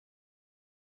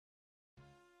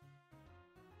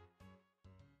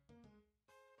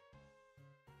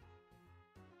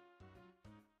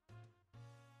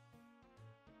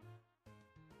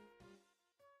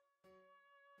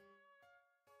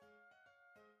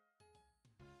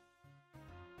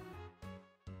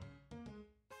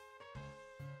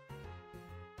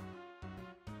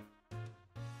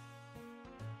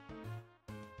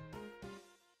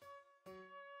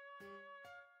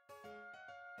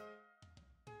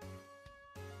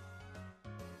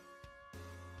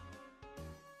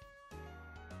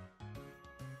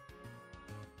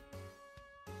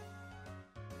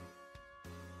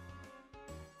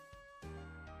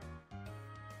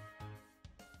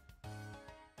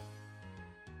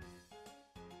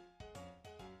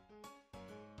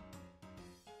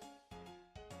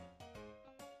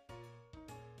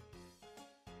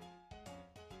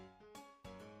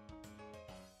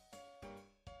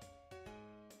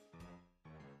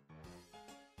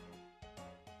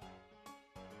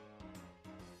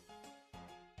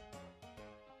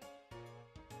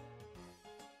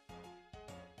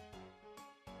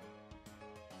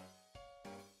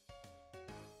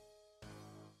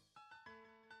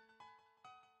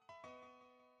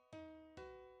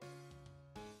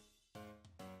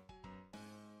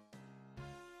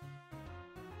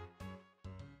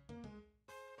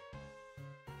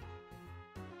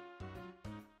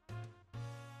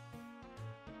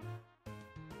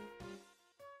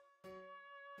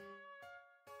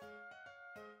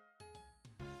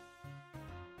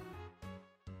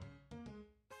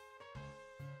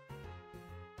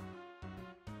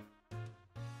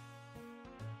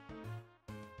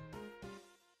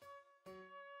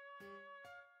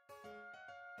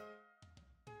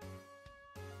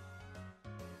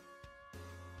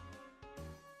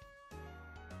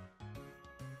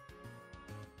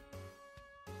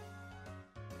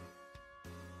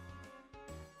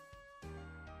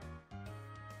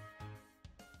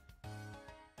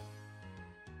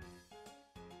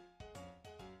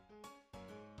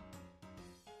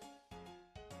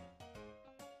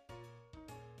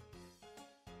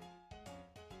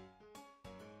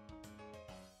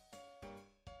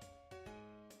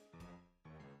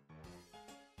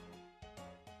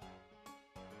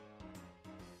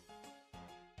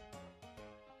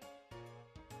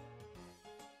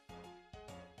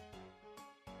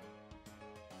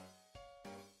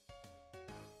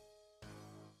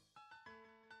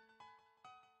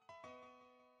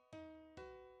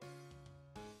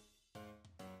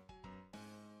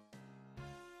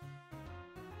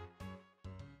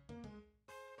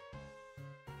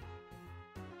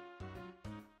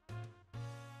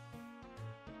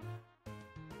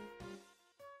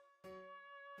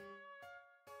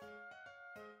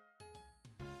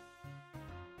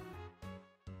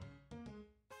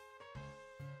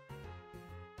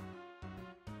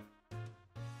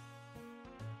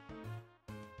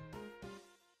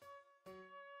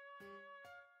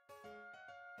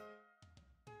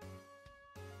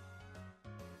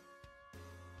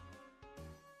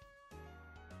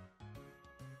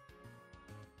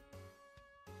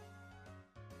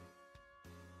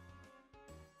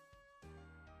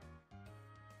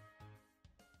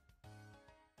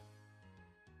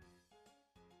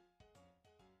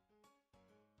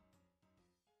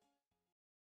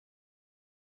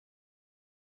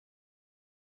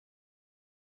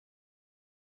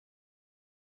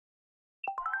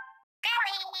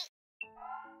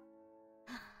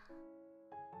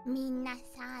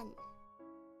Minasan.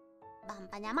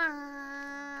 Bampanama.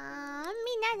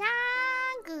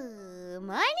 Minasan. Good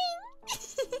morning.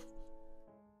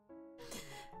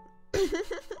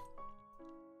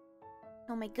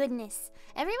 Oh my goodness.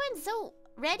 Everyone's so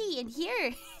ready and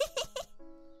here.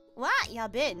 What?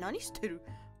 Yabe, nani shitteru?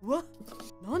 What?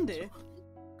 Nande?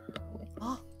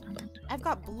 Oh, I've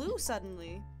got blue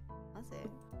suddenly. Naze?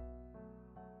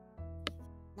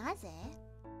 Naze?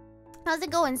 How's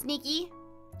it going, Sneaky?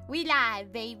 We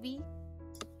live, baby.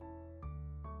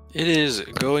 It is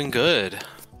going good.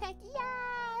 Heck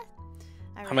yeah!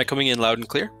 All Am I coming in loud and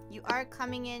clear? You are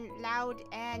coming in loud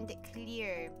and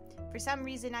clear. For some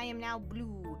reason, I am now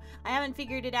blue. I haven't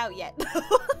figured it out yet.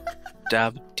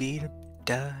 Dab dee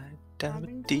da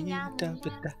dab dee da da.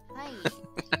 Hi.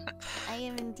 I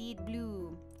am indeed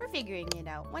blue. We're figuring it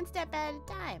out one step at a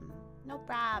time. No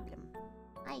problem.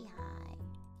 Hi, hi.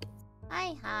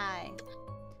 Hi, hi.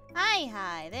 Hi,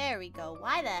 hi. There we go.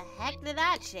 Why the heck did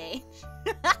that change?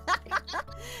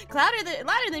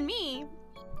 Louder than me.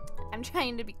 I'm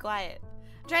trying to be quiet.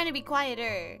 I'm trying to be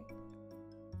quieter.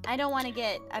 I don't want to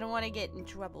get in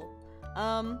trouble.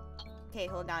 Okay,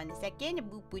 hold on a second.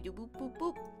 Boop, boop, boop, boop,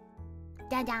 boop.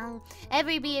 Da-dang.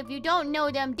 Everybody, if you don't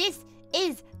know them, this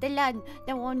is the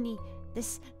only,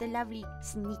 the lovely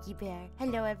Sneaky Bear.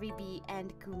 Hello, everybody,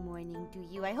 and good morning to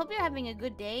you. I hope you're having a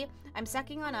good day. I'm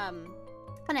sucking on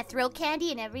a throat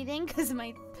candy and everything because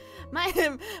my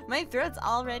throat's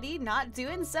already not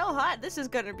doing so hot. This is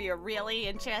gonna be a really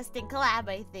interesting collab,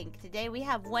 I think. Today we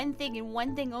have one thing and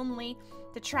one thing only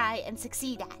to try and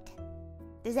succeed at.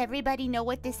 Does everybody know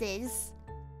what this is?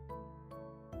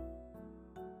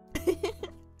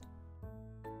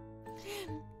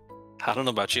 I don't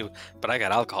know about you, but I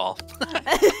got alcohol.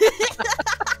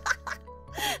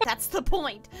 That's the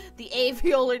point. The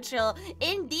alveolar chill.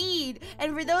 Indeed.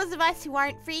 And for those of us who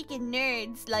aren't freaking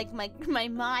nerds like my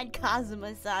mod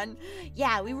Kazuma-san,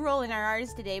 yeah, we roll in our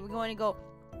R's today. We're going to go.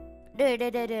 Yeah,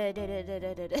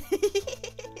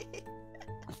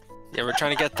 we're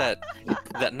trying to get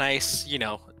that nice, you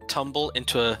know, tumble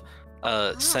into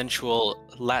a sensual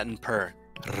Latin purr.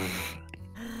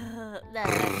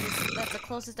 That's the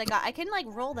closest I got. I can like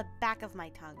roll the back of my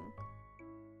tongue.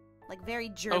 Like very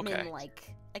German-like.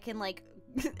 Okay. I can like,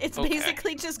 it's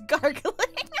basically just gargling.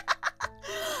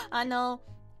 I know.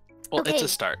 Well, okay. It's a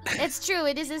start. It's true,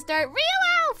 it is a start. Real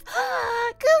Elf!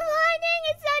 Good morning!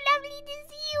 It's so lovely to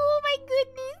see you, oh my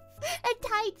goodness! And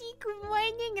Taiji, good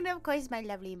morning! And of course, my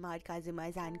lovely mod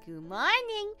Kazuma-san, good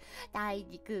morning!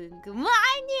 Taiji-kun, good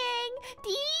morning!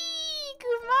 Dee,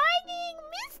 good morning!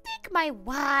 Mystic, my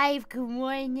wife, good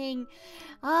morning!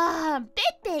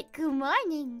 Bit-Bit, good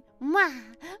morning! Mwah!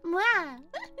 Mwah!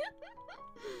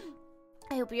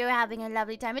 I hope you're having a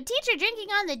lovely time. A teacher drinking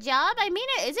on the job? I mean,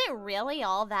 is it really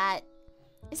all that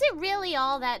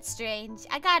strange?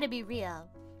 I gotta be real.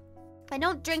 I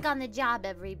don't drink on the job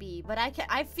every bee, but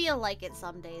I feel like it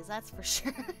some days, that's for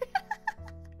sure.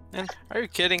 And are you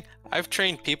kidding? I've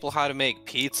trained people how to make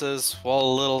pizzas while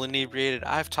a little inebriated.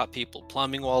 I've taught people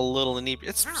plumbing while a little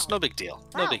inebriated. It's no big deal.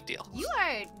 Wow. No big deal. You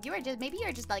are just, maybe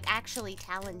you're just like actually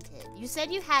talented. You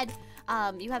said you had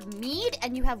you have mead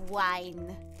and you have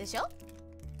wine. This show?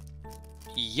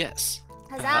 Yes.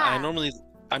 Huzzah. I normally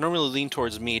lean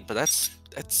towards mead, but that's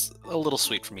a little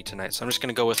sweet for me tonight. So I'm just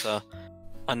gonna go with a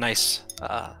nice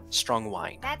strong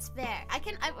wine. That's fair. I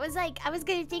was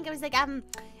gonna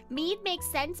mead makes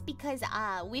sense because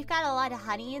we've got a lot of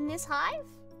honey in this hive.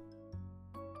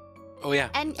 Oh yeah,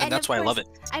 and that's why I love it.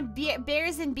 I'm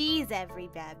bears and bees,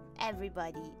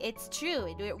 everybody. It's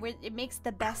true. It makes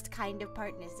the best kind of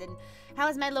partners. And how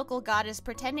is my local goddess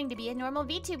pretending to be a normal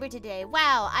VTuber today?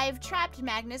 Wow, I've trapped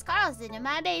Magnus Carlsen in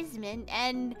my basement,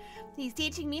 and he's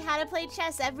teaching me how to play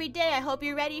chess every day. I hope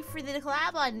you're ready for the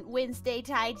collab on Wednesday,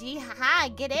 Taiji. Haha,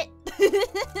 get it?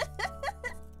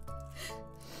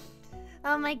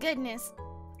 Oh my goodness.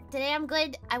 Today I'm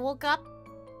glad I woke up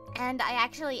and I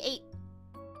actually ate.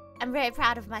 I'm very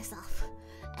proud of myself.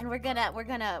 And we're gonna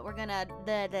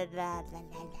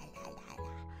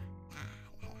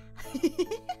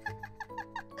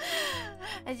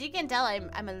As you can tell,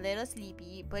 I'm a little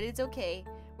sleepy, but it's okay.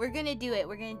 We're gonna do it.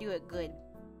 We're gonna do it good.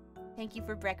 Thank you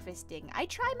for breakfasting. I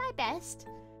try my best.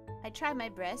 I try my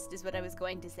best is what I was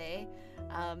going to say.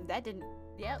 That didn't.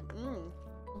 Yeah.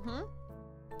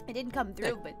 It didn't come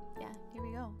through, but yeah, here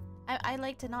we go. I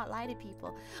like to not lie to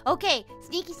people. Okay,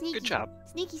 sneaky. Good job.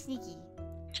 Sneaky.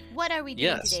 What are we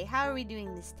doing today? How are we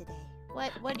doing this today?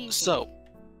 What do you think?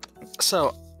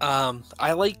 So,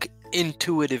 I like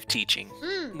intuitive teaching.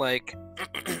 Like,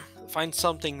 find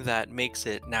something that makes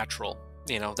it natural.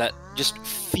 You know, that just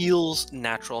feels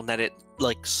natural and that it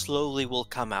like slowly will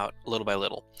come out little by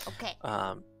little. Okay.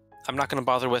 I'm not gonna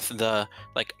bother with the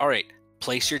like. All right,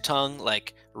 place your tongue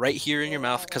like right here in your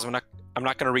mouth, because I'm not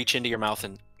gonna reach into your mouth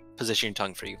and position your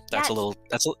tongue for you. That's a little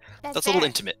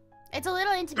intimate. It's a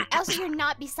little intimate. Also, you're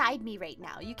not beside me right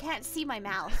now. You can't see my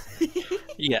mouth.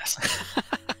 Yes.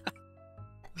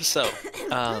 So,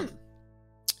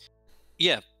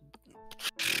 yeah.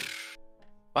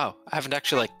 Wow, I haven't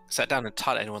actually like sat down and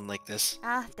taught anyone like this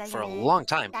for a long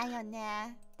time.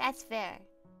 That's fair.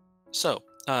 So,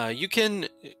 you can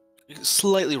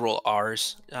slightly roll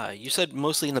R's. You said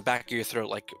mostly in the back of your throat,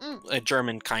 like a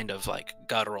German kind of like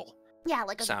guttural. Yeah,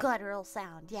 like a sound. guttural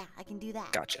sound. Yeah, I can do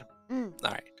that. Gotcha. All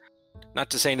right.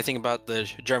 Not to say anything about the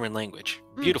German language.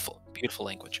 Beautiful, beautiful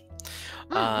language.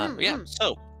 Yeah.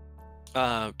 So,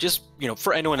 just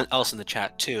for anyone else in the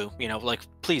chat too, like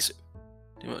please,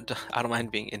 I don't mind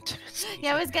being intimate.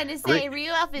 Yeah, I was gonna say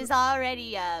Ryuelf is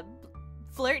already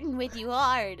flirting with you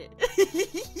hard.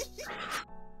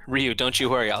 Ryu, don't you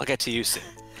worry, I'll get to you soon.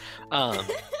 I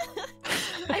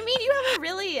mean, you have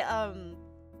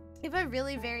a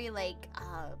really very like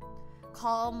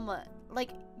calm,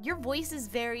 like your voice is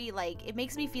very like, it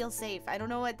makes me feel safe. I don't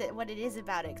know what it is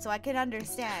about it, so I can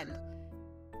understand.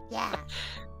 Yeah.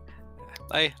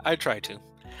 I try to.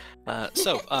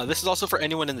 So this is also for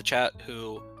anyone in the chat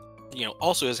who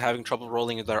also is having trouble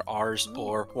rolling their R's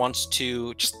or wants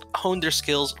to just hone their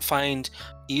skills, find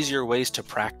easier ways to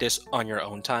practice on your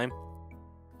own time.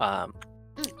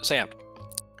 So yeah,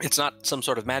 it's not some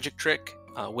sort of magic trick.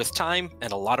 With time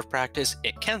and a lot of practice,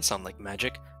 it can sound like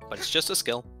magic, but it's just a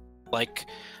skill, like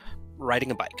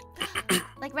riding a bike.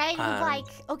 Like riding a bike.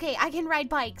 Okay, I can ride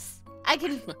bikes. I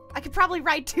could probably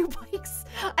ride 2 bikes.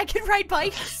 I can ride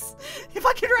bikes. If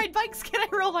I can ride bikes, can I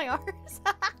roll my R's?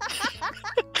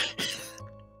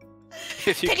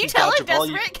 Can you tell I'm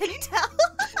desperate? Can you tell?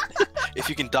 If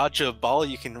you can dodge a ball,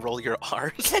 you can roll your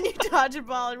R's. Can you dodge a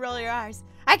ball and roll your R's?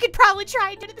 I could probably try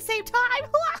and do it at the same time.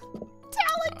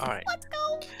 Talent. All right. Let's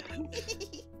go.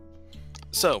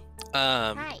 So,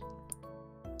 Hi.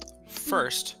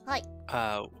 First, Hi.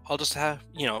 I'll just have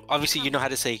obviously you know how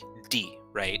to say D,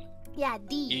 right? Yeah,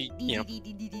 D. Yeah, D.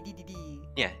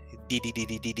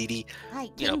 Hi,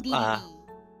 D.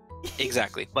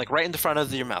 Exactly, like right in the front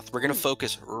of your mouth. We're gonna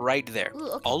focus right there.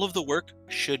 Ooh, okay. All of the work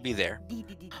should be there.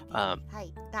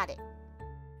 Hi, got it.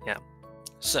 Yeah.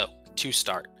 So to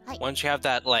start, Hi. once you have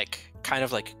that like kind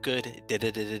of like good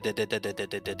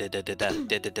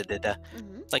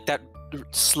like that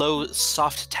slow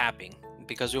soft tapping,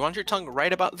 because we want your tongue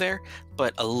right about there,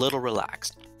 but a little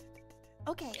relaxed.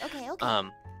 Okay.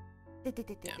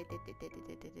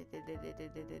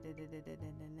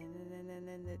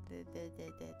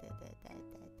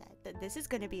 This is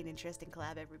gonna be an interesting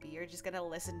collab, everybody. You're just gonna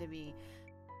listen to me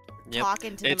talk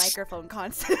into the microphone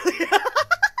constantly.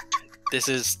 It's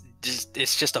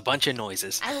just a bunch of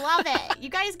noises. I love it. You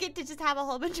guys get to just have a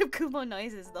whole bunch of Kumo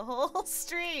noises the whole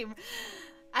stream.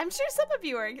 I'm sure some of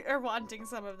you are wanting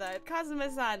some of that.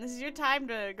 Kazuma-san, this is your time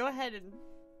to go ahead and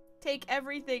take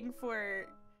everything for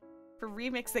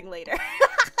remixing later.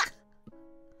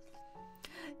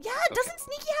 Yeah, doesn't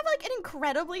Sneaky have like an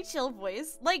incredibly chill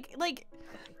voice? Like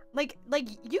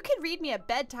you could read me a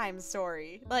bedtime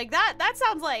story. Like that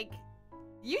sounds like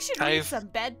you should read some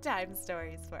bedtime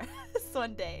stories for us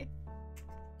one day.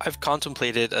 I've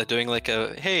contemplated doing like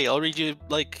a, hey, I'll read you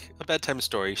like a bedtime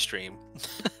story stream.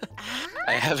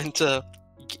 I haven't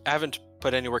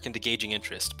put any work into gauging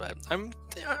interest, but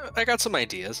I got some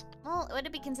ideas. Well, would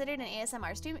it be considered an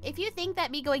ASMR stream? If you think that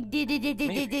me going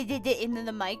into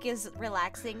the mic is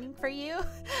relaxing for you,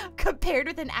 compared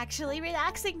with an actually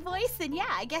relaxing voice, then yeah,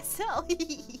 I guess so.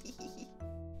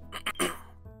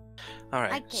 All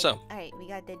right, so. All right, we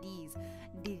got the D's.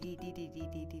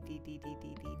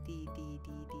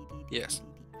 Yes.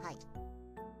 Hi.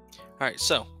 All right,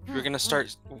 so we're gonna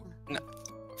start.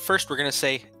 First, we're gonna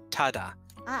say tada.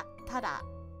 Ah, tada.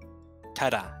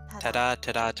 Tada. Tada.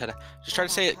 Tada. Tada. Just try to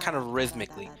say it kind of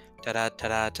rhythmically. Tada.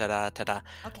 Tada. Tada. Tada.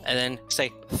 Okay. And then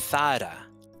say thada.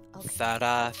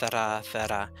 Thada. Thada.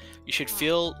 Thada. You should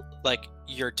feel like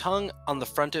your tongue on the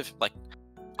front of, like,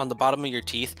 on the bottom of your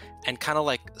teeth, and kind of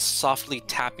like softly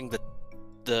tapping the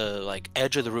like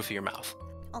edge of the roof of your mouth.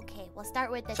 Okay, we'll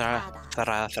start with the Thada. tada.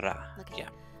 Thada. Thada. Okay. Yeah.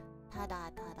 Tada,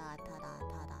 tada, tada,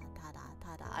 tada, tada,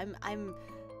 tada. I'm.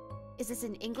 Is this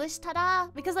in English,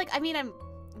 tada? Because like, I mean,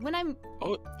 when I'm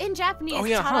in Japanese,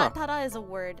 tada, tada is a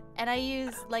word, and I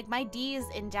use like my D's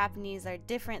in Japanese are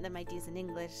different than my D's in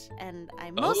English, and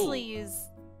I mostly use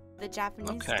the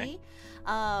Japanese D.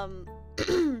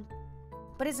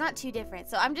 But it's not too different,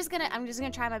 so I'm just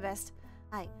gonna try my best.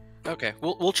 Hi.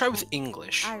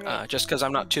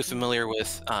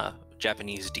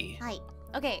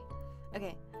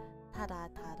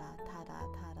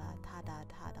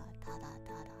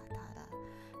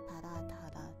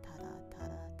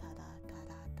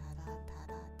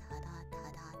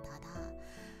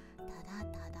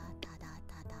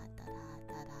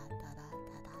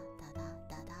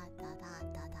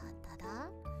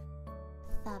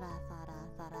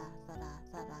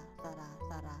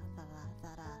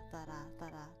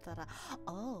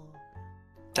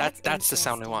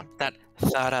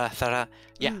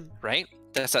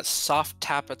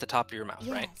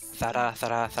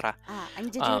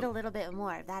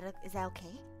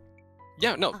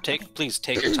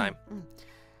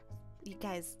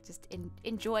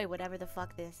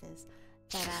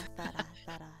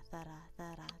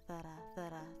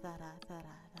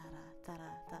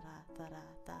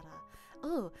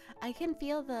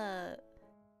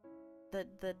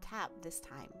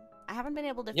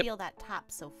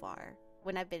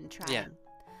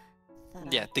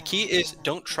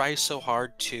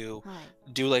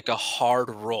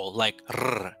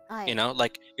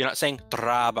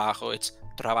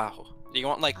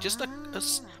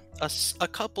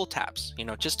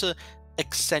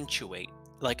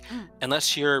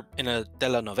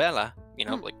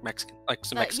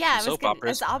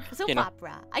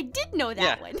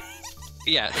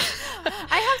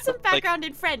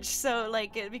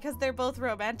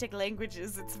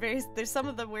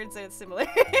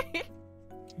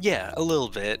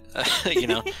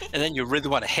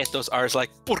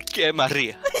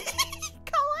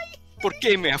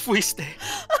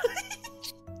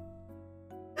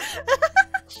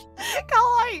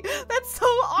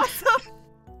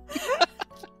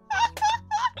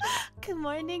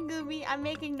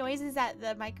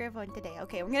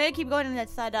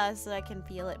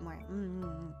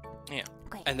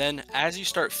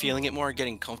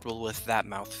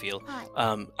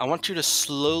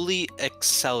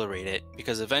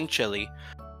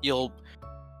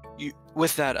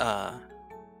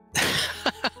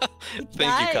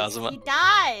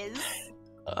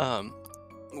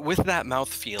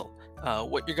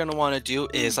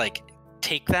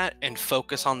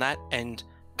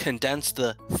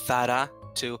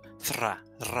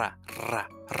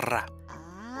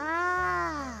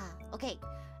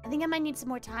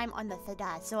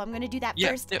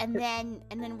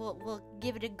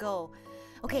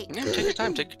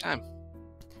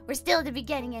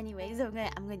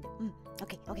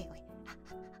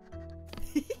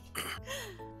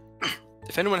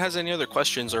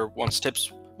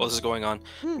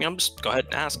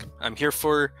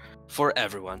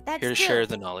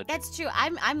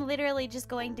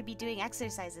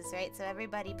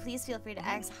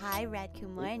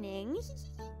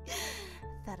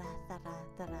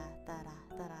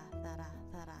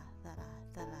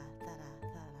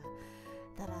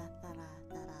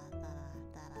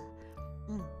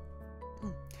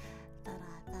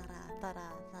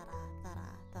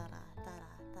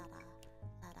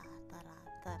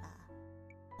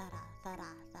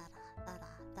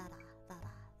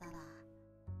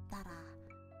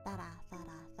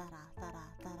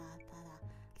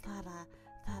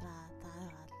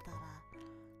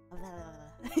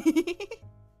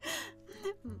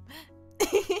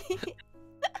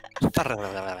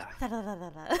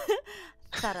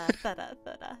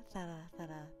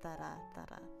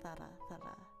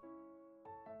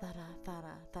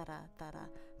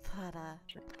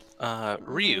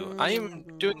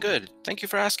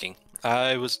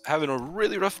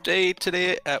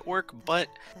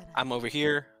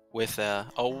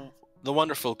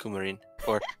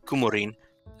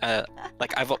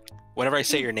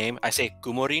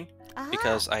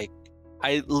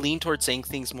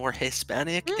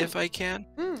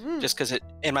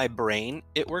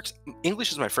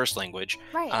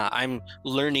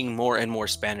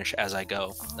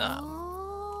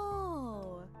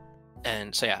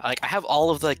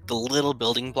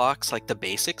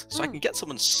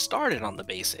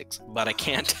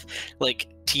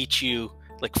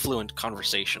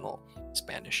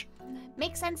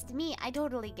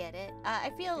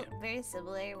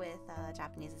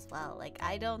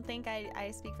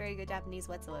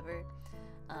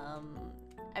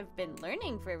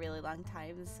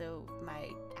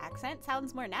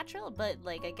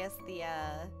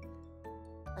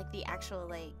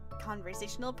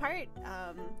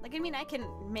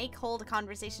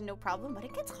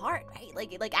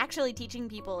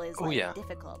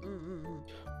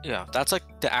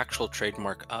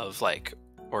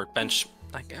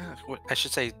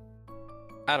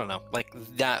 I don't know, like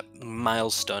that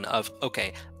milestone of,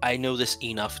 okay, I know this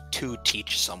enough to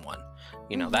teach someone.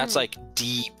 You know, that's like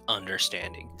deep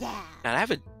understanding. Yeah. And I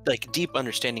have a like deep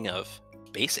understanding of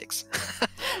basics.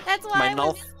 That's why I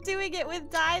was doing it with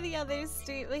Dai the other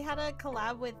street. We had a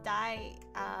collab with Dai,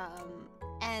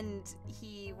 and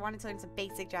he wanted to learn some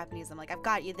basic Japanese. I'm like, I've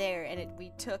got you there, and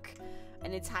we took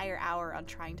an entire hour on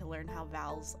trying to learn how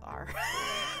vowels are.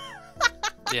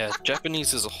 Yeah,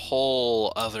 Japanese is a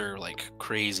whole other like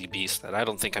crazy beast that I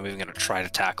don't think I'm even gonna try to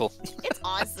tackle. It's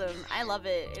awesome. I love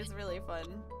it. It's really fun.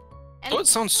 And Oh, it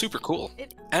sounds super cool.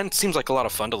 And it seems like a lot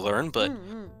of fun to learn, but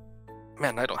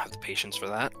man, I don't have the patience for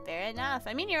that. Fair enough.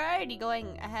 I mean, you're already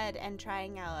going ahead and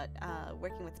trying out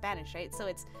working with Spanish, right? So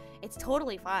it's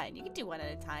totally fine. You can do one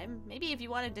at a time. Maybe if you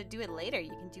wanted to do it later,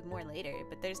 you can do more later.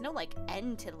 But there's no like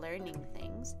end to learning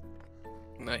things.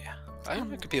 No, yeah. I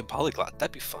could be a polyglot.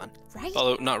 That'd be fun. Right?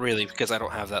 Although not really, because I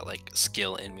don't have that like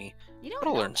skill in me. You don't but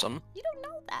I'll know learn that. some. You don't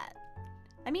know that.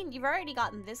 I mean, you've already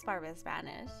gotten this far with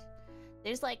Spanish.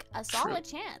 There's like a solid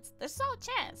chance. There's a solid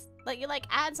chance. Like you like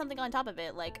add something on top of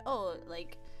it. Like, oh,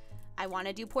 like I want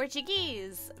to do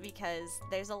Portuguese because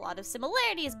there's a lot of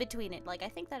similarities between it. Like I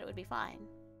think that it would be fine.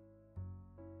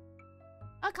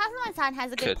 Oh, Kazuma-san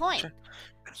has a good point.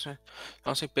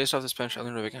 Honestly, based off the Spanish I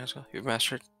learned in high school, you've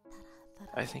mastered.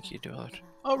 I think you do.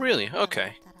 Oh, really?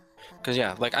 Okay. Because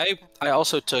yeah, like I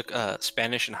also took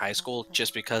Spanish in high school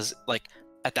just because like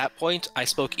at that point I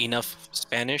spoke enough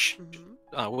Spanish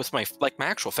with my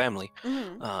actual family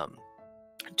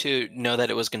to know that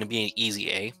it was going to be an easy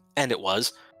A, and it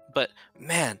was. But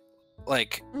man,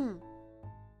 like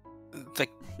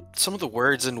some of the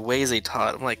words and ways they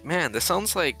taught, I'm like, man, this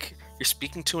sounds like you're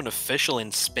speaking to an official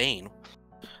in Spain.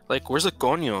 Like, where's the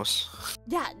coños?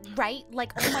 Yeah, right?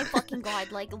 Like, oh my fucking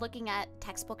god, like looking at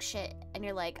textbook shit and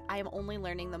you're like, I am only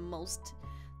learning the most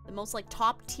like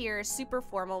top tier, super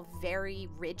formal, very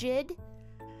rigid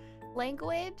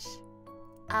language.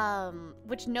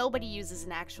 Which nobody uses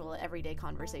in actual everyday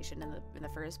conversation in the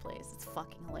first place. It's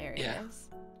fucking hilarious.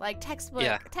 Yeah. Like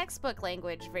textbook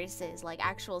language versus like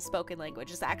actual spoken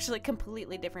language is actually a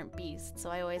completely different beast. So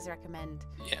I always recommend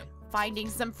finding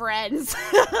some friends.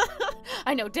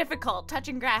 I know, difficult.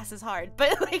 Touching grass is hard,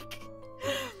 but like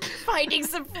finding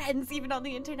some friends even on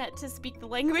the internet to speak the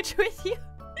language with you.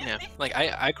 Yeah, like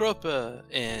I grew up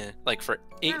in like for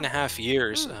 8.5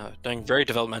 years, during very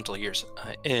developmental years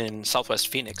in Southwest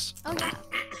Phoenix,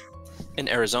 in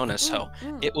Arizona. So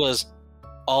it was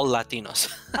all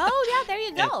Latinos. Oh yeah, there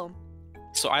you go.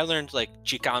 So I learned like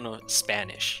Chicano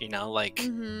Spanish, you know, like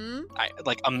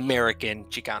like American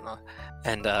Chicano,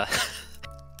 and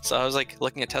so I was like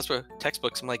looking at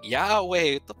textbooks. I'm like, yeah,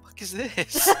 wait, what the fuck is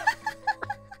this?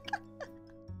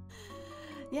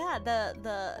 Yeah,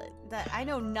 the I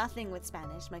know nothing with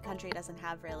Spanish. My country doesn't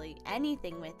have really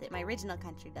anything with it. My original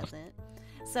country doesn't.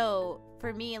 So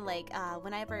for me, like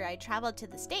whenever I traveled to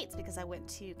the States, because I went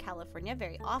to California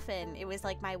very often, it was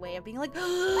like my way of being like,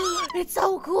 oh, it's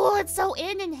so cool, it's so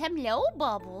in, and hello,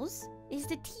 Bubbles. It's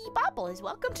the tea Bubbles.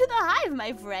 Welcome to the hive,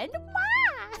 my friend.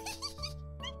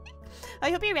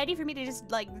 I hope you're ready for me to just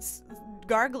like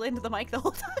gargle into the mic the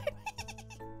whole time.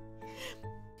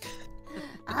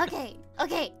 Okay. I'm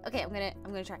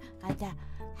gonna try.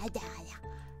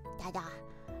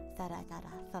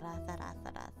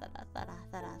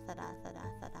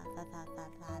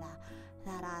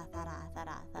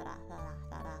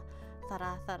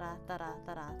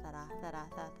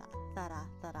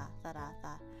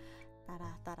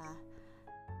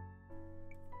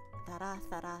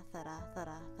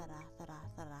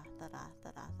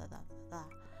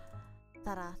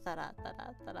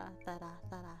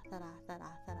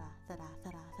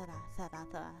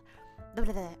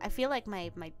 I feel like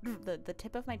the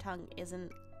tip of my tongue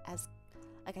isn't as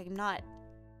like I'm not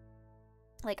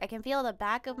like I can feel the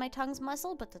back of my tongue's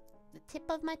muscle, but the tip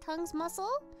of my tongue's muscle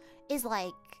is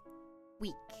like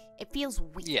weak. It feels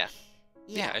weak.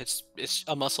 Yeah, it's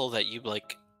a muscle that you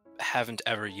like haven't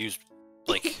ever used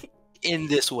like in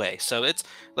this way. So it's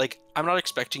like I'm not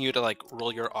expecting you to like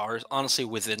roll your R's honestly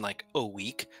within like a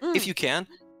week. If you can,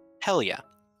 hell yeah.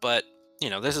 But you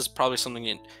know, this is probably something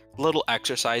in little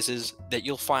exercises that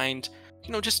you'll find,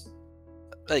 you know, just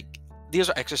like these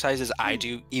are exercises I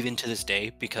do even to this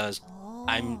day because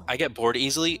I get bored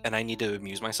easily and I need to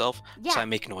amuse myself. So I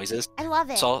make noises. I love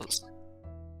it. So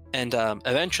and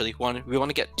eventually we want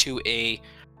to get to a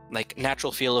like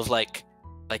natural feel of like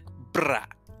brah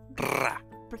brah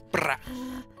brah,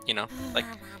 you know, like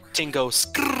tingo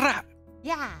scrap.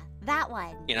 Yeah, that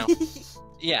one. You know,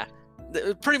 yeah.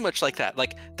 Pretty much like that.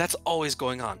 Like, that's always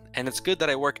going on. And it's good that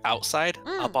I work outside,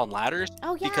 up on ladders,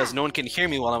 Oh, yeah. because no one can hear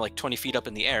me while I'm like 20 feet up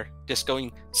in the air, just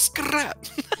going scrap.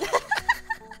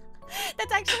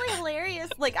 That's actually hilarious.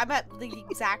 Like, I'm at the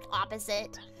exact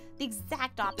opposite. The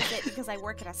exact opposite, because I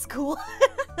work at a school.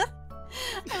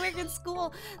 I work in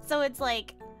school. So it's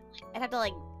like, I have to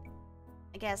like,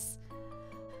 I guess,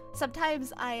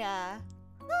 sometimes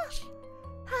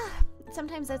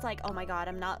sometimes it's like, oh my god,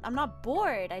 I'm not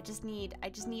bored. I just need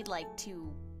like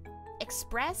to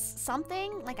express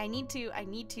something. Like I need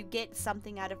to get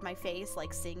something out of my face,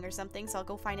 like sing or something. So I'll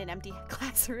go find an empty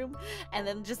classroom and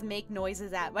then just make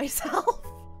noises at myself.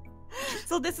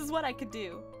 So this is what I could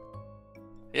do.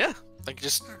 Yeah, like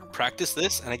just practice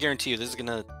this, and I guarantee you this is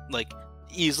gonna like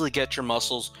easily get your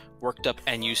muscles worked up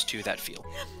and used to that feel.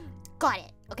 Got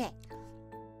it. Okay.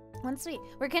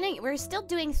 We're still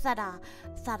doing thada.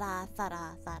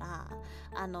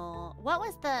 What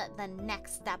was the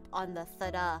next step on the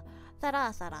thada?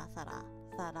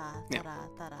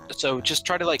 So just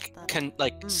try to like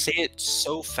say it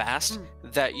so fast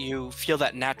that you feel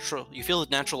the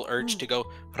natural urge to go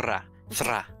ra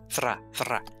thra thra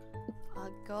thra.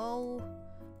 Go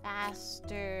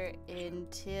faster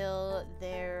until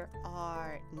there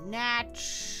are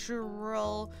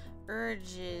natural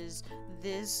urges.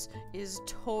 This is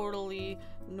totally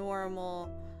normal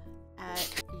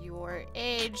at your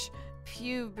age.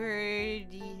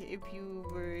 Puberty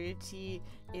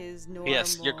is normal.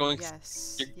 Yes, you're going.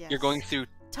 Yes, you're going through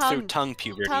tongue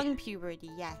puberty. Tongue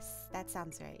puberty. Yes, that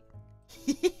sounds right.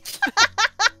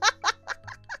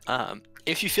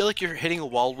 If you feel like you're hitting a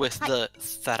wall with the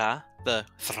thra,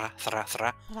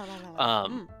 thra,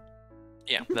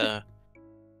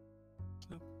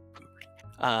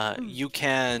 you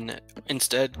can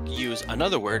instead use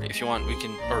another word if you want. We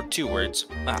can, or two words.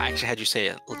 I actually had you say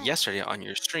it yesterday on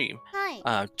your stream.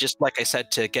 Just like I said,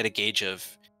 to get a gauge of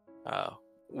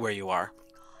where you are.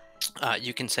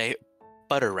 You can say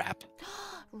butter wrap.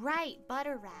 Right,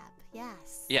 butter wrap.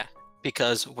 Yes. Yeah,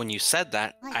 because when you said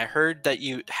that, I heard that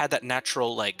you had that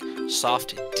natural like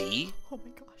soft D. Oh my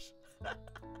gosh.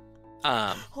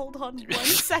 Hold on 1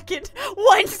 second.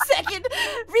 1 second.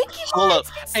 Ricky, hold up.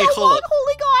 It's been so long.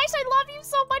 Holy gosh, I love you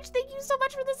so much. Thank you so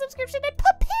much for the subscription. And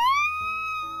Papil!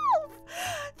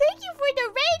 Thank you for the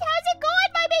raid. How's it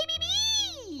going, my baby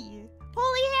bee?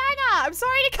 Holy Hannah. I'm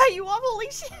sorry to cut you off. Holy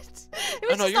shit. It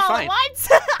was just all at once.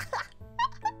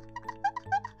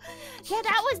 Yeah,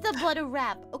 that was the butter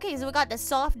wrap. Okay, so we got the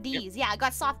soft D's. Yep. Yeah, I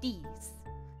got soft D's.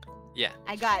 Yeah.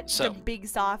 I got the big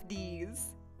soft D's.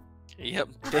 Yep.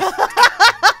 God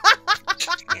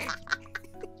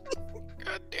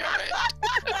damn it.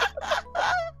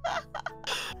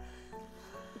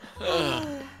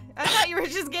 I thought you were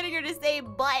just getting her to say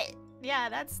butt. Yeah,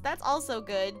 that's also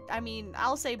good. I mean,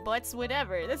 I'll say butts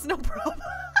whatever. That's no problem.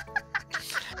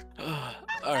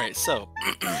 All right, so.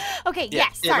 Okay. Yeah,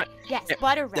 yes. Sorry. Yes.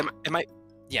 Butter wrap. It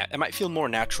might feel more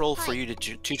natural for you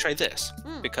to try this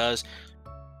because,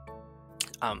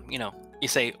 you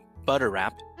say butter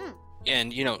wrap.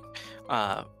 And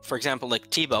for example,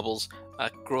 like T-Bubbles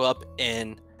grew up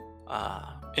in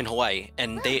Hawaii,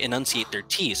 and they enunciate their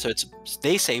T, so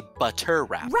they say butter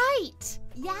wrap. Right.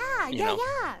 Yeah.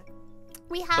 Yeah.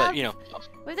 We have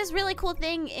this really cool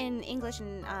thing in English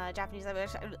and Japanese.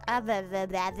 I've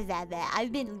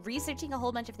been researching a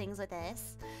whole bunch of things with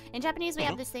this. In Japanese, we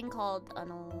have this thing called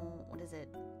what is it?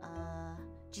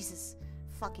 Jesus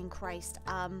fucking Christ.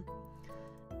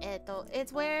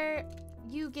 It's where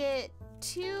you get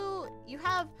you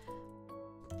have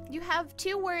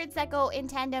two words that go in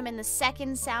tandem, and the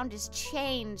second sound is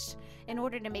changed in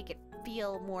order to make it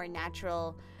feel more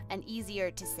natural and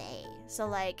easier to say. So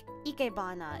like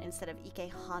ikebana instead of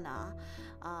ikehana,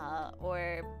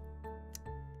 or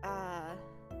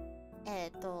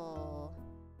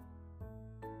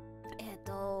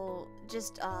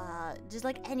just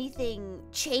like anything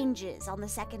changes on the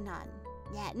second one.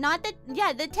 Yeah, not the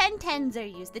the 10-10s are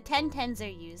used. The 10-10s are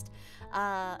used.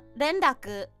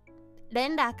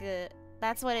 Rendaku,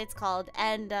 that's what it's called,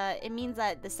 and it means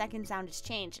that the second sound is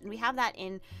changed. And we have that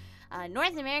in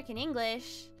North American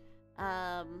English.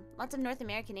 Lots of North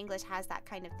American English has that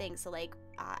kind of thing. So like,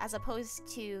 as opposed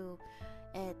to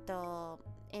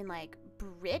in like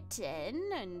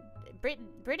Britain and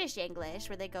British English,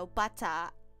 where they go butter,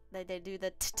 they do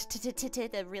the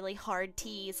really hard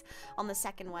T's on the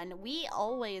second one. We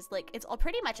always, like, it's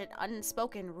pretty much an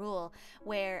unspoken rule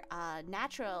where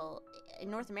natural in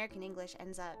North American English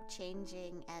ends up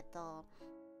changing at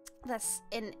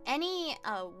in any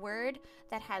word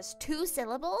that has two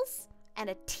syllables and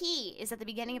a T is at the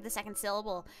beginning of the second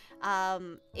syllable,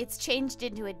 it's changed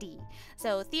into a D.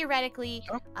 So theoretically,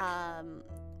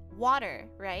 water,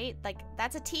 right? Like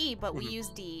that's a T, but we use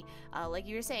D. Like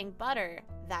you were saying, butter,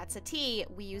 that's a T,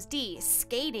 we use D.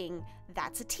 Skating,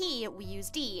 that's a T, we use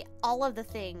D. All of the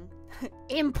thing.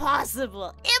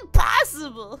 Impossible.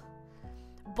 Impossible.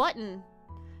 Button.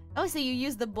 Oh, so you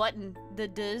use the button, the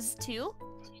does too?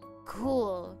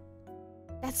 Cool.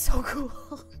 That's so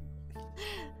cool.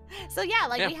 So yeah,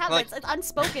 like we have it's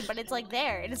unspoken, but it's like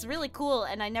there. And it's really cool,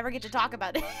 and I never get to talk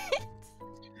about it.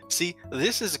 See,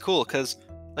 this is cool because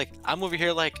like I'm over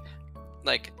here like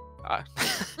like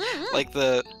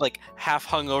the half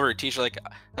hungover teacher like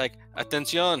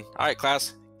attention. All right,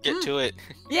 class, get to it.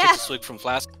 Yeah. Take a swig from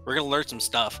flask. We're gonna learn some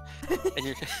stuff.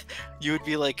 And you would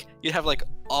be like, you'd have like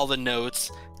all the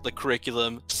notes, the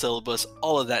curriculum, syllabus,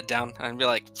 all of that down, and I'd be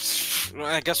like,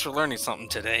 I guess we're learning something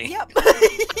today. Yep.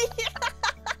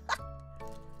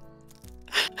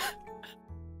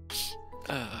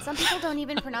 Some people don't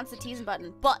even pronounce the T's in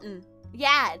button. Button.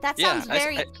 Yeah, that sounds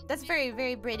that's very,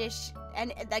 very British,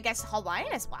 and I guess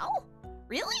Hawaiian as well.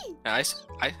 Really? I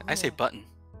say button.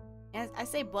 I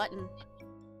say button.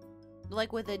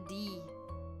 Like with a D.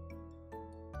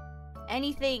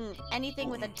 Anything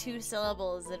with a 2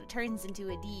 syllables that it turns into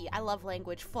a D. I love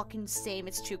language. Fucking same.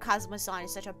 It's true. Cosmo-san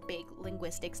is such a big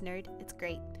linguistics nerd. It's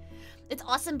great. It's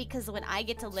awesome because when I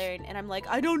get to learn and I'm like,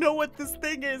 I don't know what this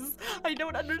thing is. I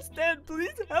don't understand.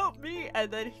 Please help me.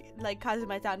 And then like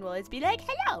Kazuma-san will always be like,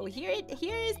 hello, here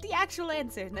is the actual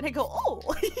answer. And then I go, oh.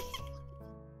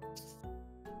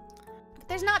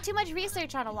 There's not too much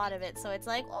research on a lot of it, so it's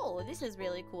like, oh, this is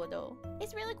really cool though.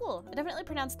 It's really cool. I definitely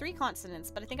pronounced 3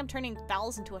 consonants, but I think I'm turning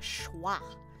vowels into a schwa.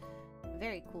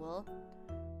 Very cool.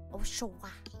 Oh, schwa.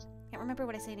 Can't remember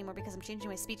what I say anymore because I'm changing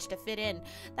my speech to fit in.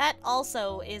 That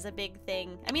also is a big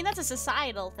thing. I mean, that's a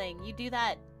societal thing. You do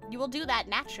that, you will do that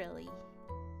naturally.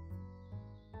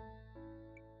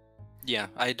 Yeah,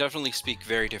 I definitely speak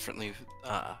very differently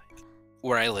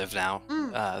where I live now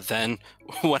than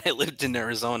when I lived in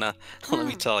Arizona. Let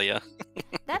me tell you.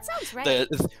 That sounds right.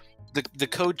 The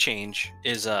code change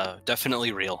is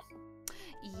definitely real.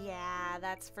 Yeah,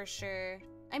 that's for sure.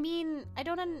 I mean,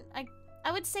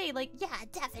 I would say like, yeah,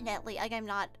 definitely. Like I'm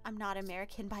not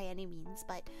American by any means,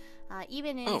 but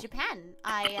even in Japan,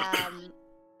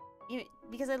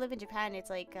 because I live in Japan,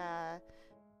 it's like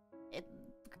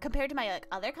compared to my like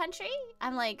other country,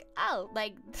 I'm like, oh,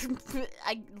 like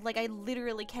I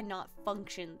literally cannot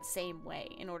function the same way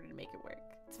in order to make it work.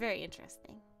 It's very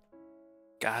interesting.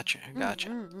 Gotcha.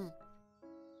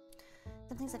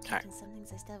 Some things I've taken, some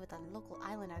things I still have with a local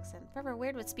island accent. Forever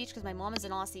weird with speech because my mom is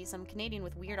an Aussie, so I'm Canadian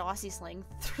with weird Aussie slang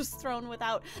thrown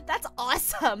without. That's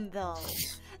awesome, though.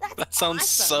 That sounds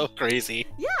so crazy.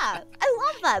 Yeah, I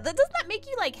love that. Doesn't that make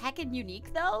you like heckin'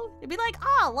 unique though? It'd be like,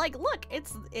 oh, like look,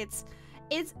 it's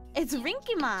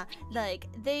Rinkima. Like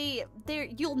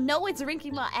you'll know it's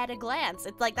Rinkima at a glance.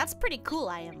 It's like that's pretty cool,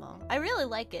 IMO. I really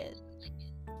like it.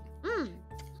 Isn't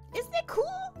it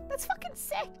cool? That's fucking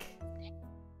sick.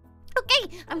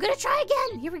 Okay, I'm gonna try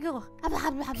again. Here we go.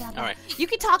 Alright. You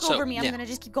can talk over me. I'm gonna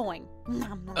just keep going.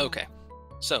 Okay.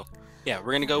 So, yeah,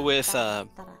 we're gonna go with oh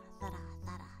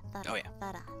yeah.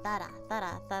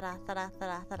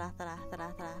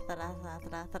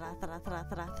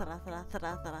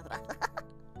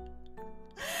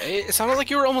 It sounded like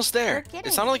you were almost there.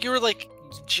 It sounded like you were like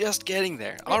just getting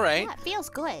there. All right. Yeah, it feels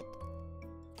good.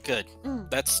 Good.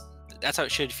 That's how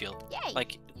it should feel. Yay.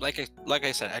 Like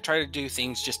I said, I try to do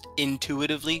things just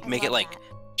intuitively, make it like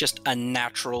just a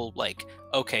natural like,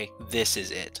 okay, this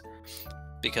is it.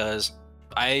 Because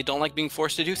I don't like being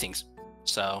forced to do things.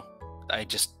 So I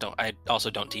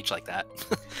also don't teach like that.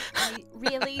 I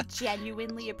really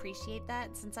genuinely appreciate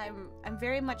that since I'm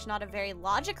very much not a very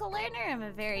logical learner. I'm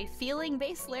a very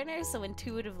feeling-based learner, so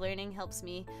intuitive learning helps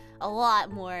me a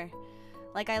lot more.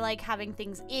 Like I like having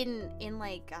things in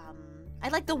like I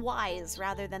like the whys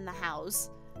rather than the hows,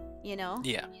 you know?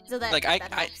 Yeah. So that like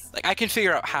I can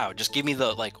figure out how. Just give me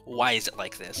the like why is it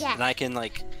like this? Yeah. And I can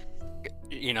like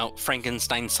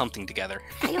Frankenstein something together.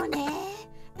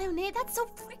 That's so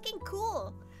freaking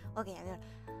cool. Okay, okay.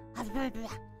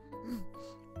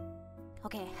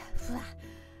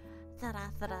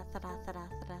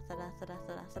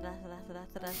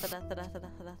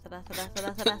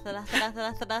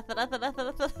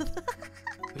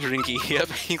 Rinky, yep.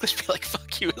 English be like,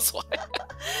 fuck you as well.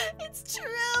 It's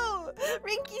true.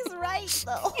 Rinky's right,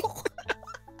 though.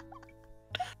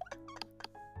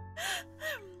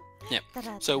 Yeah.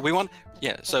 So we want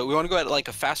to go at like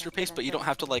a faster pace, but you don't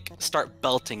have to like start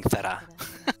belting theta.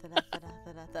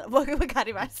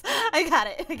 I got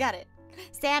it.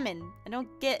 Salmon. I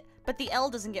don't get, but the L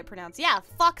doesn't get pronounced. Yeah,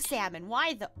 fuck salmon.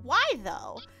 Why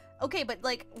though? Okay, but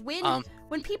like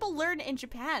when people learn in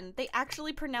Japan, they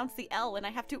actually pronounce the L, and I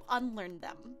have to unlearn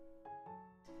them.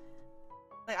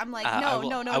 Like I'm like,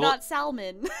 no, not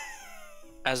salmon.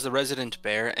 As the resident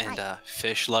bear and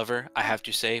fish lover, I have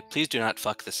to say, please do not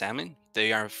fuck the salmon.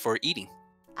 They are for eating.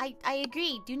 I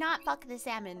agree. Do not fuck the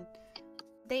salmon.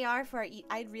 They are for eat.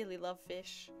 I really love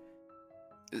fish.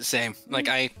 Same. Like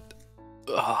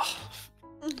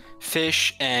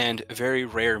fish and very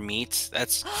rare meats.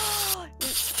 That's.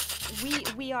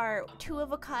 we are two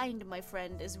of a kind, my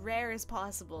friend. As rare as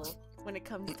possible when it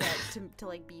comes to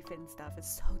like beef and stuff.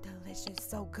 It's so delicious,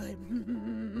 so good.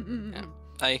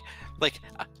 Yeah.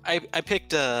 I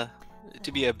picked to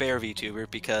be a bear VTuber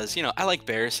because I like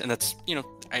bears and that's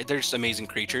they're just amazing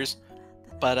creatures.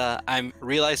 But I'm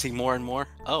realizing more and more.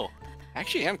 Oh,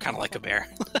 actually, I'm kind of like a bear.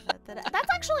 That's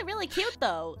actually really cute,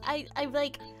 though.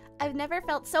 I've never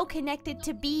felt so connected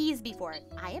to bees before.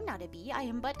 I am not a bee. I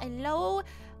am but a low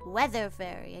weather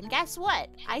fairy. And guess what?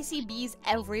 I see bees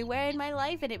everywhere in my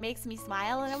life, and it makes me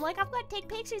smile. And I'm like, I'm gonna take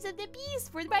pictures of the bees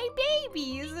for my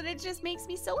babies, and it just makes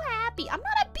me so happy. I'm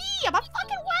not a bee. I'm a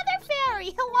fucking weather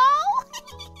fairy. Hello?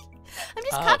 I'm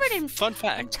just covered in fun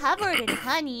fact. I'm covered in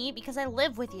honey because I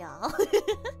live with y'all.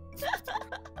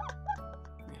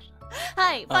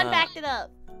 Hi, fun fact it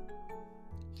up.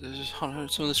 Some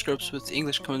of the scripts with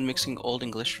English come in mixing Old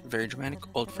English, very Germanic,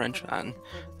 Old French, and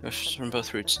from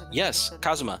both roots. Yes,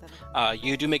 Kazuma,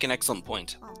 you do make an excellent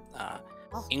point.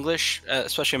 English,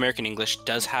 especially American English,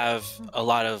 does have a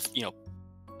lot of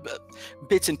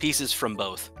bits and pieces from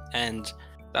both, and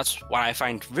that's what I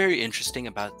find very interesting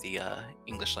about the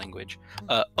English language.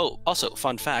 Oh, also,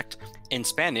 fun fact, in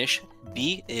Spanish,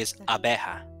 bee is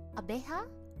abeja. Abeja?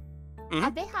 Mm-hmm.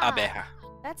 Abeja. Abeja.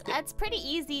 That's pretty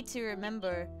easy to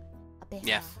remember. Abeja.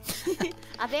 Yeah.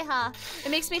 Abeja. It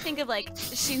makes me think of like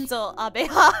Shinzo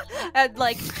Abeja, and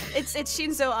like it's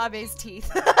Shinzo Abe's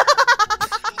teeth.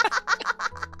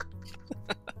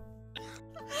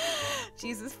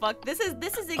 Jesus fuck. This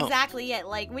is exactly it.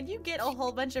 Like when you get a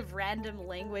whole bunch of random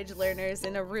language learners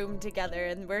in a room together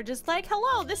and we're just like,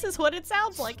 hello, this is what it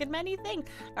sounds like in many things.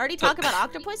 Already talk about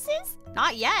octopuses?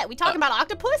 Not yet. We talking about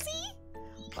octopussy?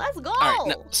 Let's go. All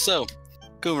right, so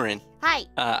Goomerin. Hi.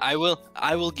 I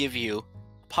will give you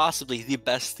possibly the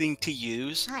best thing to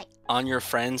use on your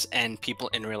friends and people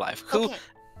in real life who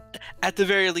at the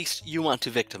very least you want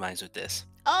to victimize with this.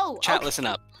 Oh, chat, listen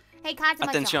up. Hey,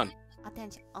 Atención.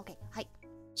 Okay, hi.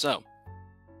 So,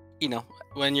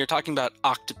 when you're talking about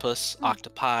octopus,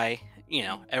 octopi,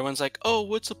 everyone's like, "Oh,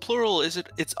 what's the plural?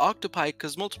 It's octopi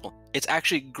because multiple." It's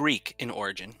actually Greek in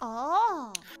origin.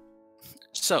 Oh.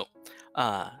 So,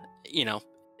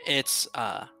 it's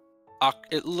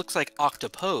it looks like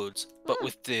octopodes, but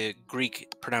with the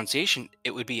Greek pronunciation, it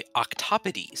would be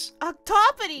octopodes.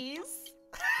 Octopodes?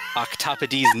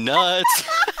 Octopodes nuts.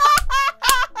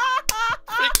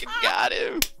 Freaking got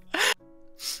him.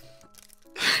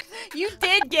 You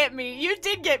did get me. You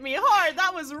did get me hard.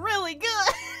 That was really good.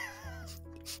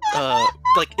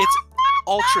 Like it's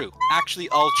all true. Actually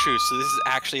all true. So this is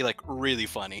actually like really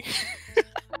funny.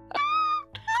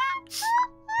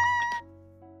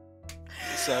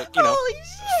 So,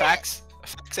 facts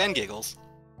and giggles.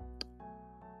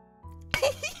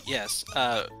 Yes,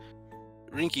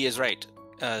 Rinky is right.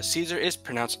 Caesar is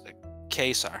pronounced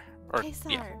Caesar. Or, Caesar.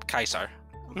 Yeah, Caesar.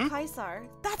 Oh, Caesar.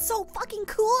 That's so fucking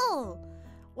cool.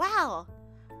 Wow.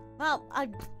 Well,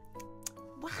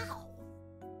 wow.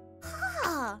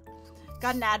 Huh.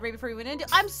 Got an ad right before we went into.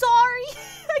 I'm sorry.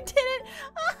 I did it.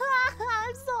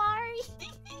 I'm sorry.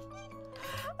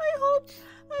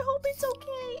 I hope it's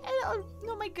okay. And,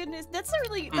 oh my goodness, that's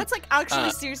like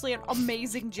actually seriously an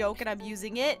amazing joke, and I'm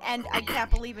using it, and I can't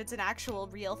believe it's an actual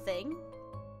real thing.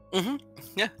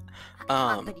 Yeah.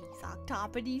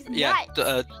 Octopodes. Yeah.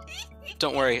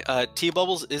 Don't worry.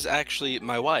 T-Bubbles is actually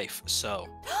my wife, so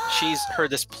she's heard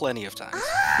this plenty of times.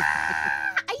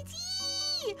 I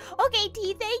see. Okay,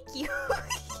 T. Thank you.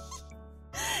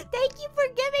 Thank you for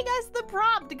giving us the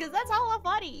prompt, because that's hella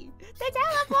funny. That's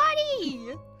hella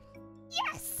funny.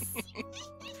 Yes.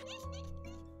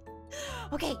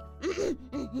 Okay.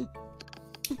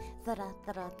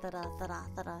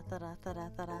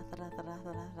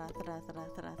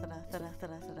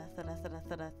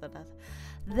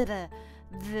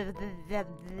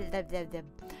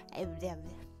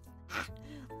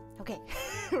 Okay,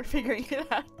 we're figuring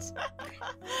it out.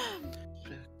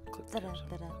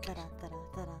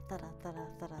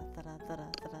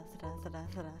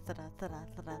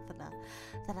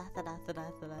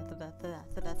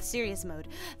 Serious mode.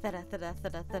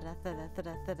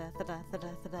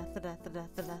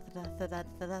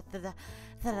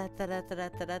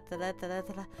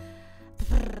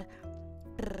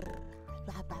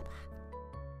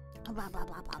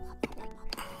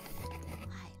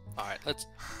 All right, let's.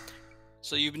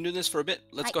 So you've been doing this for a bit.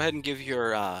 Let's go ahead and give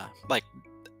your like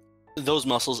those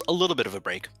muscles a little bit of a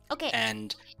break. Okay.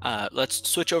 And let's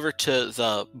switch over to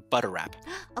the butter wrap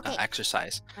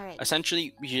exercise. All right.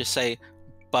 Essentially, you just say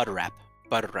butter wrap,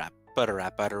 butter wrap, butter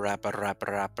wrap, butter wrap, butter wrap,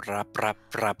 butter wrap, butter wrap,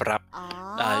 butter wrap, butter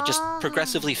wrap. Just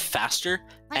progressively faster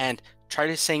and try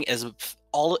to sing as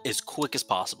quick as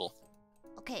possible.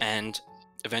 Okay. And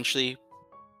eventually,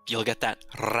 you'll get that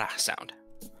ra sound.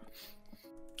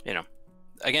 You know,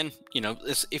 again, you know,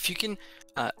 if you can,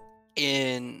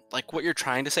 in like what you're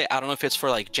trying to say, I don't know if it's for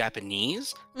like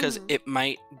Japanese, because it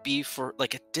might be for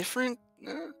like a different.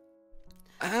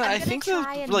 I think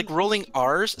the like rolling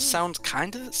R's sounds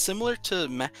kind of similar to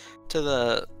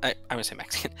the I'm gonna say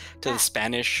Mexican to the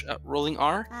Spanish rolling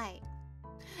R. Hi.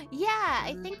 Yeah,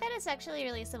 I think that it's actually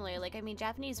really similar. Like, I mean,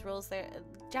 Japanese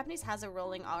has a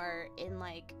rolling R in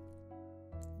like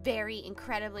very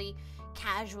incredibly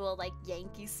casual, like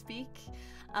Yankee speak,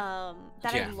 that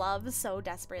I love so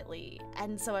desperately,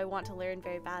 and so I want to learn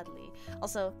very badly.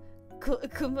 Also,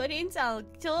 Kumarin-san,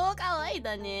 超可愛い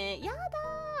だね。や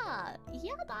だ。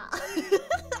やだ。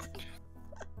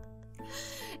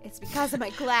It's because of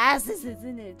my glasses,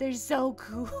 isn't it? They're so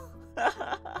cool.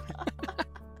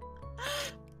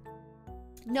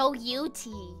 No you,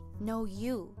 T. No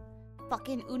you.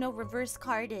 Fucking Uno reverse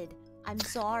carded. I'm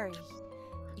sorry.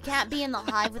 You can't be in the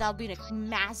hive without being a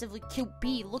massively cute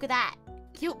bee. Look at that.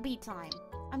 Cute bee time.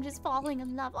 I'm just falling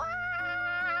in love.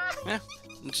 Ah! Yeah,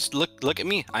 just look at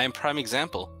me. I am prime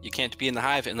example. You can't be in the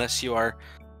hive unless you are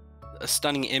a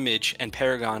stunning image and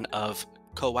paragon of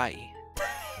kawaii.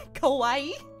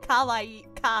 Kawaii? Kawaii.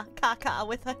 Ka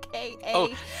with a K-A. Oh.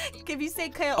 If you say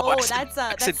K-O,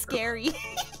 that's scary.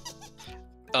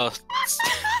 I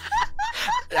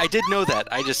did know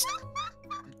that. I just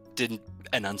didn't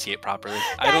enunciate properly.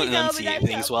 I don't enunciate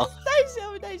things well. It's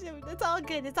all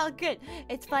good. It's all good.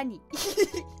 It's funny.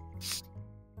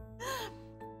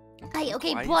 Hey,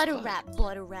 okay, butter wrap.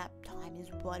 Butter wrap time is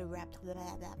butter wrap.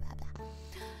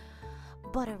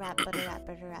 Butter wrap, butter wrap,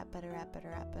 butter wrap, butter wrap, butter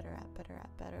wrap, butter wrap,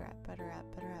 butter wrap, butter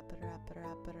wrap, butter wrap, butter wrap, butter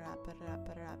wrap, butter wrap, butter wrap,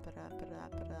 butter wrap, butter wrap, butter wrap, butter wrap,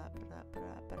 butter wrap,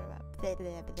 butter wrap, butter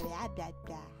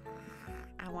wrap.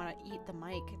 I want to eat the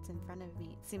mic. It's in front of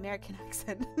me. It's the American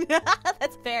accent.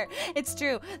 That's fair. It's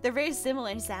true. They're very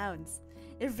similar sounds.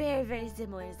 They're very, very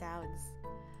similar sounds.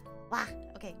 Wow.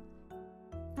 Okay.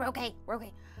 We're okay. We're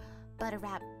okay. Butter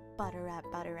wrap. Butter wrap.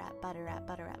 Butter wrap. Butter wrap.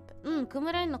 Butter wrap.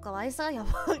 Kumurain no kawaii-sa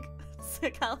yabai.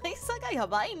 Kawaii-sa ga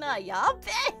yabai na.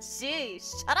 Yabe.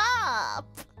 Shut up.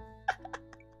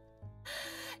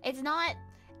 It's not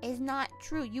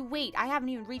true. You wait. I haven't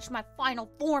even reached my final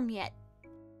form yet.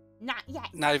 Not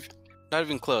yet. Not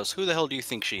even close. Who the hell do you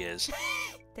think she is?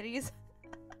 Did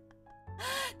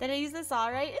I use this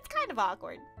all right? It's kind of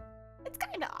awkward. It's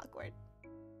kind of awkward.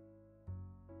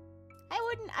 I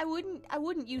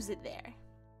wouldn't use it there.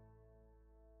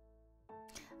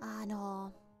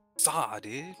 No. Saw,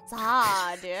 dude.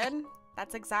 Saw, dude.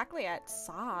 That's exactly it.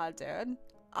 Saw, dude.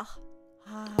 I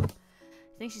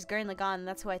think she's Gurren Lagann.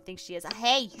 That's who I think she is.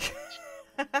 Hey.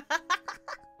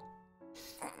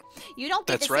 You don't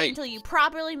get to see until you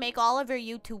properly make all of your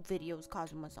YouTube videos,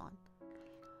 Kazuma-san.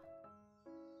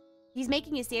 He's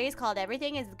making a series called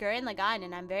Everything is Gurren Lagann,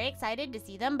 and I'm very excited to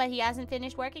see them, but he hasn't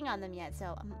finished working on them yet,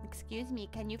 so, excuse me,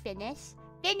 can you finish?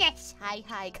 Finish!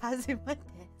 Hi, Kazuma.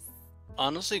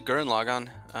 Honestly, Gurren Lagann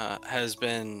has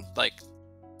been, like,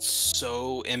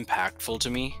 so impactful to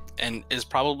me, and is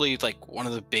probably, like, one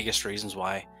of the biggest reasons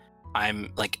why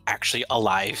I'm like actually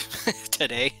alive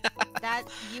today. That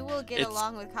you will get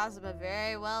along with Kazuma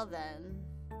very well then.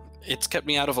 It's kept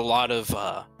me out of a lot of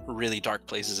really dark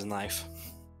places in life.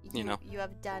 You know. You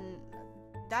have done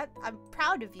that. I'm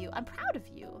proud of you. I'm proud of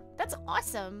you. That's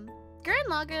awesome. Gurren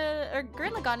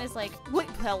Lagann is like, wait,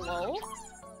 hello?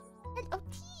 Oh,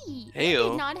 T. Heyo.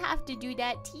 You did not have to do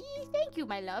that, T. Thank you,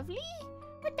 my lovely.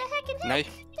 What the heck and heck?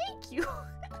 Thank you.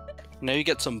 Now you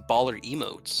get some baller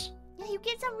emotes. Yeah, you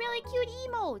get some really cute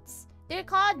emotes. They're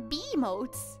called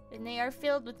B-emotes, and they are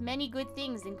filled with many good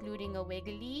things, including a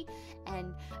wiggly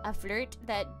and a flirt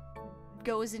that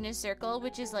goes in a circle,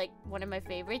 which is like one of my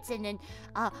favorites, and then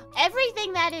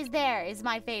everything that is there is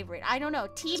my favorite. I don't know.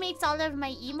 T makes all of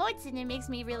my emotes, and it makes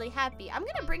me really happy. I'm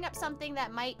gonna bring up something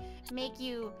that might make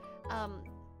you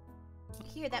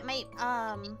Here, that might,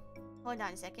 hold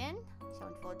on a second.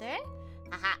 Sound folder.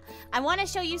 Haha. I want to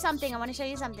show you something.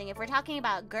 If we're talking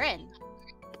about Gurren.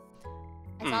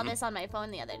 I saw this on my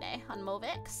phone the other day on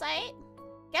Movic's site.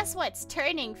 Guess what's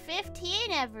turning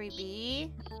 15,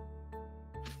 everybody?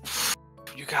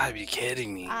 You gotta be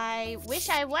kidding me. I wish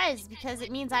I was, because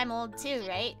it means I'm old too,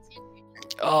 right?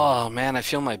 Oh man, I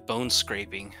feel my bones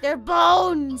scraping. They're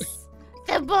bones!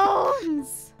 The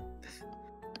bones!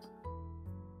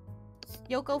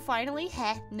 Yoko finally?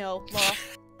 Heh, no.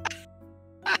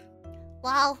 Lol.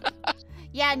 Lol.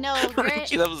 Yeah, no.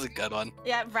 Ricky, that was a good one.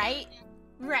 Yeah, right?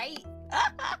 Right.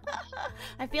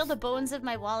 I feel the bones of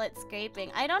my wallet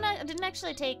scraping. I didn't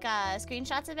actually take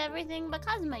screenshots of everything, but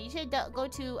Kazuma, you should go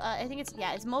to I think it's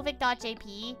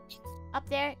movic.jp up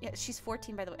there. Yeah, she's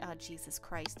 14 by the way. Oh Jesus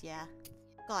Christ, yeah.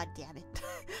 God damn it.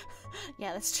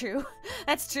 Yeah, that's true.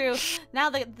 That's true. Now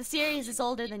the series is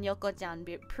older than Yoko-chan,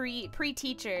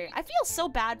 pre-teacher. I feel so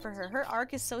bad for her. Her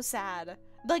arc is so sad.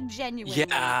 Like genuinely.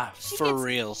 Yeah,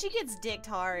 real. She gets dicked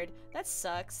hard. That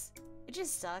sucks. It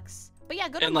just sucks. But yeah,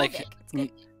 go to Movic.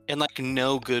 In like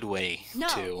no good way,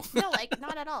 too. No, like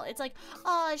not at all. It's like,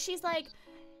 oh, she's like,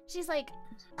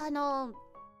 no,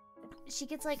 she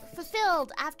gets like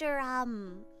fulfilled after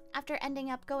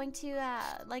ending up going to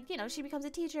like, you know, she becomes a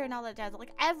teacher and all that jazz.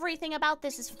 Like everything about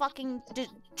this is fucking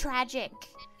tragic,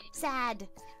 sad,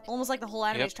 almost like the whole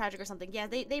anime is tragic or something. Yeah,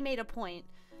 they made a point.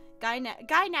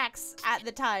 Gainax at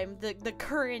the time, the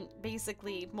current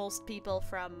basically most people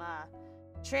from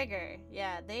Trigger,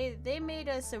 yeah, they made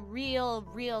us a real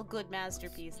good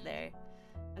masterpiece there.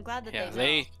 I'm glad that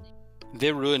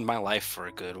they ruined my life for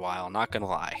a good while, not gonna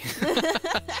lie.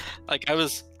 Like I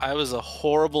was a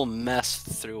horrible mess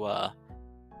through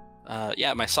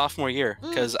my sophomore year,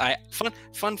 because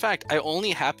fun fact, I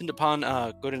only happened upon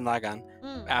Gurren Lagann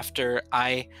after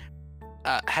I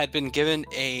had been given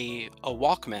a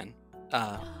Walkman.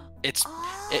 It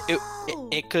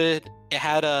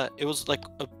was like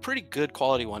a pretty good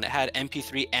quality one. It had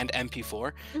MP3 and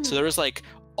MP4. So there was like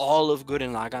all of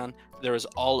Gurren Lagann. There was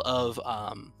all of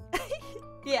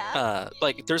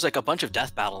like there's like a bunch of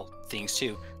death battle things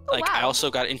too. Like I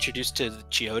also got introduced to the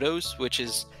Chiodos, which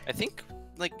is I think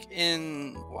like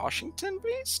in Washington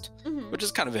based, which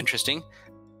is kind of interesting.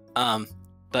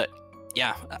 But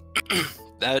yeah,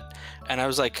 that, and I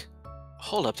was like,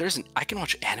 hold up, I can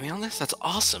watch anime on this? That's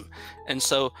awesome. And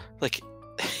so like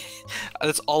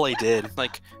that's all I did.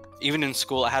 Like even in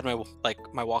school, I had my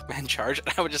Walkman charged,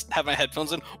 and I would just have my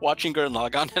headphones in, watching Gurren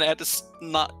Lagann, and I had to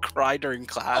not cry during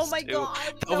class. Oh my god!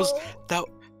 That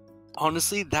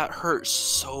honestly, that hurt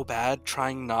so bad.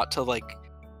 Trying not to like,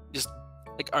 just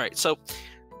like, all right. So,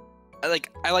 I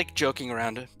like joking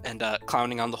around and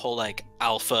clowning on the whole like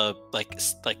alpha like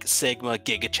Sigma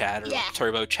Giga Chad or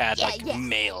Turbo Chad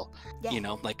male. Yeah. You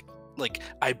know, like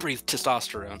I breathe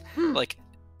testosterone.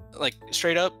 Like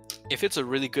straight up, if it's a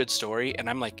really good story and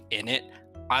I'm like in it,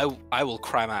 I will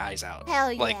cry my eyes out.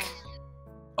 Hell yeah. Like,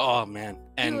 oh man.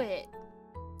 And do it.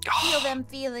 Feel them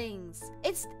feelings.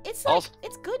 It's like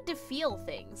it's good to feel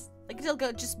things. Like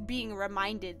just being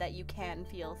reminded that you can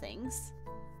feel things.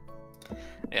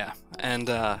 Yeah. And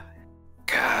God,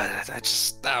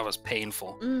 that was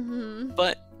painful.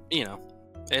 But, you know,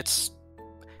 it's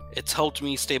helped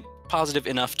me stay positive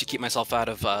enough to keep myself out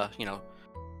of you know,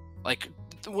 like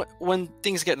when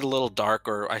things get a little dark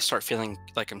or I start feeling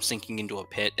like I'm sinking into a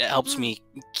pit, it helps me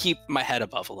keep my head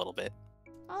above a little bit.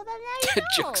 Oh,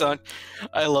 that's Joke's on.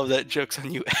 I love that. Joke's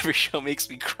on you. Every show makes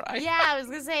me cry. Yeah, I was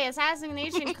gonna say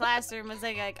Assassination Classroom was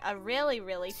like a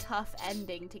really tough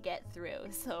ending to get through.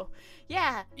 So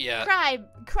yeah.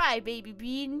 Cry, baby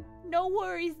bean. No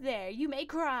worries there. You may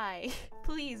cry.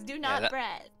 Please do not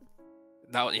fret.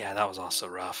 That was also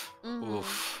rough.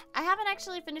 Oof. I haven't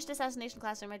actually finished Assassination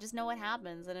Classroom. I just know what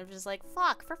happens, and I'm just like,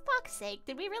 fuck, for fuck's sake,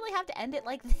 did we really have to end it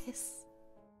like this?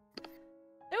 Did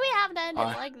we have to end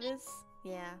it like this?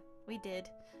 Yeah, we did.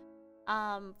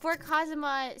 For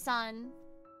Kazuma-san,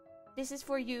 this is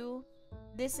for you.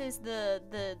 This is the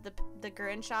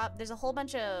Gurren shop. There's a whole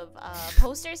bunch of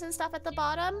posters and stuff at the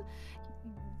bottom.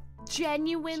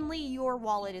 Genuinely, your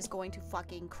wallet is going to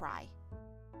fucking cry.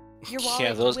 Your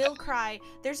wallet will cry.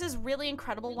 There's this really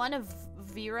incredible one of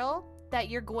Viral that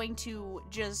you're going to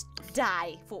just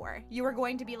die for. You are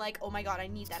going to be like, oh my god, I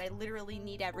need that. I literally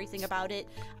need everything about it.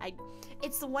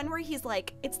 It's the one where he's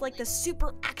like, it's like the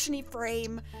super actiony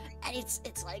frame, and it's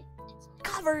like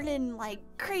covered in like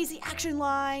crazy action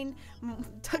line.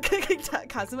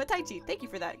 Kazuma Taichi, thank you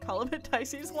for that. Call him a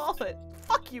Taichi's wallet.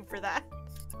 Fuck you for that.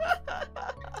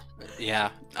 Yeah.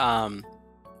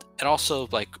 It also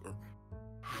like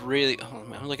really,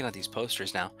 I'm looking at these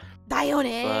posters now.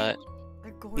 Daione. But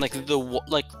they're gorgeous.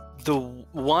 Like the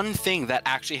one thing that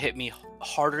actually hit me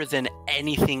harder than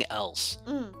anything else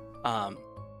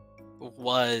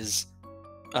was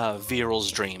Viral's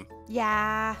dream.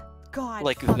 Yeah. God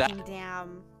Like fucking that.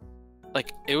 damn.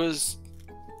 Like it was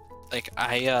like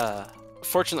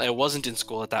fortunately I wasn't in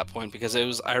school at that point because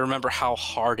I remember how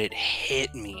hard it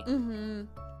hit me. Mm-hmm.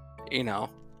 You know,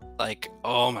 like,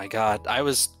 oh my God, I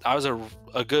was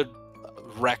a good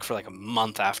wreck for like a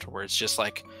month afterwards, just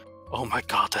like, oh my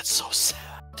God, that's so sad.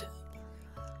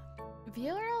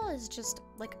 Viral is just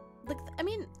like I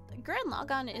mean, Gurren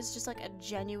Lagann is just like a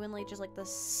genuinely just like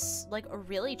this like a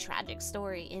really tragic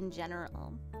story in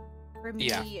general. For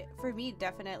me,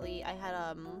 definitely, I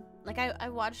had like I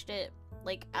watched it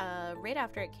like right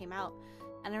after it came out,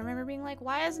 and I remember being like,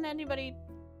 why isn't anybody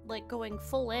like going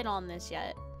full in on this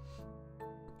yet?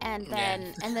 And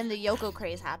then the Yoko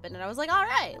craze happened, and I was like, all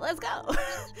right, let's go.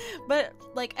 But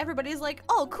like everybody's like,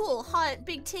 oh cool, hot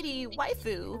big titty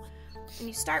waifu, and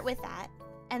you start with that,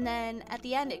 and then at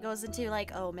the end it goes into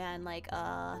like, oh man, like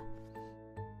I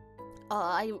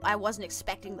wasn't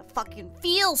expecting the fucking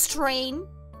feels train.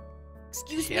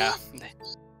 Excuse me? Yeah.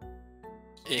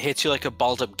 It hits you like a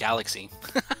balled up galaxy.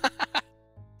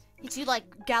 Hits you like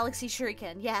Galaxy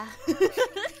Shuriken, yeah.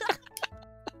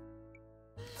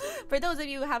 For those of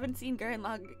you who haven't seen Gurren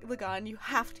Lagann, you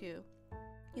have to.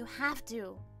 You have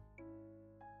to.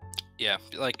 Yeah,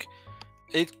 like,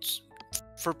 it's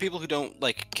for people who don't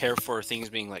like care for things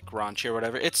being like raunchy or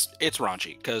whatever. It's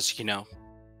raunchy because, you know,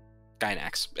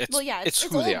 Gainax. It's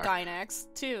who old they are.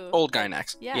 Gainax too. Old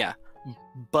Gainax. Yeah. Yeah.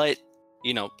 But,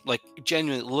 you know, like,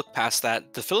 genuinely look past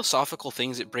that. The philosophical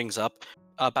things it brings up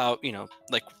about, you know,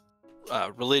 like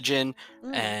religion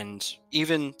and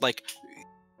even like,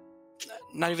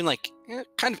 not even like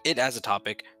kind of it as a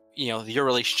topic, you know, your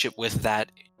relationship with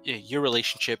that, your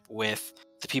relationship with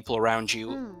the people around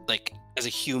you, like as a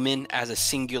human, as a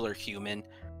singular human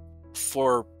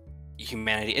for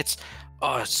humanity. It's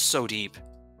so deep.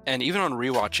 And even on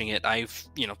rewatching it, I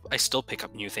still pick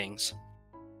up new things.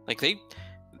 Like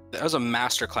that was a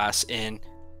masterclass in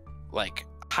like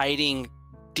hiding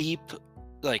deep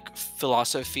like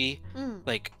philosophy,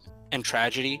 like, and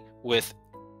tragedy with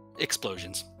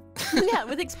explosions. Yeah,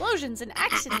 with explosions and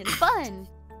action and fun.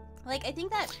 Like I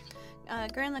think that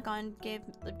Gurren Lagann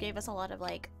gave us a lot of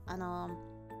like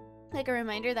like a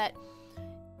reminder that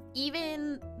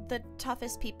even the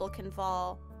toughest people can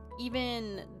fall.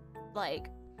 Even like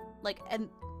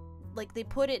they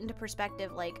put it into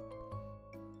perspective, like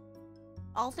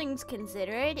all things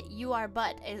considered, you are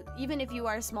even if you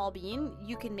are a small being,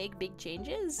 you can make big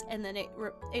changes, and then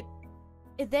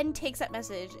it then takes that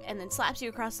message and then slaps you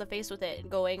across the face with it,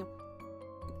 going,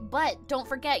 but don't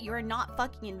forget, you are not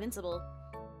fucking invincible.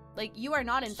 Like, you are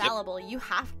not infallible. Yep.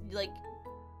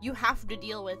 You have to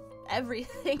deal with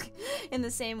everything in the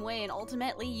same way, and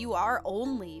ultimately, you are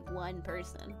only one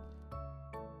person.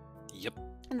 Yep.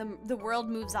 And the world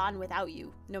moves on without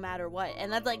you, no matter what.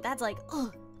 And that's like,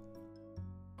 ugh.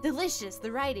 Delicious.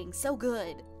 The writing, so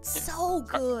good. So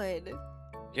good.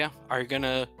 Yeah. Are you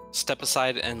gonna step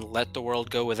aside and let the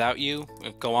world go without you?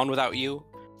 Go on without you?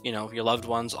 You know, your loved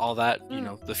ones, all that, you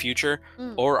know, the future?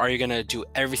 Or are you gonna do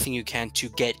everything you can to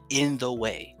get in the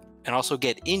way? And also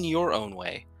get in your own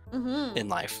way in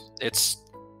life? It's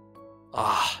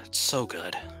so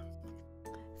good.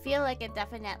 Feel like it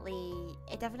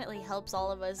definitely helps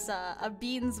all of us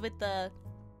beings with the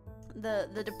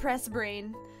depressed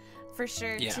brain. For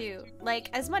sure, too. Like,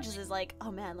 as much as it's like,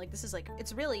 oh man, like, this is like,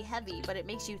 it's really heavy, but it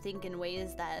makes you think in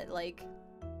ways that, like,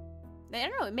 I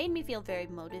don't know, it made me feel very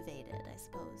motivated, I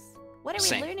suppose. What are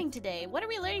we learning today? What are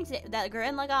we learning today? That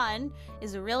Gurren Lagann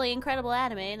is a really incredible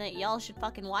anime, and that y'all should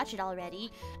fucking watch it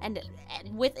already, and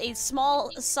with a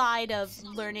small side of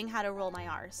learning how to roll my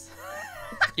R's.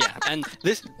 Yeah, and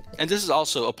this is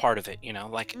also a part of it, you know,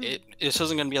 like, this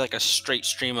isn't gonna be like a straight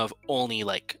stream of only,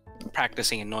 like,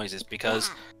 practicing and noises, because...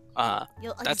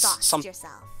 You'll that's exhaust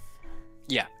yourself.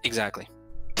 Yeah, exactly.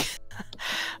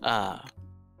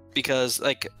 Because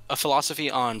like a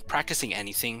philosophy on practicing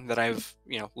anything that I've,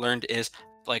 you know, learned is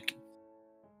like,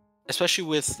 especially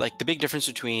with like the big difference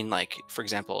between like, for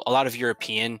example, a lot of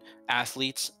European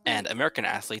athletes and American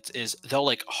athletes is they'll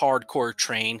like hardcore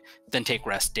train, then take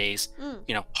rest days,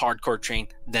 you know, hardcore train,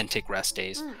 then take rest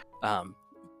days.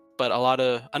 But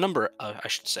a number of, I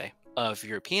should say, of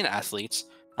European athletes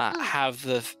have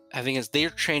the thing is they're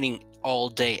training all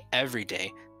day, every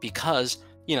day, because,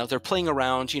 you know, they're playing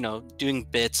around, you know, doing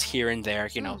bits here and there,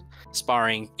 you know,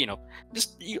 sparring, you know,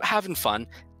 just having fun.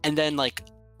 And then like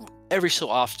every so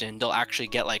often they'll actually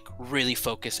get like really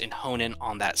focus and hone in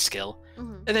on that skill.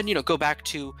 And then, you know, go back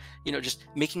to, you know, just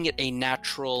making it a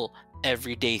natural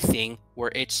everyday thing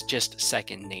where it's just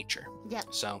second nature. Yep.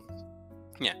 So,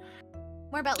 yeah.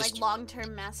 More about Just- like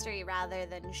long-term mastery rather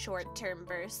than short-term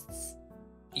bursts.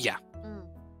 Yeah.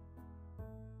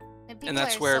 And people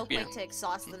that's are where, so you quick know- to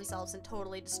exhaust themselves and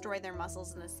totally destroy their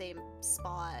muscles in the same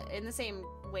spot, in the same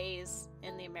ways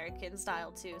in the American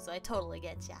style too. So I totally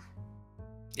get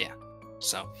ya.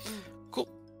 So, cool.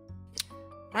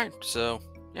 All right. So,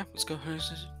 yeah, let's go.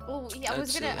 Oh yeah, I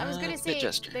was That's, gonna bit say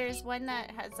gesture. there's one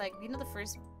that has like, you know, the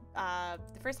first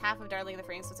half of Darling in the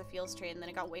Franxx was a feels trade, and then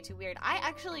it got way too weird. I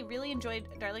actually really enjoyed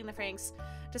Darling in the Franxx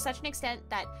to such an extent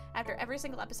that after every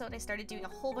single episode I started doing a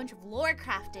whole bunch of lore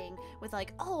crafting with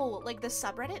like, oh, like the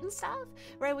subreddit and stuff,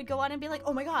 where I would go on and be like,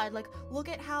 oh my god, like look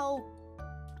at how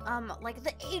like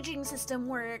the aging system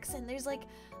works, and there's like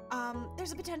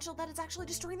there's a potential that it's actually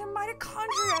destroying their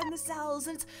mitochondria in the cells,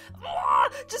 and it's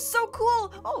just so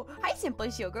cool. Oh, hi Simple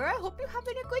Sugar, I hope you're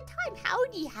having a good time.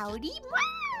 Howdy, howdy.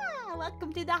 Mwah!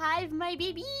 Welcome to the hive, my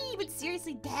baby. But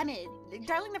seriously, damn it,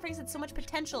 Darling in the Franxx had so much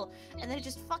potential, and then it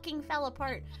just fucking fell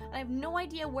apart. And I have no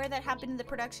idea where that happened in the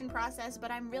production process,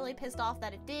 but I'm really pissed off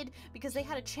that it did, because they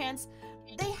had a chance.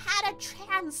 They had a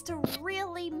chance to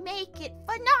really make it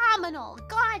phenomenal.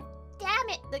 God damn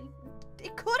it.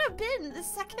 It could have been the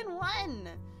second one.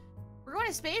 We're going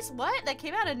to space? What? That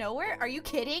came out of nowhere? Are you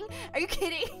kidding? Are you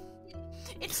kidding?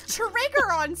 It's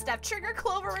Trigger on staff. Trigger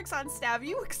Cloverworks on staff.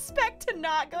 You expect to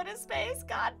not go to space?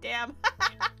 God damn.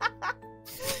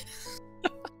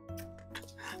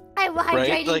 I'm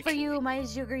hydrating Like- for you, my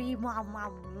sugary mom.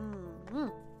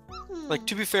 Like,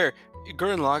 to be fair, in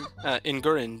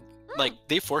Gurren, like,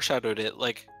 they foreshadowed it.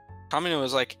 Like, Kamino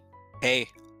was like, hey,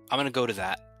 I'm gonna go to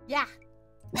that. Yeah.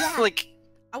 Yeah. Like,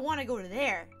 I want to go to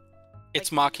there.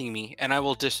 it's mocking me, and I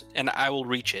will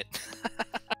reach it.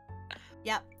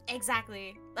 Yep,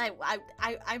 exactly.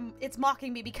 I'm. It's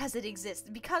mocking me because it exists.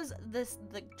 Because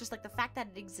just like the fact that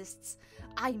it exists,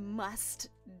 I must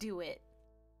do it.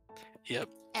 Yep.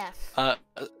 F.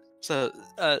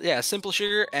 Yeah, Simple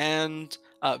Sugar and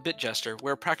Bit Jester.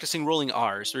 We're practicing rolling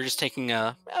R's. We're just taking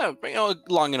a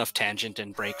long enough tangent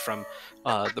and break from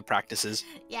the practices.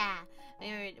 Yeah.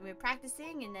 We were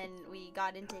practicing, and then we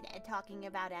got into talking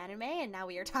about anime, and now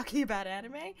we are talking about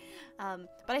anime. But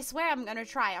I swear I'm gonna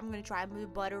try. I'm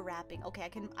butter rapping. Okay,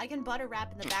 I can butter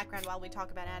rap in the background while we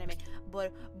talk about anime.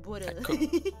 Butter. Cool.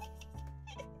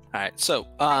 All right, so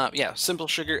yeah, Simple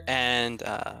Sugar and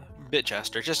Bit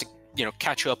Jester, just to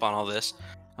catch you up on all this.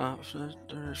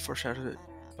 Foreshadowed it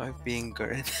by being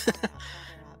good.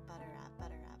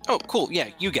 Oh, cool. Yeah,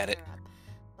 you get it.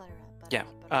 Yeah,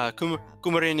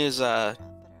 Kumarin is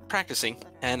practicing,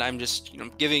 and I'm just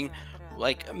giving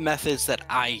like methods that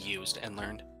I used and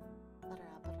learned.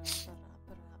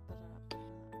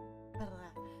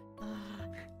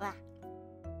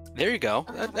 There you go.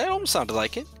 That almost sounded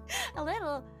like it. A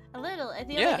little. I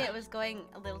feel Yeah. like it was going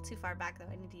a little too far back, though.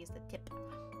 I need to use the tip.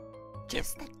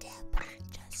 Just the tip.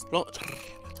 Well,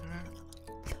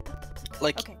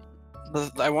 like, Okay.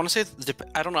 I want to say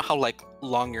I don't know how like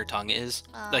long your tongue is.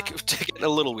 Like, to get a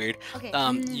little weird. Okay.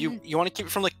 You want to keep it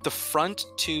from like the front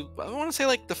to, I want to say,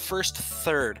 like the first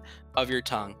third of your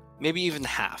tongue, maybe even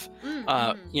half.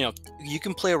 You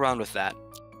can play around with that.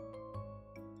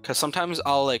 Because sometimes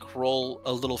I'll like roll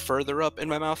a little further up in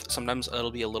my mouth. Sometimes it'll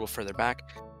be a little further back.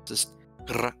 Just.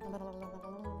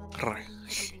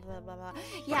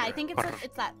 Yeah, I think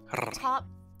it's that top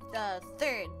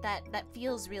third that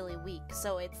feels really weak.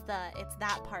 So it's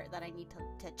that part that I need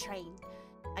to train.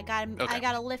 I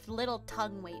gotta lift little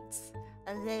tongue weights.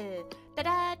 Da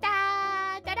da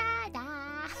da da da da da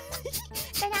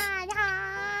da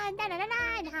da da da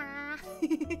da.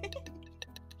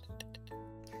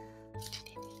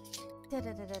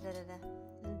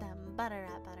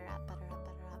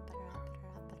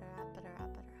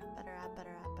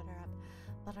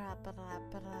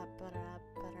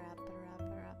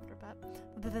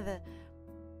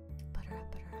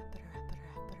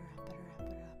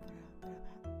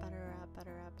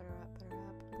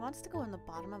 It wants to go in the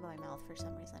bottom of my mouth for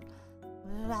some reason.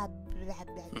 Let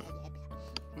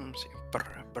me see.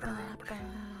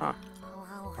 Huh.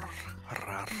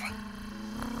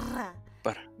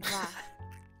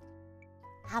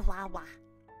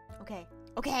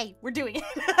 Okay, we're doing it.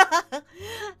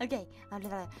 Okay,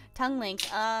 tongue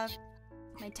length. My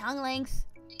tongue length.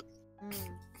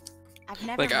 I've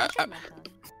never Like, measured my tongue.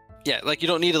 Yeah, like you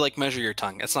don't need to like measure your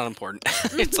tongue. It's not important.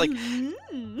 It's like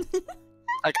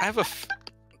like I have a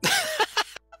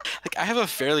like I have a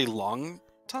fairly long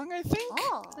tongue, I think.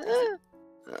 Oh.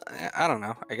 I don't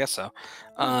know. I guess so.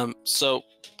 So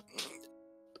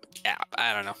yeah,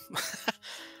 I don't know.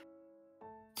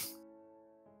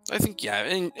 I think yeah.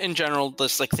 In general,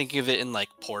 just like thinking of it in like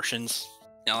portions.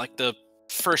 You know, like the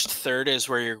first third is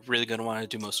where you're really gonna want to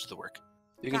do most of the work.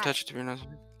 You can Got touch it. it to your nose.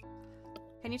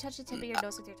 Can you touch the tip of your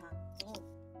nose with your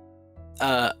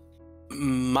tongue?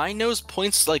 My nose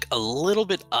points like a little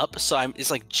bit up, so it's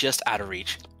like just out of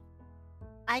reach.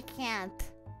 I can't.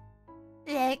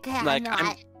 I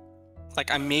cannot.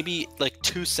 I'm maybe like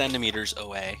 2 centimeters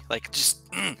away. Like just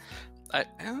a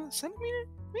centimeter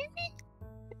maybe.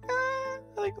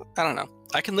 Like I don't know.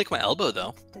 I can lick my elbow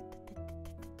though.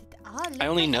 I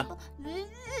only know.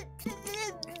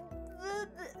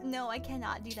 No, I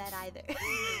cannot do that either.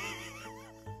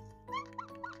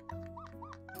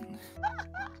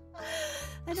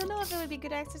 I don't know if it would be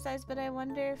good exercise, but I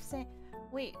wonder if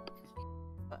wait.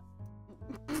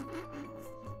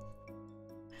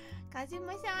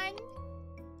 Kazuma-san?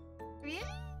 Really?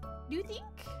 Do you think?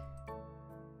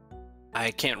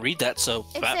 I can't read that, so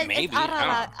that maybe.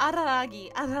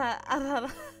 Araragi.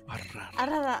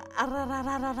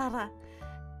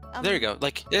 There you go.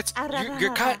 Like it's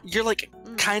you're like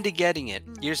kind of getting it.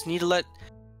 You just need to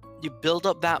you build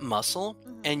up that muscle,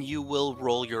 and you will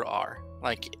roll your R.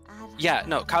 Like yeah,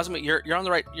 no, Kazuma, you're on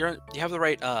the right. You have the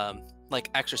right like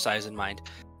exercise in mind,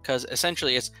 because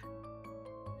essentially it's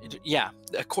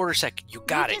a quarter second. You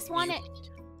got it.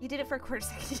 You did it for a quarter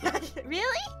second.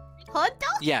 Really? Honto?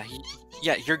 Yeah,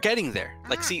 you're getting there.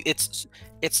 Like, see, it's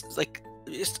like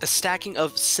it's a stacking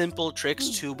of simple tricks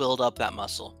to build up that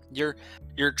muscle. You're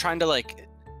trying to like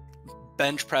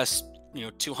bench press,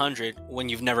 200 when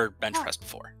you've never bench pressed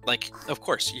before. Like, of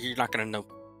course, you're not gonna know.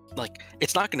 Like,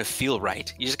 it's not gonna feel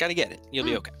right. You just gotta get it. You'll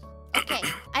be okay. Okay,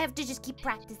 I have to just keep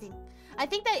practicing. I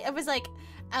think that it was like,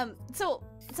 so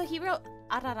he wrote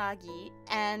Araragi,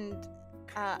 and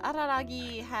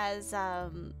Araragi has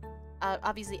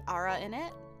obviously ara in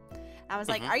it. I was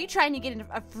like, are you trying to get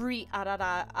a free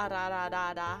ara?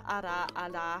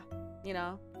 You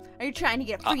know, are you trying to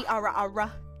get a free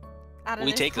ara?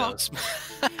 We take those.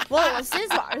 Well,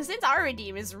 since our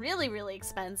redeem is really, really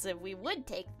expensive, we would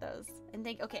take those and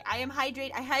think, okay, I am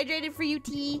hydrated. I hydrated for you,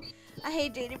 T. I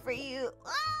hydrated for you.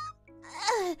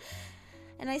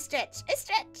 And I stretch.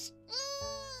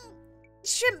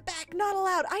 Shrimp back, not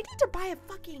allowed. I need to buy a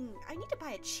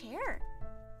chair.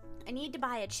 I need to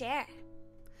buy a chair.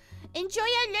 Enjoy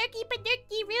your lurky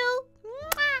padurky, Ryu.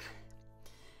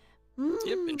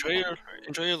 Yep, enjoy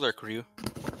your lurk, Ryu.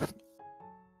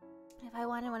 If I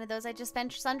wanted one of those, I'd just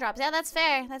spend sun drops. Yeah, that's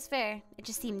fair.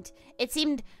 It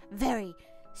seemed very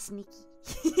sneaky.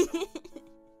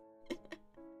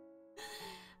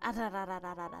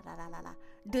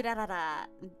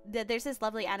 There's this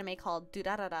lovely anime called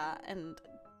Durarara, and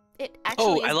it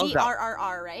actually is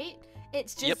DRRR, right?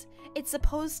 It's just it's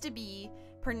supposed to be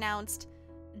pronounced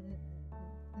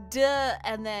duh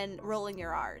and then rolling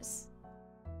your R's.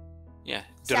 Yeah,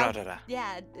 Durarara.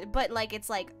 Yeah, but like it's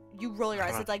like you roll your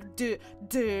R's. It's like duh.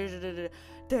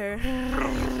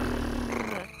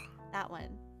 That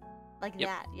one, like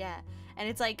that, yeah. And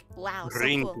it's like wow, so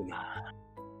cool.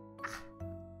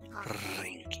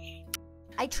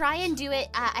 I try and do it.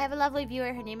 I have a lovely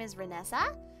viewer. Her name is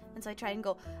Renessa, and so I try and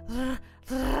go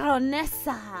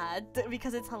Renessa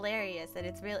because it's hilarious and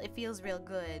it's real. It feels real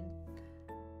good.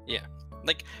 Yeah,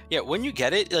 like when you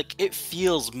get it, like it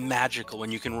feels magical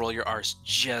when you can roll your R's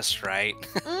just right.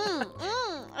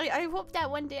 I hope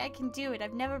that one day I can do it.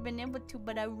 I've never been able to,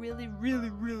 but I really, really,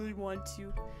 really want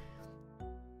to.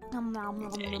 Yeah,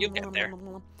 you'll get there.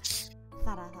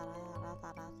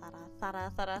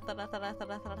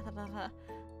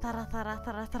 I'm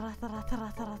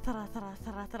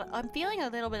feeling a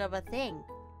little bit of a thing.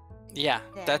 Yeah,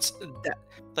 that's that.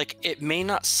 Like, it may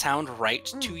not sound right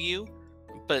to you,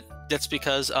 but that's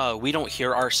because we don't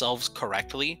hear ourselves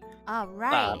correctly.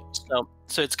 Right.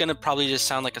 So it's gonna probably just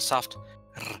sound like a soft,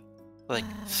 like,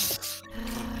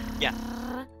 yeah.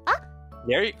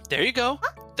 There you go.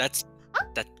 That's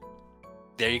that.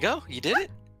 There you go. You did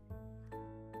it.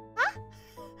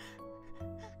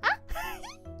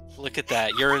 Look at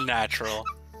that. You're a natural.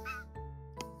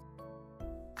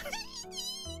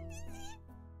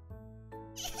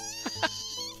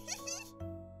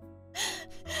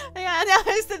 Yeah, now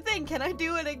here's the thing. Can I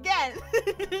do it again?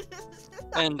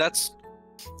 And that's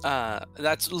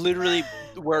literally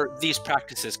where these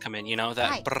practices come in,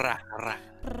 that brra,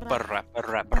 brra,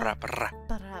 brra, brra, brra.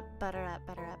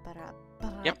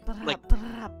 Yep, like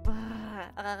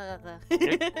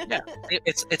yeah,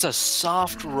 it's a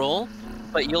soft roll,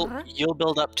 but you'll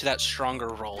build up to that stronger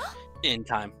roll in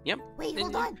time. Yep. Wait,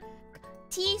 hold on.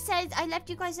 T says I left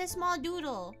you guys a small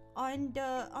doodle on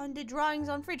the drawings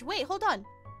on fridge. Wait, hold on.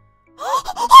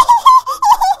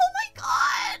 Oh my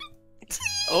god! T!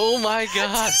 Oh my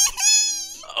god.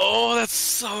 T! Oh, that's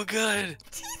so good.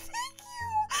 T, thank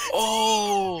you.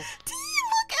 Oh. T,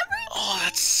 look, Oh, everything.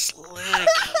 that's slick. That's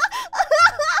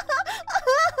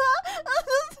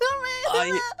I,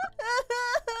 amazing.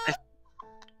 I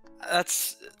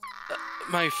that's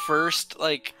my first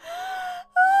that's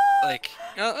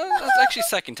actually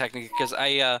second technically because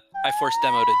I forced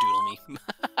Demo to doodle me.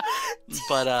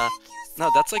 But Thank you so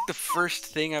no, that's like the much. first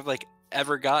thing I've like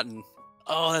ever gotten.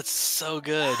 Oh, that's so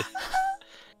good.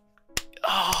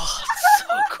 Oh, that's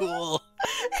so cool.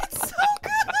 It's so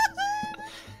good.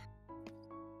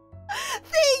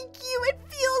 Thank you. It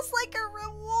feels like a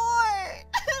reward.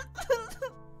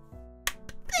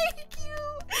 Thank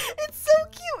you. It's so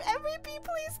cute. Everybody,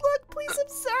 please look. Please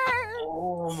observe.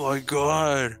 Oh my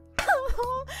god.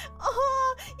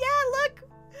 Oh, yeah, look.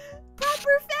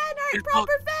 Proper fan art. It's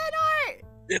Proper fan art.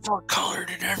 It's all colored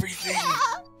and everything.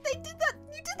 Yeah, they did that.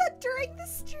 You did that during the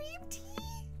stream, T.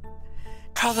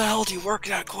 How the hell do you work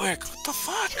that quick? What the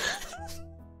fuck?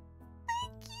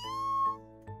 Thank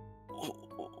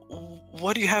you.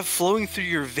 What do you have flowing through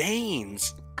your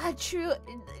veins? True.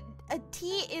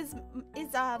 T is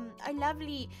a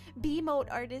lovely B mode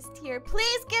artist here.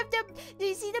 Please give them. Do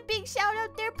you see the big shout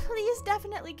out there? Please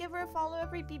definitely give her a follow,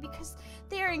 everybody, because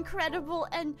they are incredible.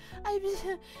 And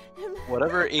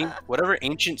Whatever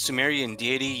ancient Sumerian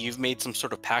deity you've made some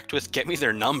sort of pact with, get me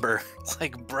their number.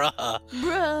 Like, bruh.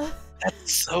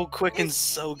 That's so quick and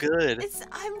so good.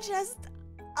 I'm just.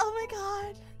 Oh my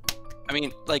god. I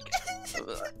mean,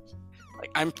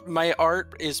 my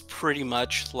art is pretty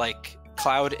much like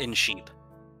Cloud and Sheep.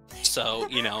 So,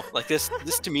 you know, like this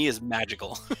to me is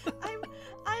magical.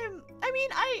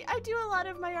 I do a lot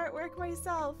of my artwork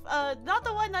myself. Not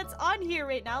the one that's on here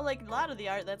right now. Like a lot of the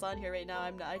art that's on here right now,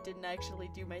 I didn't actually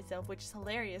do myself, which is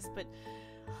hilarious. But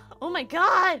oh my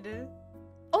god,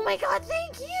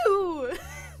 thank you,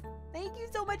 thank you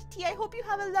so much, T. I hope you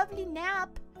have a lovely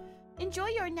nap. Enjoy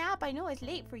your nap. I know it's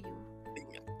late for you.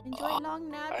 Enjoy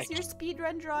long naps. Your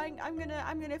speedrun drawing. I'm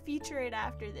gonna feature it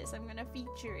after this. I'm gonna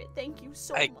feature it. Thank you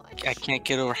so much. I can't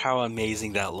get over how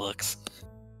amazing that looks.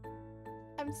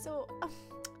 I'm so.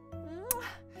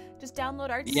 Just download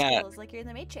art skills like you're in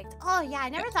the Matrix. Oh yeah, I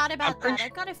never thought about that. I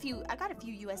got a few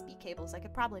USB cables. I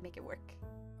could probably make it work.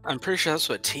 I'm pretty sure that's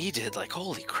what T did. Like,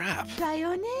 holy crap.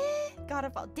 Dione? Gotta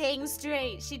fall. Dang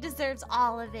straight. She deserves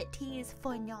all of it. T is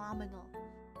phenomenal.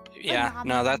 Yeah,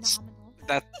 no, that's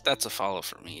a follow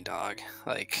for me, dog.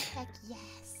 Like. Heck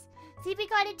yes. See, we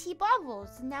got a T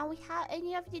Bubbles. Now we have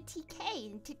any of the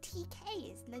TK. And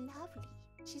TK is lovely.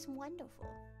 She's wonderful.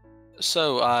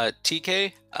 So,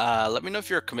 TK, let me know if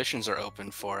your commissions are open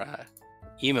for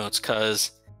emotes,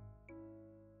 cause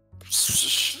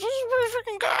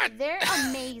freaking good. They're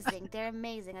amazing. They're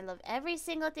amazing. I love every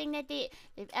single thing that they've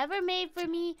ever made for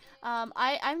me.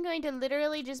 I'm going to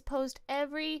literally just post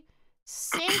every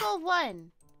single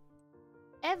one.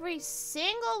 Every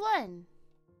single one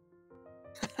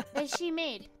that she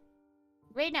made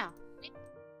right now.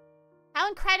 How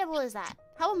incredible is that?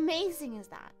 How amazing is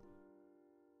that?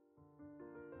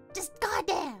 Just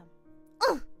goddamn.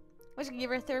 I wish I could give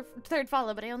her a third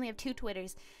follow, but I only have 2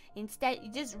 Twitters. Instead,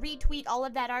 you just retweet all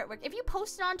of that artwork. If you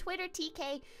post it on Twitter,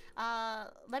 TK,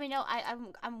 let me know.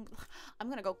 I'm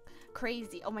gonna go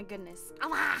crazy. Oh my goodness.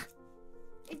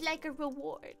 It's like a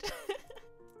reward.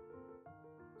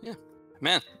 Yeah,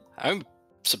 man, I'm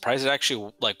surprised it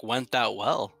actually like went that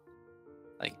well.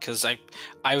 Like, cause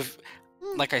I've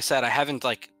like I said, I haven't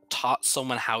like taught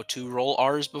someone how to roll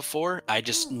R's before. I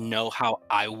just know how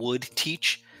I would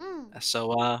teach.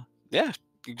 So yeah,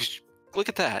 look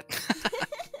at that.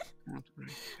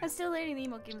 I'm still learning the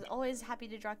emote games. Always happy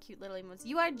to draw cute little emotes.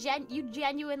 You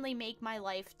genuinely make my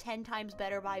life 10 times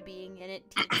better by being in it,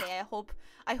 TK.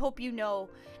 I hope you know.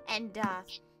 And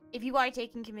if you are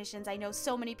taking commissions, I know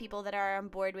so many people that are on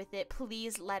board with it.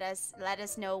 Please let us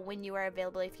know when you are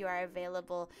available. If you are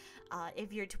available,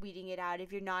 if you're tweeting it out.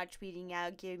 If you're not tweeting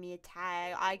out, give me a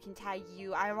tag. I can tag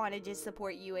you. I want to just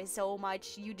support you so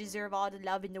much. You deserve all the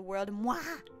love in the world. Mwah!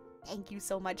 Thank you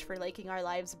so much for making our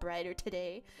lives brighter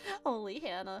today. Holy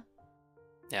Hannah.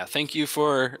 Yeah, thank you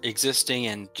for existing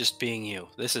and just being you.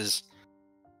 This is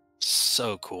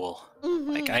so cool.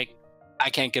 Like I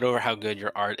can't get over how good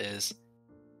your art is.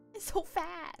 So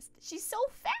fast. She's so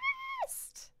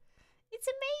fast. It's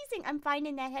amazing. I'm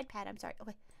finding that headpad. I'm sorry.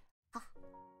 Okay.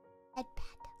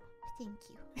 Headpad. Thank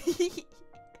you.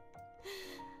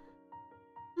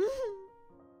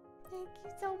 Thank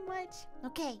you so much.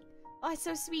 Okay. Oh, it's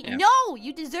so sweet. Yeah. No,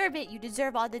 you deserve it. You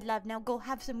deserve all the love. Now go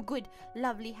have some good,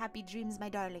 lovely, happy dreams, my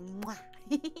darling. Mwah.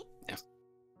 Yeah.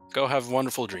 Go have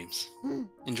wonderful dreams.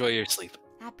 Enjoy your sleep.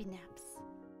 Happy naps.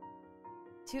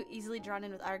 Too easily drawn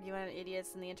in with arguing on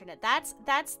idiots on the internet. That's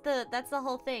the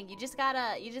whole thing. You just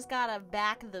gotta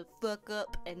back the fuck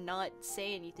up and not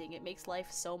say anything. It makes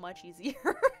life so much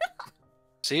easier.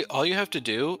 See, all you have to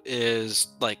do is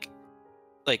like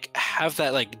have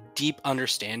that like deep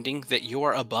understanding that you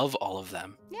are above all of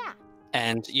them. Yeah.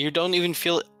 And you don't even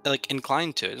feel like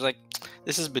inclined to it. It's like,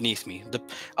 this is beneath me.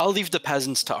 I'll leave the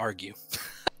peasants to argue.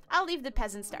 I'll leave the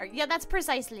peasants to argue. Yeah, that's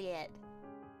precisely it.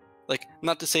 Like,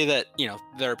 not to say that, you know,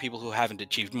 there are people who haven't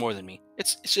achieved more than me.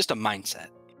 It's just a mindset.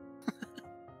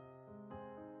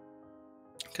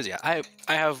 Because yeah,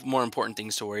 I have more important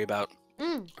things to worry about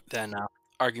than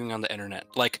arguing on the internet.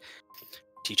 Like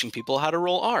teaching people how to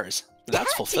roll R's.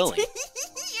 That's fulfilling.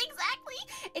 Exactly.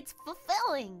 It's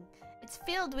fulfilling. It's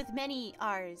filled with many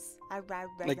R's. Like,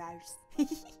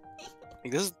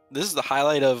 this is the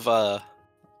highlight of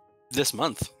this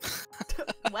month.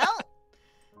 Well,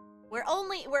 we're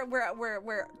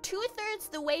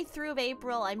 2/3 the way through of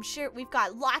April. I'm sure we've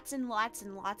got lots and lots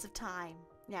and lots of time.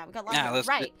 Yeah, we got lots of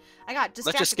right. I got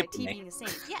distracted by TV being a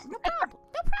saint. Yeah, no problem.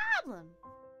 No problem.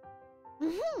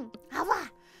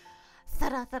 Hava.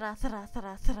 Thara thara thara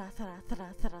thara thara thara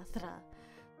thara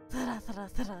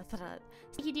thara thara.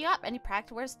 Do you have any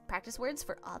practice words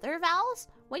for other vowels?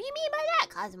 What do you mean by that,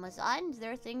 Kazuma-san? Is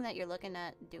there a thing that you're looking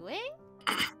at doing?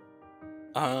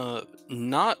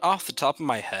 Not off the top of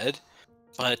my head,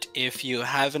 but if you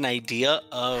have an idea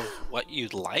of what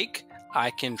you'd like, I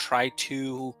can try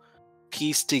to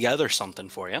piece together something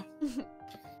for you.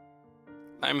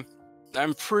 I'm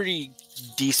pretty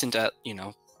decent at, you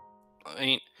know, I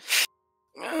mean,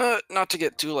 not to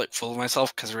get too like full of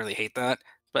myself because I really hate that.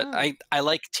 But I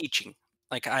like teaching.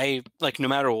 Like no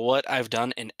matter what I've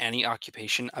done in any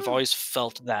occupation, I've always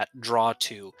felt that draw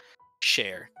to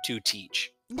share, to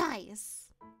teach. Nice.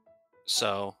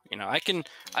 So, you know, I can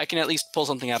at least pull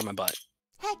something out of my butt.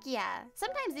 Heck yeah.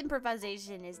 Sometimes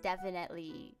improvisation is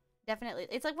definitely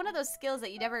it's like one of those skills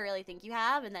that you never really think you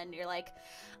have, and then you're like,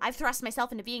 I've thrust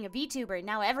myself into being a VTuber and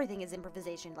now everything is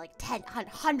improvisation like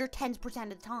 110% of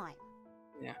the time.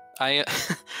 Yeah.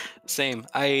 Same.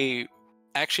 I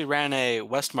actually ran a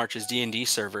West Marches D&D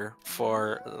server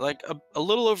for like a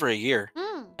little over a year,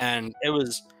 and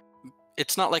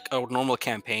it's not like a normal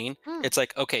campaign. It's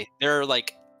like, okay, there are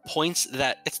like points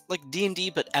that it's like D&D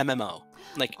but MMO.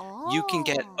 Like you can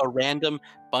get a random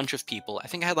bunch of people. I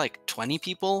think I had like 20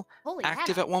 people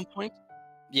active at one point.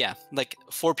 Yeah, like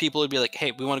 4 people would be like,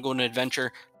 hey, we want to go on an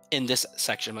adventure in this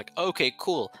section. I'm like, okay,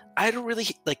 cool. I don't really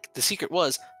like, the secret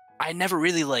was I never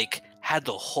really like had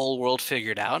the whole world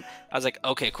figured out. I was like,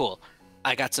 okay, cool.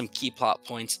 I got some key plot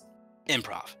points,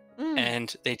 improv.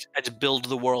 And I just build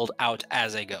the world out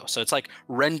as I go. So it's like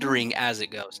rendering as it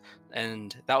goes.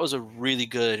 And that was a really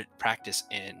good practice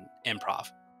in improv.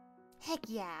 Heck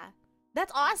yeah.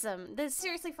 That's awesome. That's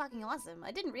seriously fucking awesome.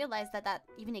 I didn't realize that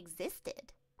even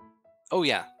existed. Oh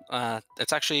yeah.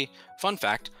 That's actually, fun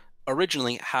fact,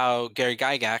 originally how Gary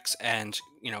Gygax and,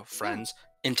 you know, friends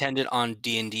intended on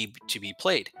D&D to be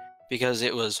played, because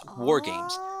it was war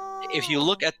games. If you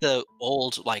look at the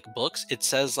old like books, it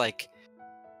says like,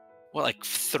 what, like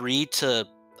 3 to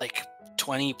like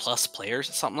 20 plus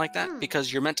players, something like that,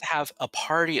 because you're meant to have a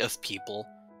party of people,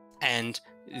 and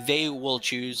they will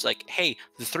choose like, hey,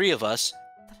 the 3 of us,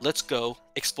 let's go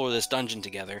explore this dungeon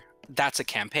together. That's a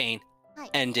campaign,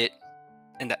 and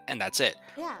that's it.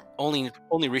 Yeah. Only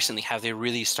recently have they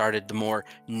really started the more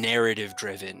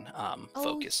narrative-driven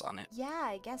focus on it. Yeah,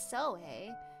 I guess so. Hey.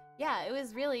 Yeah, it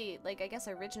was really like, I guess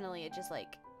originally it just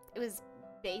like, it was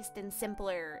based in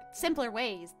simpler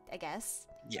ways, I guess.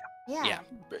 Yeah.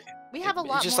 We have a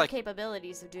lot more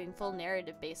capabilities of doing full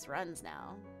narrative-based runs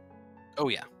now. Oh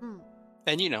yeah.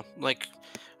 And you know, like,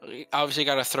 obviously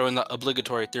got to throw in the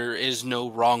obligatory, there is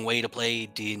no wrong way to play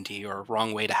D&D or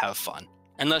wrong way to have fun,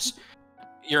 unless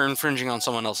you're infringing on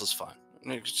someone else's fun.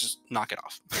 Just knock it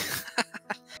off.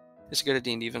 Just go to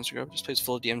D&D events or go, just plays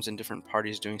full of DMs in different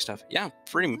parties doing stuff. Yeah,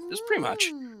 that's pretty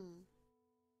much.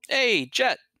 Hey,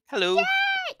 Jet. Hello. Jet!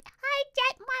 Hi,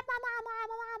 Jet.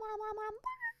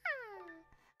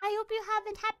 I hope you have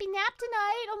a happy nap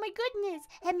tonight. Oh my goodness.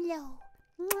 Hello.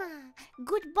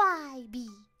 Goodbye, Bee.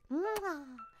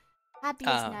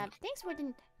 Happiest nap. Thanks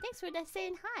for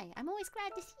saying hi. I'm always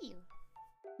glad to see you.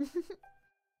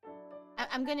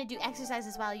 I'm gonna do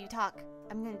exercises while you talk.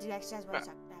 Alright,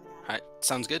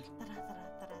 sounds good.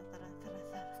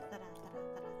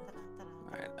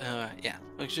 Alright, yeah.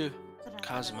 Like to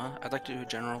Kazuma, I'd like to do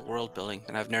general world building,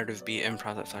 and have narrative be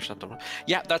improv that flesh out the world.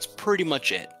 Yeah, that's pretty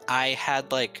much it. I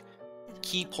had like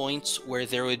key points where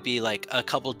there would be like a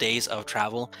couple days of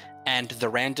travel, and the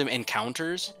random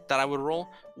encounters that I would roll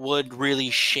would really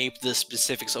shape the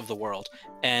specifics of the world.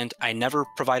 And I never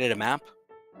provided a map,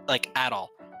 like, at all.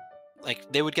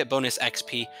 Like, they would get bonus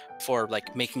XP for,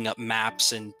 like, making up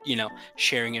maps and, you know,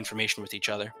 sharing information with each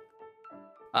other.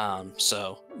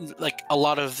 So, like, a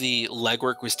lot of the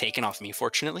legwork was taken off me,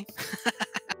 fortunately.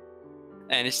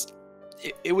 And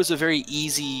it was a very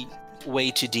easy way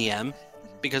to DM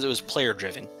because it was player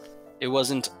driven. It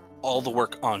wasn't all the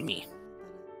work on me.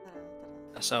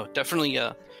 So definitely,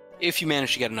 if you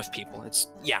manage to get enough people,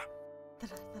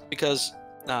 because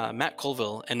Matt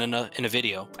Colville in a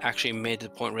video actually made the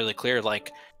point really clear.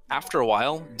 Like, after a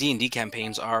while, D&D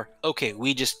campaigns are okay.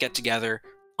 We just get together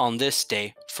on this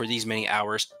day for these many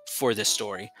hours for this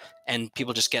story, and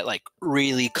people just get like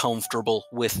really comfortable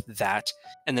with that,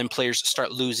 and then players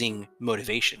start losing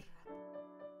motivation.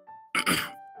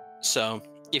 So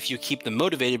if you keep them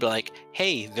motivated by like,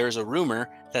 hey, there's a rumor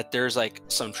that there's like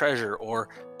some treasure or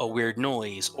a weird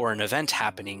noise or an event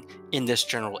happening in this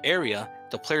general area,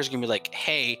 the players are gonna be like,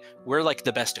 hey, we're like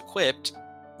the best equipped,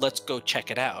 let's go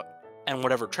check it out. And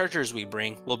whatever treasures we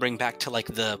bring, we'll bring back to like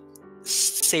the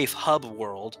safe hub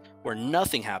world where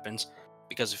nothing happens,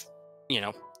 because if, you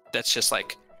know, that's just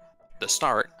like the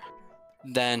start.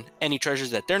 Then any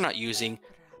treasures that they're not using,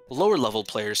 lower level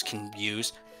players can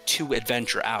use to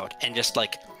adventure out and just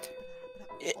like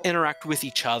interact with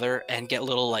each other and get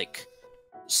little like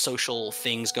social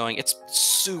things going. It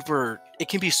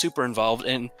can be super involved,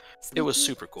 and it was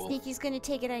super cool. Sneaky's gonna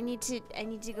take it. I need to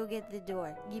go get the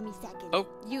door. Give me a second. Oh.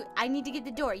 I need to get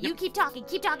the door. You keep talking.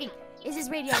 This is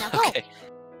radio now. Go. Okay.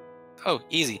 Oh,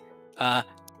 easy. Bra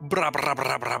bra bra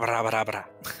bra bra bra bra.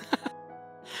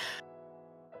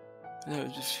 No,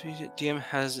 DM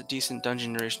has decent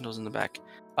dungeon generation tools in the back.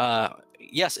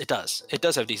 Yes, it does. It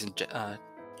does have decent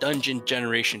dungeon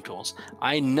generation tools.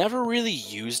 I never really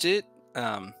used it,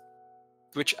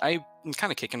 which I'm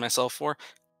kind of kicking myself for.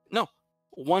 No,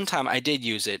 one time I did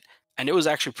use it, and it was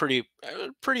actually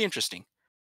pretty interesting.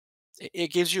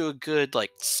 It gives you a good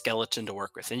like skeleton to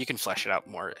work with, and you can flesh it out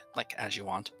more like as you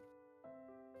want.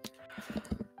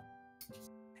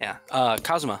 Yeah,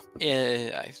 Kazuma,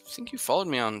 I think you followed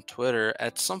me on Twitter.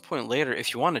 At some point later,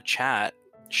 if you want to chat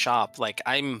shop, like,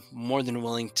 I'm more than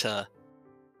willing to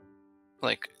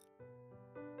like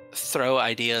throw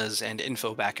ideas and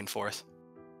info back and forth,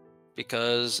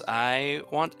 because I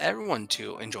want everyone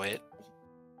to enjoy it.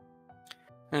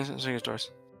 Doors.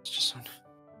 It's just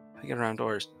I get around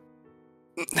doors.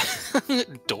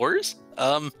 Doors?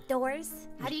 Doors?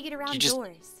 How do you get around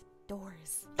doors?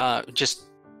 Doors. Just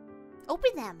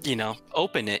open them. You know,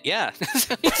 open it. Yeah.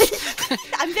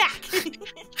 I'm back.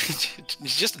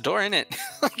 It's just a door, isn't it?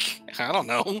 I don't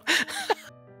know.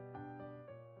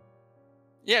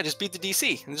 Yeah, just beat the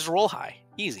DC and just roll high.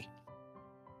 Easy.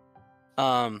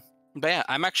 But yeah,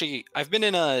 I've been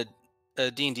in a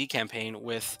D&D campaign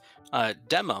with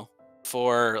Demo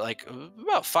for like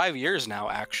about 5 years now,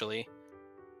 actually.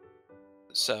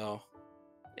 So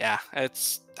yeah,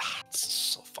 it's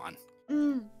so fun.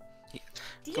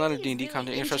 A lot of D&D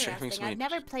content. Interesting. I've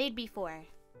never played before.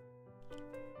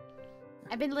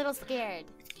 I've been a little scared.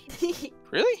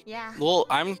 Really? Yeah. Well,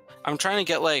 I'm trying to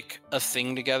get like a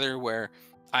thing together where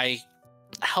I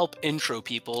help intro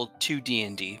people to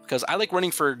D&D, because I like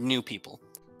running for new people,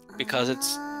 because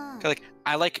it's like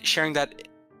I like sharing that,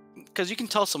 because you can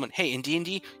tell someone, hey, in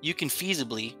D&D you can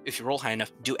feasibly, if you roll high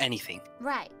enough, do anything.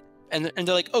 Right. And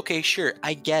they're like, okay, sure,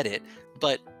 I get it,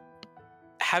 but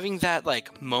having that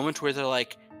like moment where they're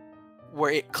like,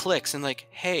 where it clicks and like,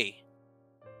 hey,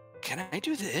 can I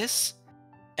do this?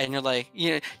 And you're like,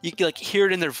 you know, you can like hear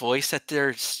it in their voice that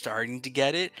they're starting to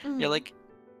get it. You're like,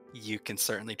 you can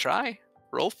certainly try.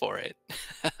 Roll for it.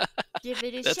 Give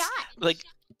it a shot. Like,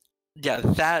 yeah,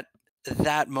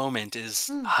 that moment is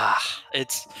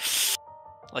it's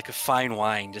like a fine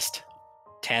wine, just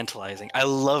tantalizing. I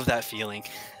love that feeling.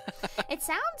 It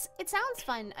sounds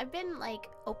fun. I've been like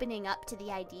opening up to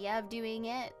the idea of doing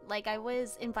it. Like, I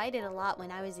was invited a lot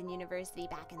when I was in university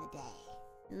back in the day.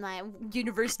 My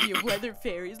University of Weather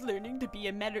Fairies, learning to be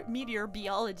a meteor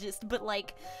biologist, but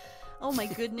like, oh my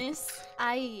goodness,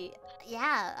 I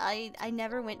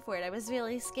never went for it. I was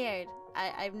really scared.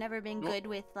 I've never been good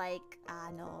with like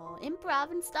no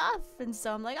improv and stuff, and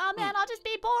so I'm like, oh man, I'll just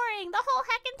be boring the whole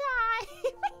heckin'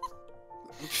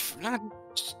 time.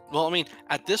 Well, I mean,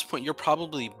 at this point, you're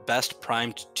probably best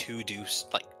primed to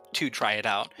try it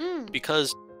out,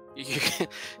 because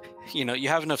you know, you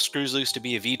have enough screws loose to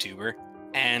be a VTuber,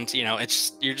 and you know,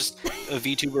 you're just a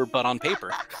VTuber but on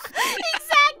paper.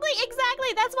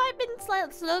 Exactly. That's why I've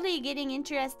been slowly getting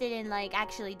interested in like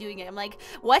actually doing it. I'm like,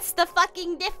 what's the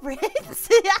fucking difference?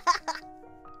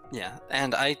 Yeah,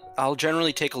 and I'll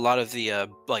generally take a lot of the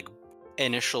like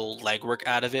initial legwork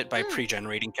out of it by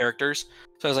pre-generating characters.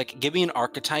 So I was like, give me an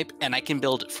archetype and I can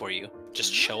build it for you.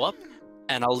 Just show up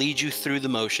and I'll lead you through the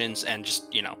motions and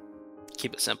just, you know,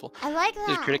 keep it simple. I like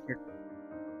that.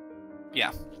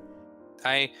 Yeah.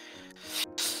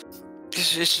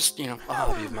 It's just, you know, a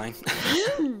hobby of mine.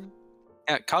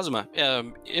 Yeah, Kazuma,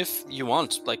 if you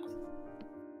want, like,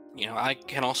 you know, I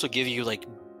can also give you like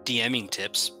DMing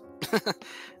tips.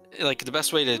 Like the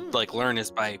best way to like learn is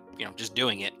by, you know, just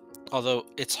doing it. Although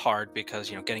it's hard because,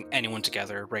 you know, getting anyone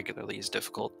together regularly is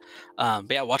difficult. But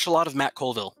yeah, watch a lot of Matt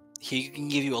Colville. He can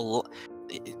give you a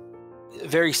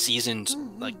very seasoned,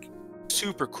 like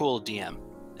super cool DM,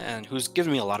 and who's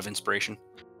given me a lot of inspiration.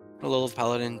 A little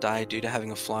paladin died due to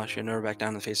having a flaw. She'll never back down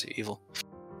in the face of evil.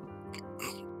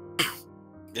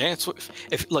 Yeah,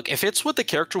 if it's what the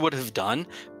character would have done,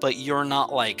 but you're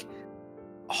not like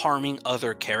harming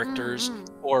other characters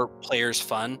or players'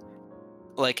 fun,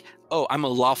 like, oh, I'm a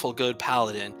lawful good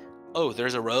paladin. Oh,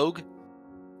 there's a rogue.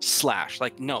 Slash.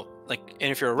 Like, no. Like,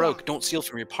 and if you're a rogue, don't steal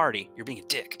from your party. You're being a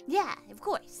dick. Yeah, of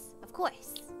course, of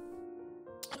course.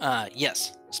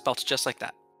 Yes, spelt just like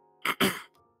that.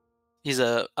 He's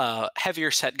a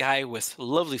heavier set guy with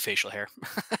lovely facial hair.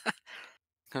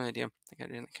 No idea. I think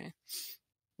I did. Okay.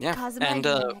 Yeah. Kazuma, and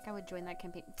I think I would join that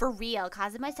campaign for real.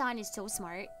 Kazuma-san is so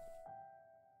smart.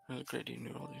 Great, you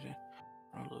knew all these.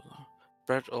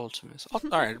 Brett Ultimus. All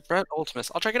right, Brett Ultimus.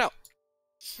 I'll check it out.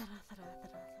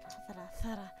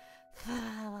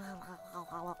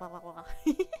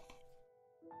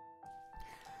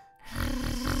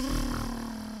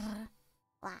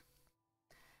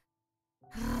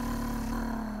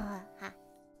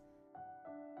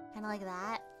 Kind of like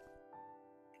that.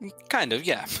 Kind of,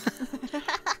 yeah.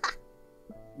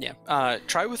 Yeah.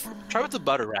 Try with the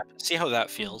butter wrap. See how that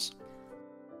feels.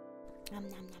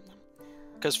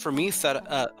 Because for me,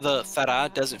 the thara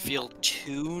doesn't feel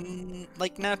too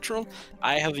like natural.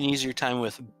 I have an easier time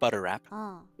with butter wrap.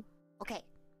 Oh, okay.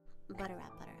 Butter wrap.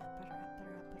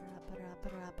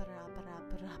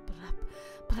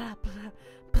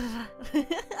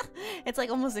 It's like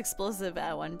almost explosive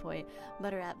at one point.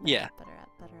 Butter wrap. Yeah.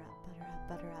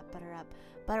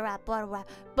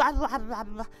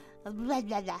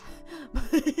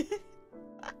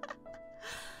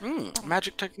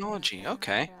 Magic technology.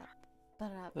 Okay.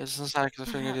 This is like the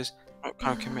thing it is.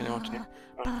 Can't commit on to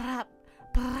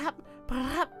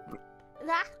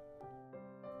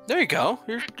There you go.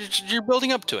 You're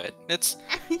building up to it. It's,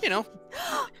 you know,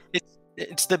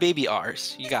 it's the baby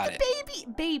R's. You got it.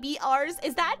 Baby R's.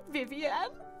 Is that Vivian?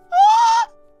 Oh,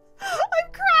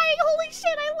 I'm crying. Holy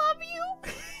shit! I love you.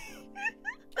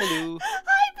 Hello.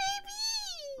 Hi,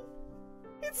 baby.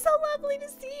 It's so lovely to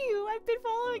see you. I've been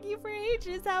following you for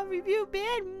ages. How have you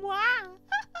been? Mwah.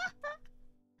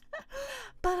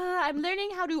 But I'm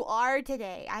learning how to R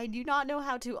today. I do not know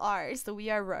how to R, so we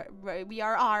are R'ing.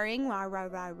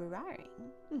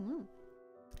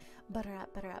 Butter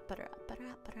up.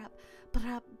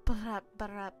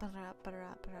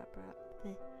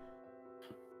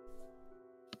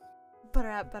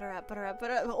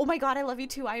 Oh my god, I love you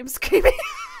too. I am screaming.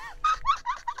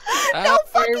 No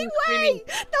fucking way!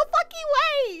 No fucking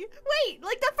way! Wait,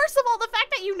 like that. First of all, the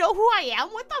fact that you know who I am.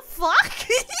 What the fuck?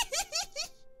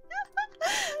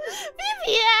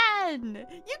 Vivian!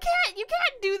 You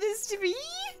can't do this to me!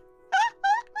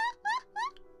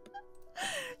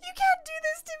 You can't do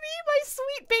this to me, my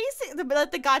sweet basic.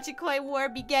 Let the gotcha coin war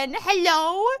begin.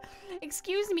 Hello?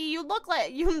 Excuse me, you look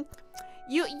like you're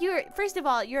first of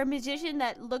all, you're a magician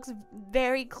that looks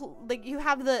very like you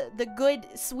have the good,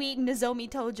 sweet Nozomi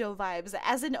Tojo vibes.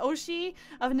 As an Oshi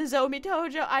of Nozomi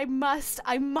Tojo, I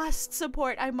must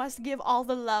support, I must give all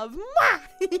the love.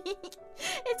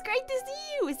 It's great to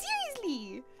see you,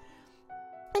 seriously.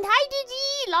 And hi,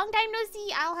 Digi! Long time no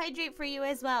see. I'll hydrate for you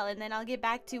as well, and then I'll get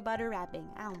back to butter wrapping.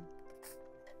 Ow.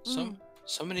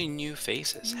 So many new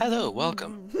faces. Hello,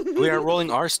 welcome. We are rolling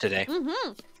R's today.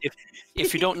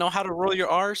 If you don't know how to roll your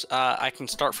R's, I can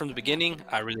start from the beginning.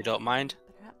 I really don't mind.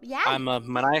 Yeah. I'm a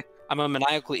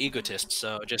maniacal egotist,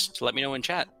 so just let me know in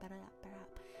chat.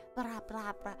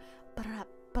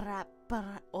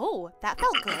 Oh, that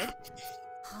felt good.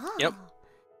 Yep.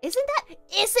 Isn't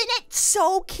it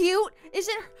so cute?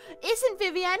 Isn't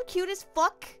Vivian cute as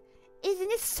fuck? Isn't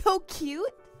it so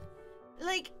cute?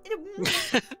 Like,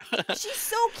 she's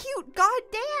so cute. God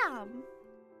damn.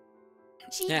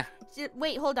 Yeah.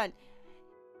 Wait, hold on.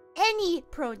 Any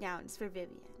pronouns for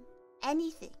Vivian?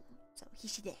 Anything. So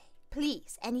hishide.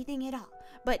 Please, anything at all.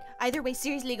 But either way,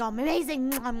 seriously, go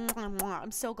amazing.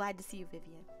 I'm so glad to see you,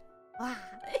 Vivian.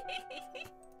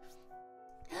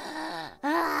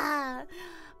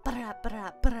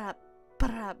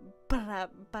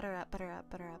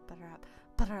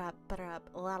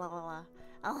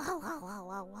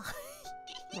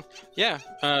 Yeah,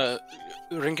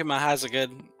 Rinkema has a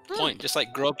good point. Just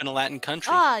like grow up in a Latin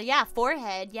country. Oh yeah,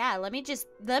 forehead. Yeah, let me just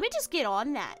get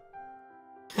on that.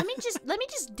 Let me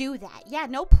just do that. Yeah,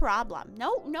 no problem.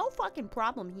 No fucking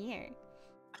problem here.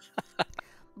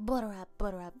 I'm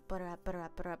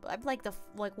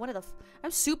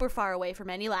I'm super far away from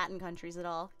any Latin countries at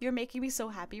all. You're making me so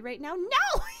happy right now.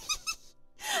 No.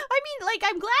 I mean, like,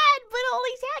 I'm glad, but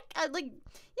holy heck, like,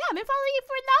 yeah, I've been following you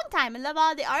for a long time. I love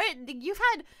all the art. You've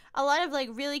had a lot of, like,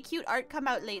 really cute art come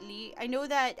out lately. I know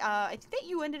that, I think that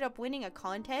you ended up winning a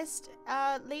contest,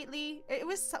 lately. It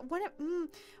was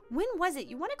when was it?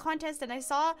 You won a contest, and I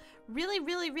saw really,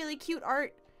 really, really cute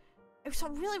art. I saw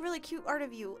really, really cute art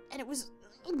of you, and it was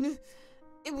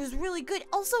really good.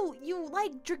 Also, you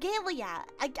like Dragalia.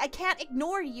 I can't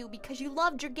ignore you because you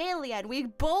love Dragalia, and we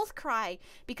both cry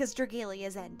because Dragalia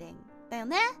is ending.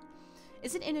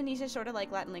 Isn't Indonesian sort of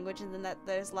like Latin language and then that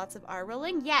there's lots of R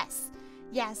rolling? Yes.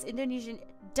 Yes, Indonesian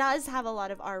does have a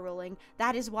lot of R rolling.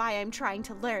 That is why I'm trying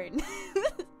to learn.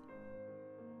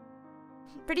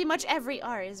 Pretty much every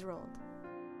R is rolled.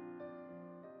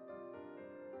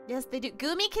 Yes, they do.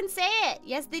 Gumi can say it.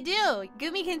 Yes, they do.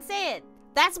 Gumi can say it.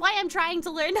 That's why I'm trying to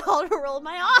learn how to roll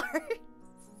my R's.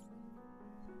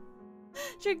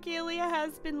 Dragalia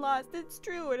has been lost. It's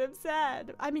true, and I'm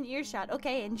sad. I'm in earshot.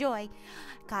 Okay, enjoy.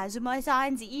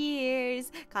 Kazuma-san's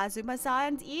ears.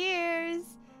 Kazuma-san's ears.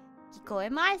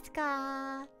 Kikoemasu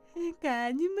ka?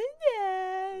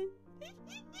 Kazuma-san.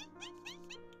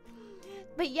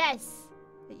 But yes,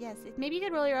 maybe you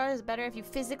could roll your R's better if you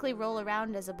physically roll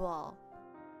around as a ball.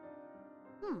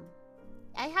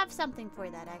 I have something for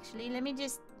that, actually. Let me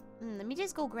just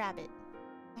go grab it.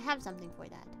 I have something for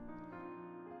that.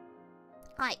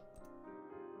 Hi.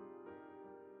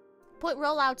 Put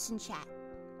rollouts in chat.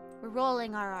 We're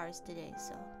rolling our R's today,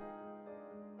 so.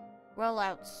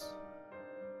 Rollouts.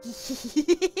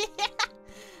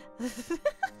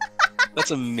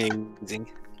 That's amazing.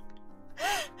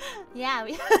 Yeah,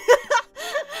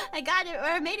 I got it, or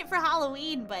I made it for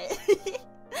Halloween, but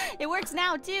it works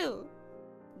now too.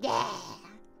 Yeah.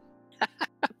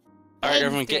 All right,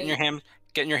 everyone, get in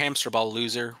your hamster ball,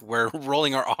 loser. We're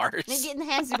rolling our R's. I'm getting the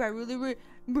hamster ball, ruler.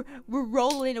 We're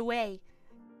rolling away.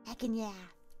 Heckin' yeah.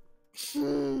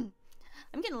 I'm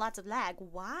getting lots of lag.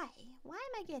 Why? Why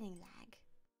am I getting lag?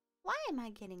 Why am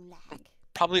I getting lag?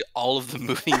 Probably all of the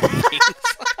moving things.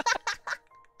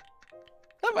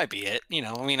 That might be it. You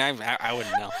know, I mean, I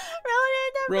wouldn't know.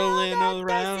 Rolling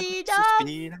around the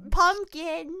speed.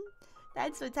 Pumpkin.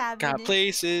 That's what's happening. Got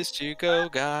places to go.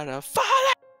 Gotta follow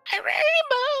my rainbow.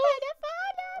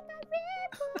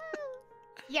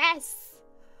 Yes.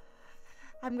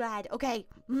 I'm glad. Okay.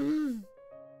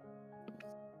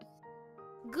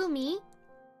 Gumi,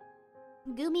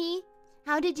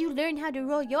 how did you learn how to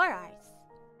roll your R's?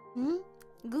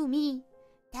 Gumi,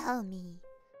 tell me.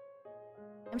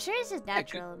 I'm sure it's just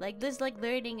natural. Like, there's like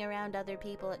learning around other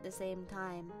people at the same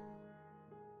time.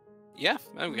 Yeah,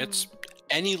 I mean, it's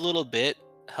any little bit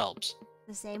helps.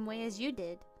 The same way as you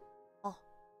did. Oh.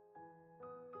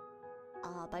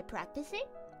 By practicing?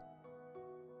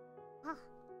 Huh.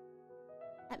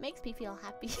 That makes me feel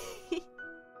happy.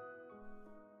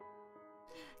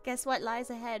 Guess what lies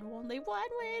ahead? Only one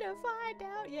way to find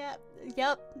out.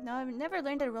 Yep. No, I've never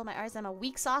learned how to roll my R's. I'm a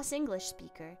weak sauce English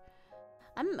speaker.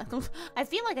 I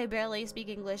feel like I barely speak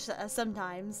English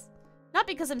sometimes. Not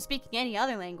because I'm speaking any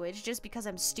other language, just because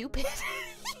I'm stupid.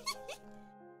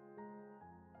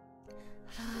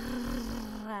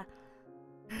 Rap.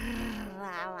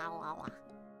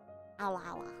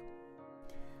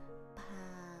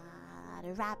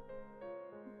 Rap.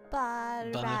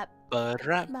 Butter.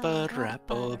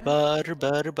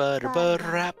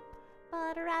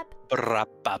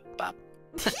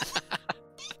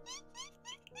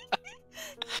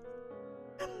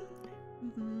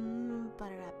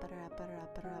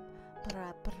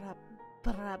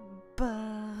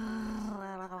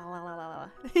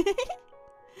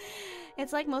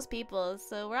 It's like most people,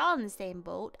 so we're all in the same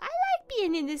boat. I like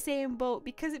being in the same boat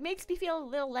because it makes me feel a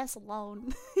little less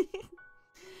alone.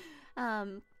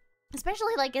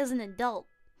 Especially like as an adult.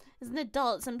 As an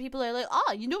adult, some people are like,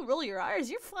 "Oh, you don't roll your R's.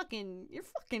 You're fucking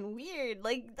weird.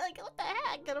 Like what the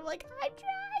heck?" And I'm like, "I'm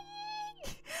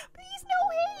trying. Please, no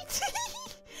hate."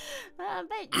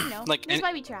 But you know, like, that's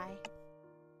why we try.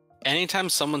 Anytime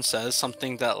someone says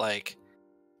something that like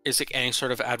is like any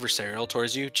sort of adversarial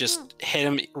towards you, just hit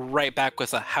him right back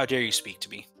with a "How dare you speak to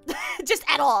me?" Just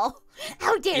at all.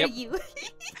 How dare you?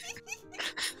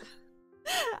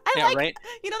 I like, right?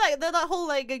 you know, that whole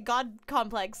like god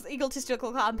complex,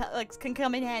 egotistical complex can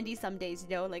come in handy some days.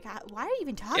 You know, like why are you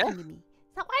even talking Yeah. to me?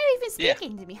 Why are you even Yeah.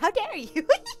 speaking to me? How dare you?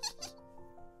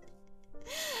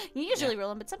 You usually roll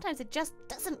them, but sometimes it just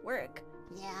doesn't work.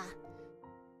 Yeah.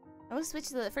 I will switch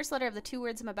to the first letter of the 2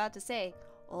 words I'm about to say.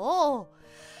 Oh,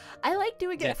 I like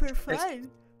doing it for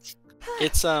fun.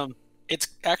 It's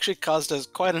actually caused us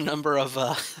quite a number of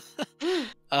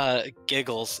Mm,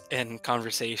 giggles in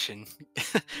conversation.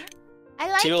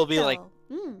 I like Tia will it be like,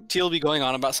 though. Mm. Tia will be going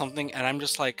on about something, and I'm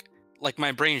just like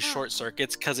my brain short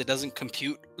circuits because it doesn't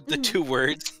compute the 2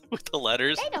 words with the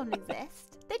letters. They don't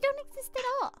exist. They don't exist at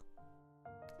all.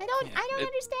 I don't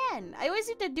understand. I always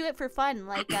used to do it for fun.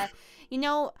 Like, you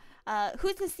know,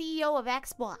 who's the CEO of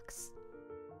Xbox?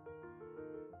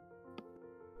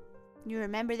 You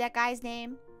remember that guy's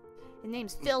name? His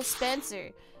name's Phil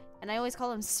Spencer. And I always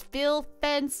call him Spill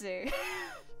Fencer.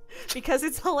 Because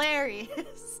it's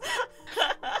hilarious.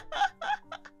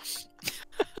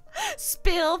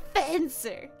 Spill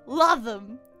Fencer. Love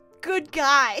him. Good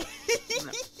guy.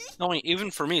 No,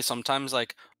 even for me, sometimes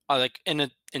like in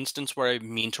an instance where I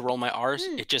mean to roll my R's,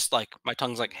 it just like my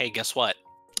tongue's like, hey, guess what?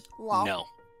 Wow. No.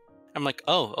 I'm like,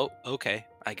 oh, okay.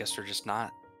 I guess they're just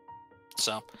not.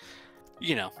 So,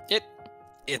 you know,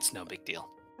 it's no big deal.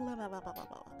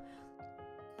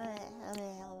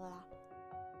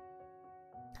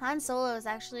 Han Solo is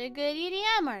actually a good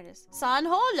EDM artist. San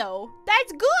Holo.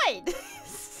 That's good.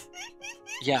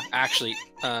 Yeah, actually,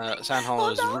 San Holo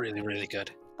is really, really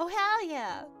good. Oh, hell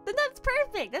yeah. Then that's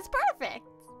perfect. That's perfect.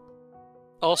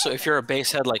 Also, if you're a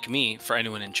bass head like me, for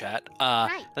anyone in chat,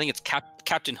 Right. I think it's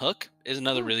Captain Hook is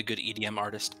another really good EDM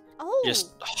artist. Oh.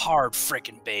 Just hard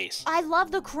freaking bass. I love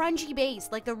the crunchy bass,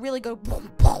 like the really good. Boom,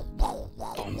 boom,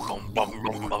 boom,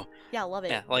 boom, boom. Yeah, I love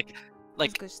it. Yeah, like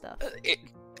That's good stuff.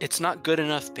 It's not good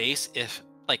enough bass if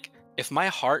my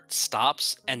heart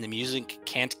stops and the music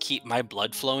can't keep my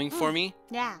blood flowing for me.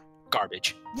 Yeah.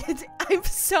 Garbage. I'm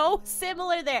so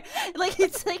similar there. Like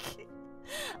it's like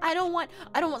I don't want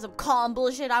some calm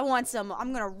bullshit. I'm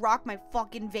gonna rock my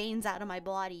fucking veins out of my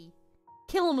body.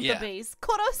 Kill him with the bass.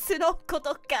 Korosu no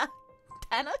koto ka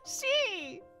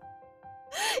tanoshii.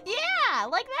 Yeah,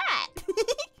 like that.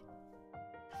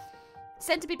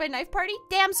 Centipede by Knife Party?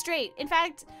 Damn straight. In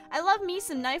fact, I love me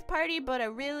some Knife Party, but I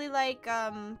really like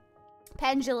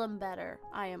Pendulum better.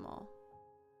 IMO.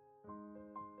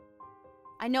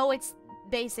 I know it's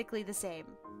basically the same.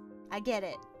 I get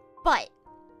it. But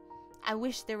I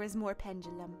wish there was more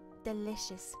Pendulum.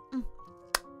 Delicious.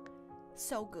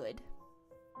 So good.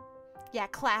 Yeah,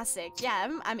 classic.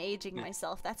 Yeah, I'm aging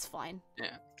myself. That's fine.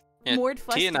 Yeah. Mord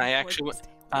Tia and I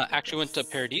Fusty went to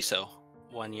Paradiso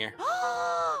one year.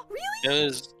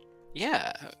 Really?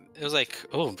 It was like,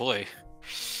 oh boy,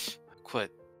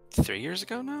 what, 3 years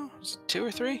ago now? Was it 2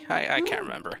 or 3? I can't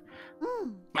remember.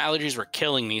 My allergies were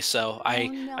killing me, so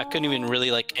I couldn't even really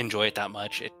like enjoy it that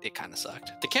much. It kind of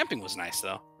sucked. The camping was nice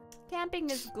though. Camping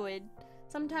is good.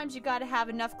 Sometimes you gotta have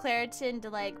enough Claritin to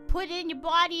like put in your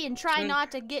body and try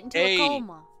not to get into a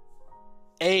coma.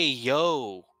 Hey,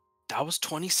 yo, that was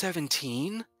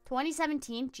 2017?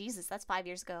 2017? Jesus, that's 5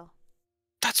 years ago.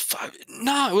 That's 5.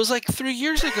 No, it was like 3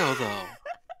 years ago though.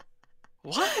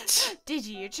 What? Did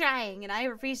you? You're trying, and I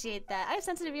appreciate that. I have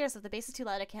sensitive ears, so if the bass is too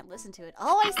loud, I can't listen to it.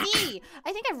 Oh, I see!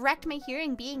 I think I've wrecked my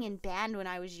hearing being in band when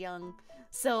I was young.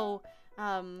 So,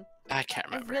 I can't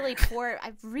remember.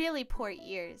 I've really poor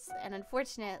ears, and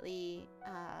unfortunately,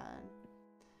 I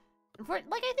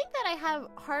think that I have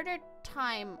harder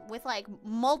time with, like,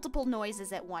 multiple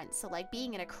noises at once. So, like,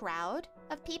 being in a crowd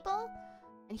of people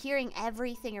and hearing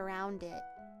everything around it.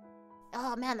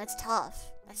 Oh, man, that's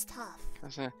tough. That's tough.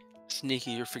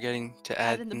 Sneaky, you're forgetting to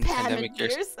add in the pandemic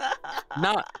years.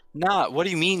 Not. What do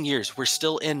you mean years? We're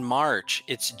still in March.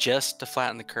 It's just to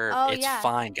flatten the curve. Oh, it's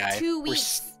fine, guys. 2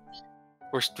 weeks.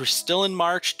 We're still in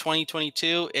March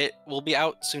 2022. It will be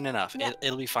out soon enough. Yeah.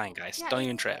 It'll be fine, guys. Yeah, Don't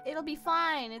even trip. It'll be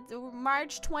fine. It's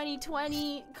March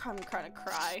 2020. I'm gonna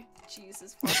cry.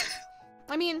 Jesus.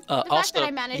 I mean, the fact that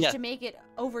I managed to make it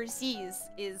overseas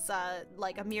is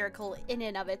like a miracle in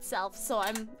and of itself. So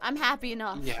I'm happy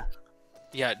enough.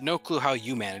 Yeah, no clue how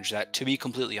you manage that, to be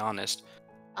completely honest.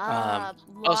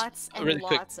 Lots and really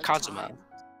lots quick, of time.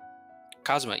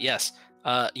 Kazuma, yes.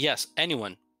 Yes,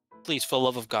 anyone, please, for the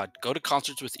love of God, go to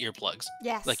concerts with earplugs.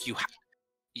 Yes. Like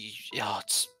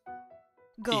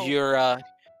Go.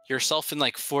 Yourself in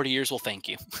like 40 years will thank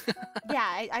you.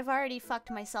 Yeah, I've already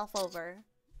fucked myself over.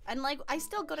 And like, I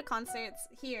still go to concerts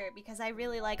here because I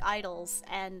really like idols,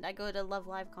 and I go to Love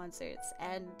Live concerts,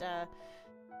 and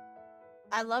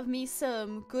I love me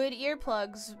some good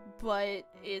earplugs, but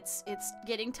it's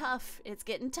getting tough. It's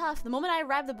getting tough. The moment I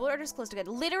arrived, the borders closed again.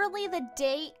 Literally the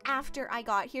day after I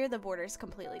got here, the borders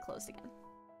completely closed again.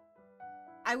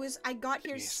 I got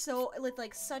here so with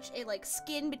like such a like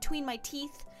skin between my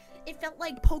teeth. It felt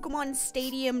like Pokemon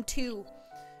Stadium 2.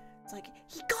 It's like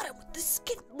he got it with the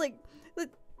skin. Like,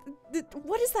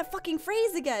 what is that fucking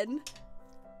phrase again?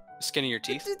 Skin of your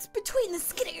teeth? It's between the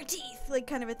skin of your teeth, like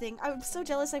kind of a thing. I'm so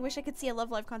jealous. I wish I could see a Love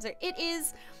Live concert. It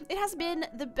has been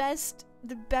the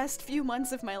best few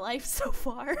months of my life so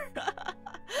far.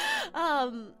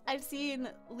 I've seen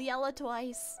Liella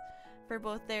twice for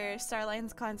both their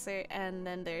Starlines concert and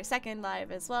then their second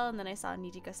live as well. And then I saw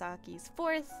Nijikasaki's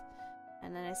 4th,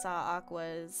 and then I saw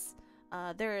Aqua's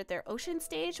their Ocean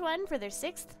Stage one for their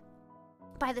 6th.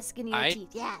 By the skin of your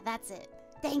teeth. Yeah, that's it.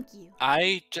 Thank you.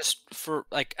 I just, for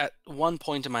like at one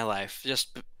point in my life,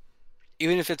 just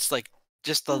even if it's like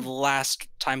just the last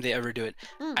time they ever do it,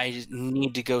 I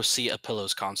need to go see a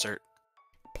Pillows concert.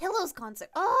 Pillows concert.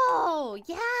 Oh,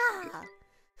 yeah.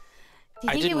 Do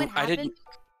you think it would happen?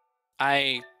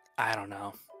 I don't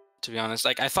know, to be honest.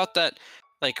 Like I thought that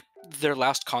like their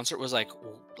last concert was like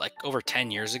over 10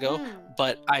 years ago,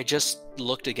 but I just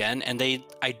looked again and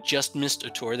I just missed a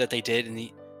tour that they did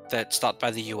that stopped by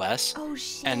the US. Oh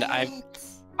shit. And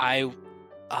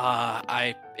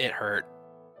it hurt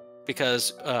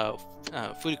because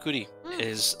Furikuri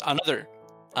is another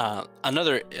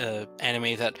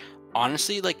anime that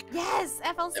honestly, like, yes,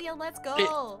 FLCL, let's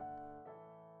go.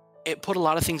 It put a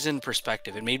lot of things in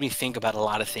perspective. It made me think about a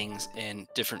lot of things in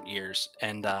different years.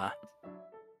 And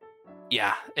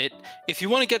yeah, if you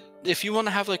want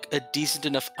to have like a decent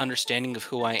enough understanding of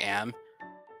who I am,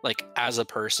 like as a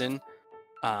person,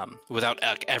 without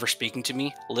ever speaking to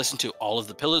me, listen to all of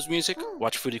the Pillows music,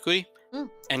 watch Furikuri,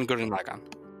 and Gurren Lagann.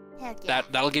 Heck yeah.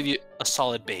 That'll give you a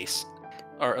solid base,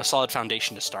 or a solid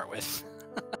foundation to start with.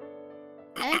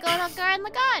 And then go to Gurren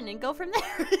Lagann and go from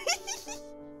there.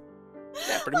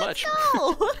 Yeah, pretty much. Let's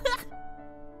go.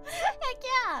 Heck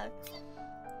yeah.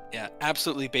 Yeah,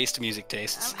 absolutely based music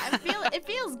tastes. It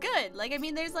feels good. Like, I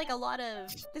mean, there's a lot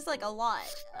of like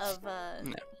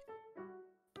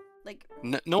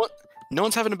no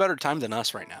one's having a better time than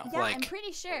us right now. Yeah, like, I'm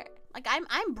pretty sure. Like,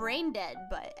 I'm brain dead,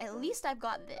 but at least I've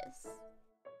got this.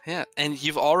 Yeah, and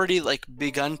you've already like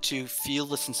begun to feel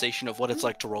the sensation of what it's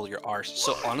like to roll your R's.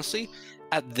 So honestly,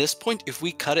 at this point, if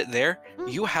we cut it there,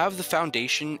 you have the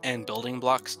foundation and building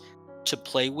blocks to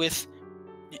play with,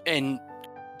 and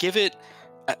give it,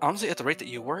 honestly, at the rate that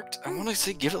you worked, I want to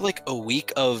say give it like a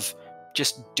week of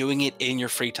just doing it in your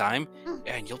free time,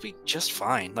 and you'll be just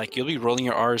fine. Like, you'll be rolling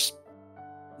your R's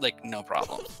like no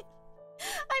problem.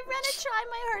 I'm gonna try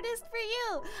my hardest for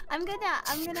you.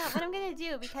 What I'm gonna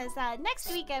do, because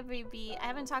next week, I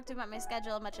haven't talked about my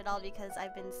schedule much at all, because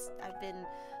I've been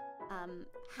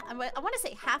I want to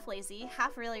say half lazy,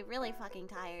 half really fucking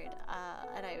tired,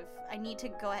 and I need to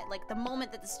go ahead, like the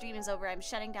moment that the stream is over, I'm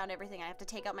shutting down everything. I have to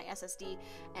take out my SSD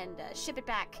and ship it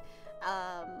back,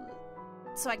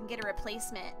 so I can get a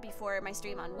replacement before my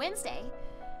stream on Wednesday.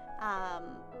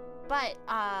 But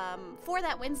for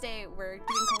that Wednesday, we're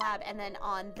doing collab, and then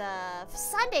on the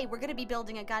Sunday, we're going to be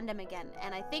building a Gundam again.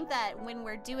 And I think that when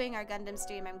we're doing our Gundam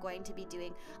stream, I'm going to be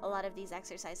doing a lot of these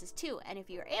exercises too. And if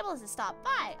you're able to stop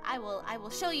by, I will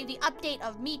show you the update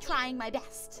of me trying my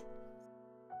best.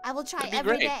 I will try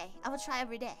every day. I will try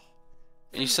every day.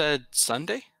 You said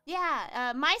Sunday?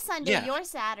 Yeah, my Sunday, your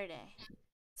Saturday.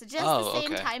 So just the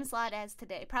same time slot as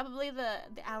today. Probably the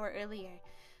hour earlier.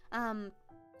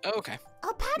 Oh, okay.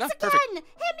 Oh, Patsican!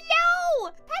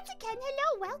 Hello! Patsican,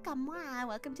 hello! Welcome. Wow,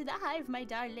 welcome to the hive, my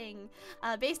darling.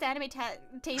 Based anime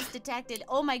taste detected.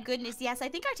 Oh my goodness, yes. I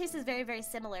think our taste is very, very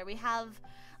similar. We have,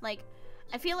 like,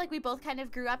 I feel like we both kind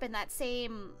of grew up in that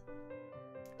same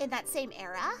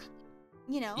era,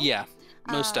 you know? Yeah,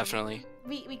 most definitely.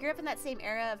 We grew up in that same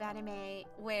era of anime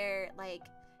where, like,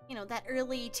 you know, that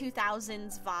early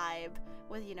 2000s vibe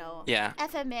with, you know,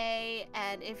 FMA,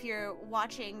 and if you're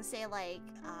watching, say, like,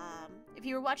 if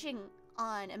you were watching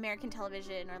on American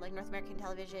television or, like, North American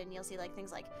television, you'll see, like,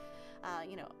 things like,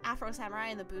 you know, Afro Samurai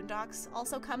and the Boondocks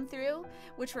also come through,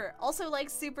 which were also, like,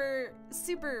 super,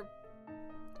 super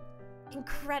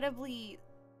incredibly,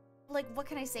 like, what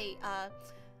can I say,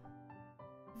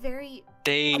 very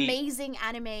amazing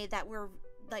anime that were,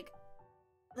 like,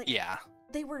 yeah.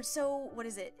 They were so, what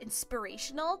is it,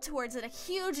 inspirational towards a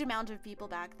huge amount of people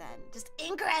back then. Just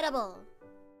incredible.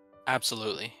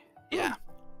 Absolutely. Yeah.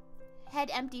 Head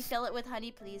empty, fill it with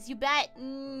honey, please. You bet.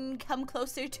 Come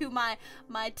closer to my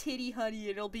titty, honey.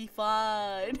 It'll be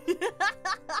fun.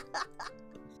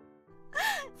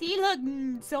 See, look,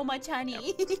 so much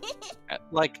honey.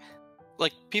 like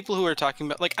people who are talking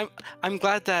about, like, I'm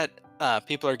glad that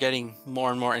people are getting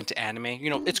more and more into anime. You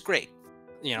know, it's great.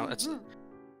 You know, it's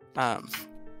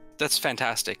that's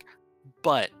fantastic.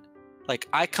 But like,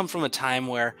 I come from a time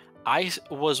where I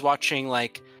was watching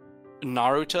like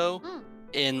Naruto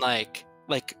in like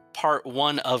part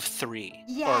 1 of 3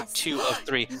 or 2 of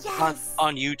 3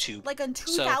 on YouTube. Like on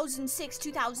 2006,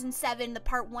 2007, the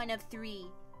part 1 of 3.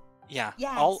 Yeah.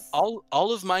 Yes. All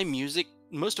of my music,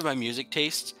 most of my music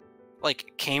tastes,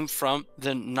 like, came from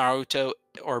the Naruto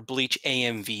or Bleach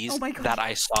AMVs that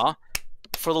I saw.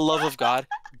 For the love of God,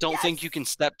 don't think you can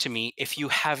step to me if you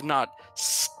have not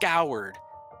scoured,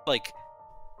 like,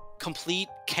 complete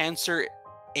cancer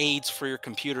AIDS for your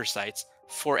computer sites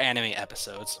for anime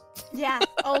episodes. Yeah.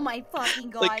 Oh my fucking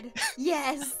God. Like,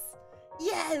 yes.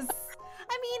 Yes.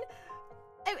 I mean,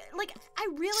 I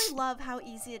really love how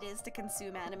easy it is to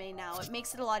consume anime now. It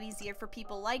makes it a lot easier for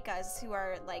people like us who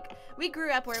are like, we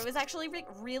grew up where it was actually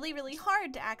really, really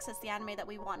hard to access the anime that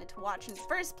we wanted to watch in the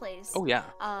first place. Oh yeah.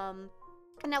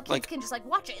 And now kids can just like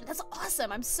watch it, and that's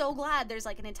awesome. I'm so glad there's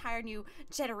like an entire new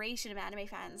generation of anime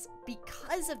fans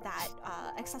because of that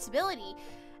accessibility.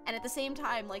 And at the same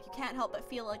time, like, you can't help but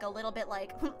feel like a little bit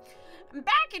like,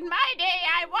 back in my day,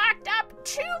 I walked up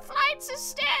 2 flights of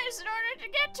stairs in order to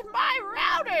get to my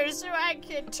router so I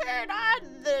could turn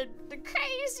on the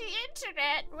crazy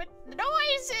internet with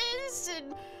noises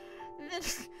and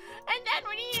then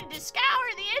we needed to scour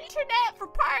the internet for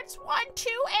parts 1, 2,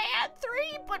 and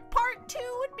 3, but part 2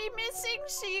 would be missing,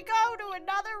 so you go to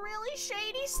another really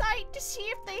shady site to see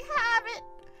if they have it.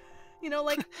 You know,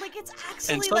 like it's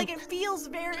actually like, it feels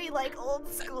very like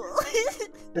old school.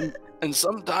 and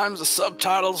sometimes the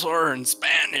subtitles are in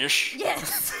Spanish.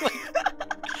 Yes.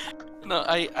 No,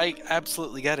 I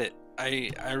absolutely get it.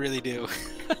 I really do.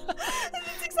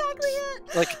 That's exactly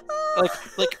it.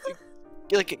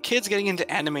 Like kids getting into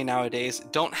anime nowadays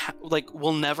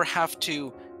will never have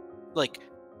to like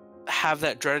have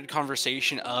that dreaded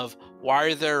conversation of why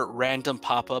are there random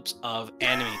pop-ups of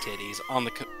anime titties on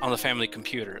the family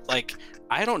computer. Like,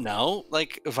 I don't know,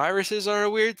 like, viruses are a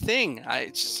weird thing.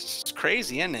 It's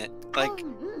crazy, isn't it? Like,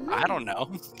 I don't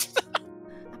know.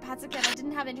 Pats again, I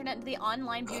didn't have internet and the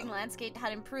online viewing landscape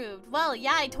had improved. Well,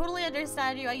 yeah, I totally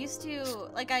understand you. I used to,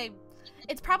 like,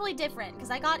 it's probably different because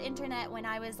I got internet when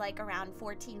I was like around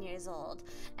 14 years old,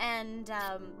 and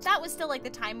that was still like the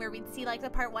time where we'd see like the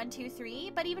part 1, 2,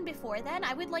 3. But even before then,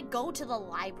 I would like go to the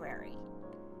library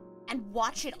and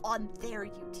watch it on their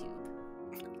YouTube.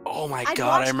 Oh my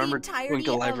God, I remember going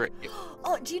to the library.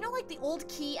 Oh, do you know like the old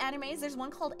key animes? There's one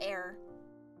called Air.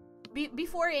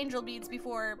 Before Angel Beats,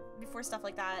 before stuff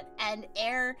like that, and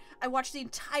Air. I watched the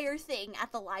entire thing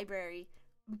at the library,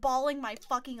 bawling my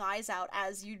fucking eyes out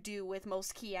as you do with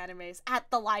most key animes at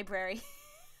the library.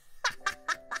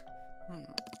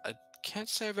 I can't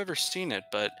say I've ever seen it,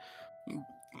 but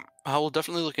I will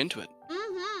definitely look into it.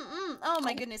 Oh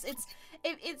my goodness,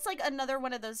 it's like another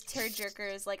one of those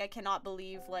tearjerkers. Like, I cannot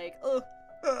believe, like,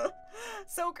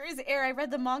 so crazy. Air, I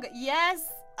read the manga. Yes.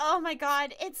 Oh my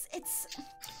God, it's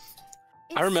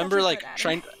I remember like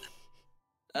trying.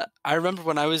 I remember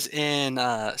when I was in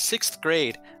 6th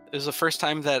grade. It was the first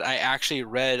time that I actually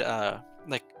read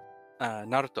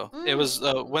Naruto. It was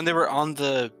when they were on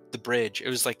the bridge. It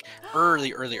was like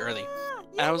early. And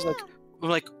I was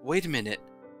like, wait a minute,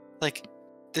 like,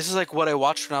 this is like what I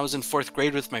watched when I was in 4th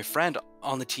grade with my friend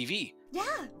on the TV. Yeah.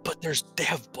 But they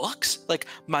have books? Like,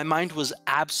 my mind was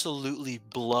absolutely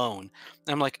blown.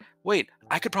 And I'm like, wait,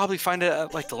 I could probably find it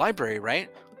at like the library, right?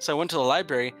 So I went to the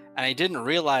library and I didn't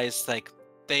realize like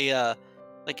they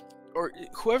or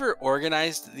whoever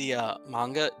organized the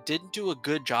manga didn't do a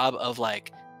good job of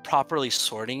like properly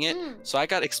sorting it. So I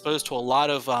got exposed to a lot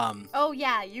of oh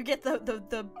yeah, you get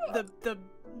the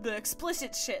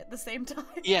explicit shit at the same time.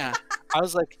 Yeah. I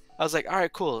was like, all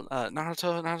right, cool.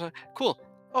 Naruto, cool.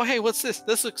 Oh hey, what's this?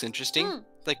 This looks interesting.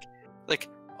 Like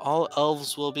all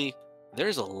elves will be.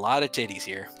 There's a lot of titties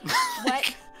here.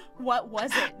 What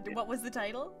was it? What was the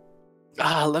title?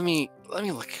 Let me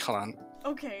look. Hold on.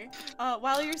 Okay.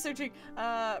 While you're searching,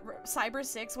 Cyber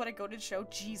 6, what a goated show.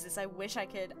 Jesus, I wish I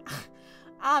could.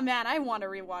 Ah, man, I want to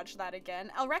rewatch that again.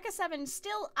 Eureka 7,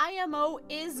 still, IMO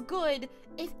is good.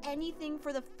 If anything,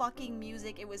 for the fucking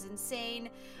music, it was insane.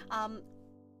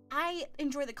 I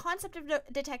enjoy the concept of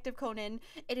Detective Conan.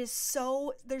 There's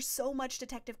so much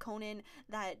Detective Conan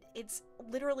that it's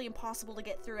literally impossible to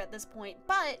get through at this point.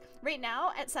 But right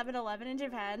now at 7-Eleven in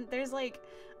Japan, there's like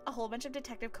a whole bunch of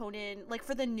Detective Conan, like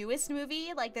for the newest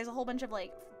movie, like there's a whole bunch of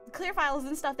like clear files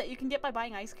and stuff that you can get by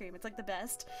buying ice cream. It's like the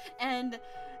best. And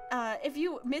if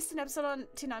you missed an episode on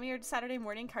Toonami or Saturday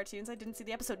morning cartoons, I didn't see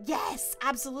the episode. Yes,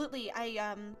 absolutely.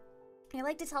 I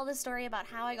like to tell this story about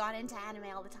how I got into anime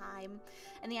all the time,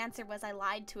 and the answer was I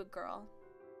lied to a girl.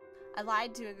 I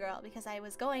lied to a girl because I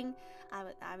was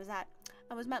at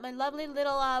my lovely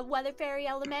little Weather Fairy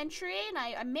Elementary, and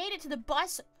I made it to the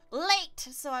bus late,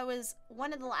 so I was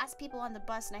one of the last people on the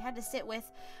bus, and I had to sit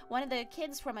with one of the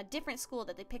kids from a different school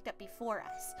that they picked up before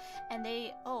us, and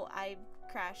I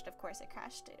crashed. Of course it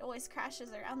crashed. It always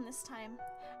crashes around this time.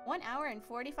 1 hour and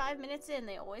 45 minutes in,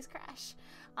 they always crash.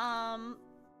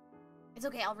 It's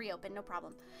okay, I'll reopen, no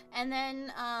problem. And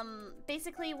then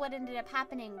basically what ended up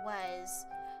happening was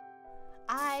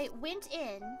I went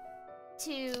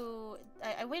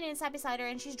inside beside her,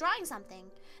 and she's drawing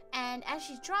something. And as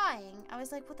she's drawing, I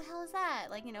was like, what the hell is that?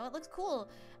 Like, you know, it looks cool.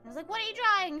 And I was like, what are you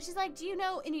drawing? She's like, do you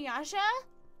know Inuyasha?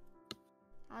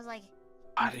 I was like,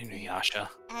 not Inuyasha.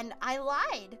 And I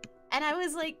lied. And I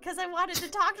was like, because I wanted to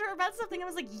talk to her about something, I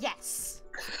was like, yes.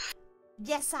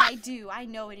 Yes, I do. I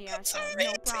know Inuyasha.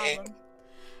 No problem.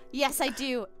 Yes, I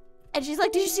do. And she's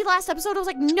like, did you see last episode? I was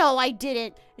like, no, I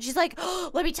didn't. And she's like,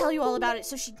 oh, let me tell you all about it.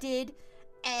 So she did.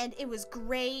 And it was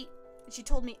great. She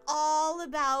told me all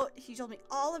about it,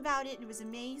 and it was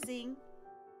amazing.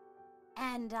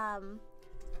 And,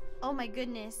 oh my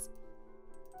goodness.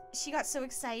 She got so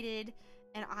excited,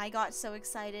 and I got so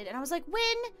excited. And I was like, when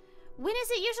is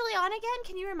it usually on again?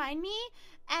 Can you remind me?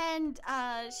 And,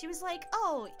 she was like,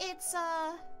 it's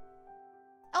on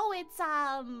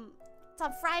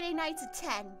Friday nights at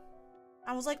 10.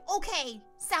 I was like, okay,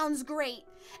 sounds great.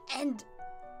 And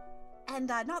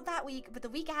not that week, but the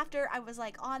week after, I was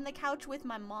like on the couch with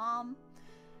my mom,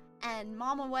 and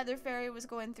Mama Weather Fairy was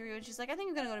going through, and she's like, I think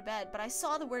I'm gonna go to bed, but I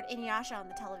saw the word Inuyasha on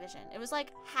the television. It was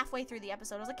like halfway through the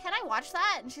episode. I was like, can I watch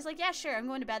that? And she's like, yeah, sure, I'm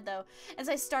going to bed though. And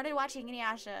so I started watching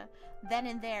Inuyasha, then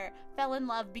and there, fell in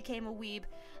love, became a weeb,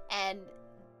 and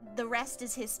the rest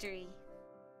is history.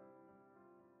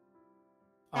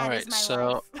 Alright,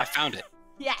 so life. I found it.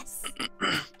 Yes.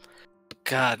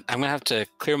 God, I'm gonna have to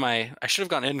clear my... I should have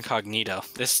gone incognito.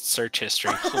 This search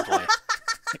history. Oh boy.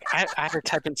 I had to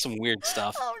type in some weird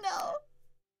stuff. Oh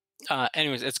no.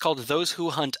 Anyways, it's called Those Who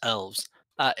Hunt Elves.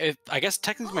 I guess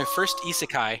technically my first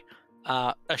isekai,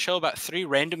 a show about 3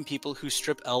 random people who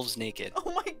strip elves naked.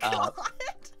 Oh my god.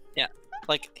 Yeah.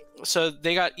 Like, so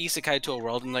they got isekai to a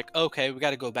world and like, okay, we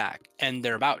gotta go back. And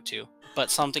they're about to. But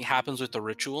something happens with the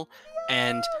ritual,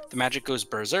 and the magic goes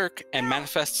berserk and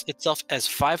manifests itself as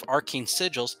 5 arcane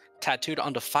sigils tattooed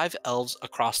onto 5 elves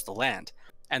across the land.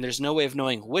 And there's no way of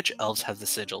knowing which elves have the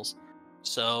sigils.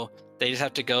 So they just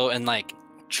have to go and like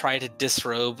try to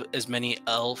disrobe as many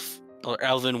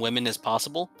elven women as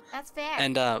possible. That's fair.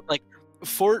 And like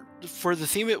for the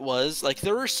theme, it was like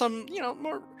there were some, you know,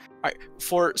 more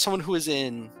for someone who was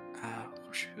in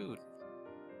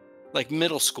like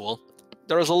middle school.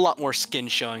 There was a lot more skin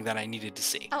showing than I needed to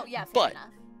see. Oh yeah, fair enough.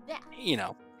 Yeah. You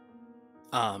know,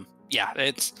 yeah,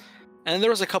 and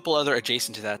there was a couple other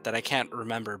adjacent to that I can't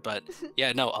remember, but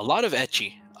yeah, no, a lot of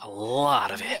ecchi, a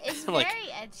lot of it. It's like, very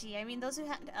ecchi. I mean, Those Who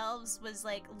Hunt Elves was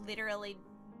like literally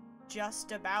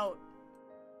just about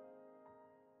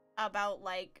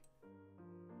like,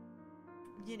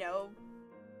 you know,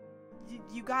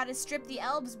 you gotta strip the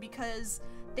elves because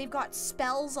they've got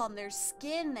spells on their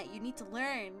skin that you need to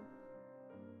learn.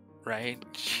 Right?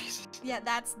 Jesus. Yeah,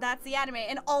 that's the anime.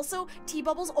 And also,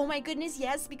 T-Bubbles, oh my goodness,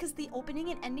 yes, because the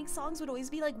opening and ending songs would always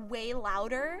be like way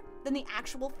louder than the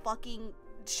actual fucking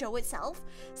show itself.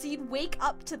 So you'd wake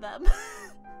up to them.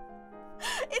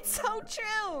 It's so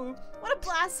true. What a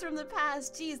blast from the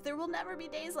past. Jeez, there will never be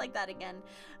days like that again.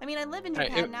 I mean, I live in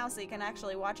Japan now, so you can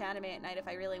actually watch anime at night if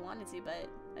I really wanted to, but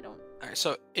I don't. Alright,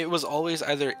 so it was always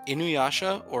either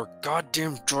Inuyasha or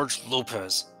goddamn George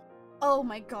Lopez. Oh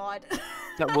my god.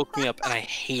 That woke me up, and I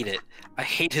hate it. I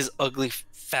hate his ugly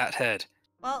fat head.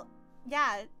 Well,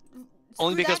 yeah.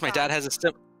 Only because my dad has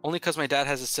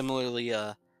a similarly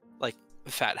like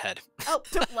fat head. Oh,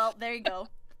 well, there you go.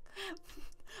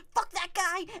 Fuck that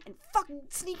guy and fuck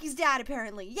Sneaky's dad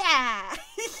apparently. Yeah.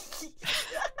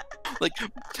 Like,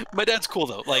 my dad's cool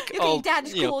though. Like, okay,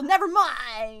 dad's cool. Never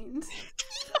mind.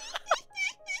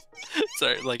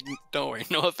 Sorry, like, don't worry.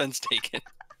 No offense taken.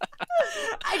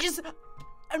 I'm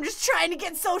just trying to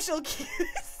get social cues.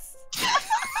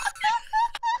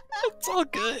 It's all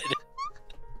good.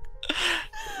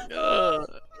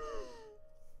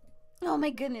 Oh my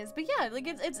goodness. But yeah, like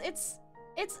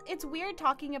it's weird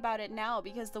talking about it now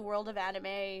because the world of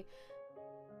anime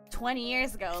 20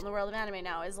 years ago and the world of anime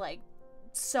now is like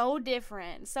so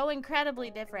different, so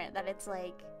incredibly different that it's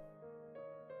like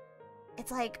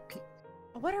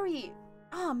what are we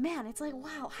oh man, it's like,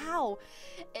 wow, how?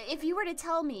 If you were to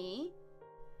tell me,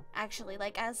 actually,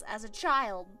 like as a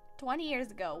child, 20 years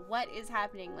ago, what is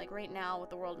happening like right now with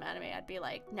the world of anime, I'd be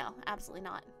like, no, absolutely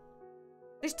not.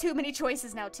 There's too many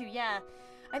choices now too. Yeah,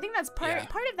 I think that's part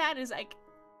of that is like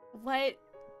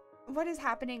what is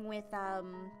happening with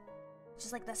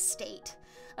just like the state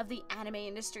of the anime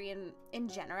industry in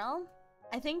general.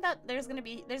 I think that there's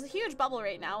a huge bubble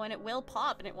right now, and it will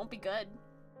pop, and it won't be good.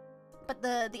 But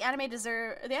the anime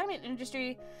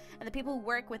industry and the people who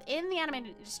work within the anime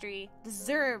industry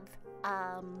deserves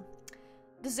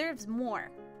more.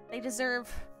 They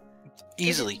deserve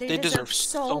easily. They deserve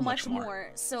so much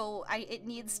more. So it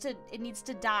needs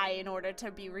to die in order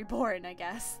to be reborn, I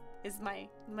guess, is my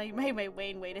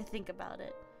way to think about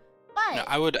it. But no,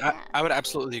 I would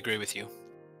absolutely agree with you.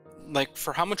 Like,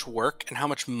 for how much work and how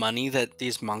much money that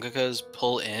these mangakas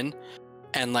pull in,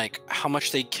 and like how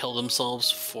much they kill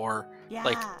themselves for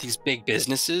like these big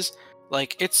businesses,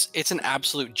 like it's an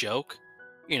absolute joke,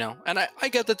 you know. And I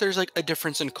get that there's like a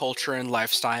difference in culture and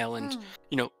lifestyle and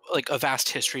you know, like a vast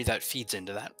history that feeds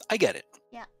into that. I get it.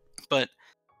 Yeah. But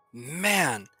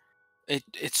man,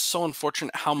 it's so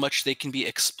unfortunate how much they can be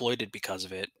exploited because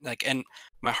of it. Like, and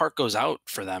my heart goes out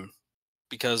for them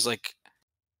because like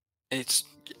it's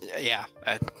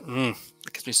it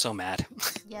gets me so mad.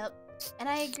 Yep. And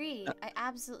I agree. I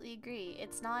absolutely agree.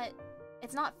 It's not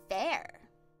fair,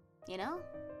 you know?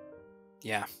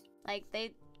 Yeah. Like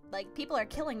people are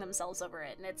killing themselves over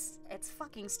it, and it's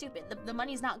fucking stupid. The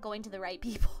money's not going to the right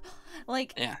people.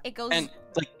 Like it goes and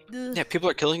like people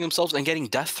are killing themselves and getting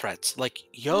death threats. Like,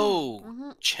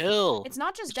 yo, chill. It's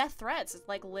not just death threats, it's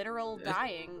like literal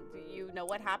dying. You know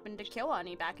what happened to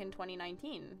Kyoani back in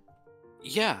 2019.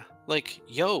 Yeah, like,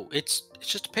 yo, it's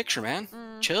just a picture, man.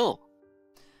 Chill.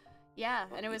 Yeah,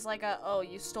 and it was like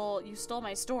you stole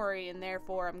my story, and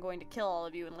therefore I'm going to kill all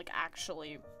of you, and like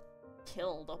actually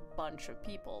killed a bunch of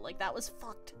people. Like, that was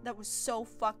fucked. That was so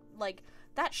fucked. Like,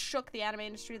 that shook the anime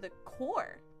industry to the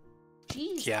core.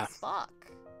 Jesus fuck.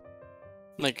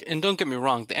 Like, and don't get me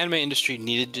wrong, the anime industry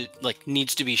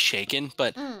needs to be shaken,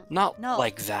 but not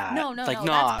like that. No, like,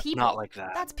 that's people. Not like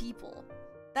that. That's people.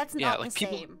 That's not like the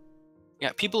same.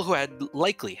 Yeah, people who had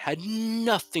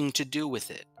nothing to do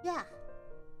with it. Yeah.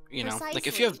 You know, Precisely. like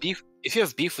if you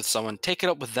have beef with someone, take it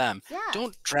up with them. Yeah.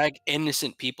 Don't drag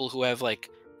innocent people who have like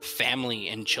family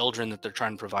and children that they're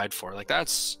trying to provide for. Like,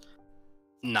 that's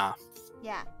nah.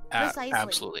 Yeah. Precisely.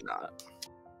 Absolutely not.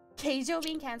 Keijo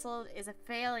being cancelled is a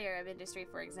failure of industry,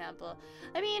 for example.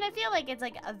 I mean, I feel like it's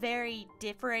like a very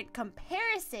different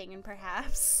comparison,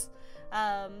 perhaps.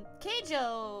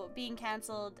 Keijo being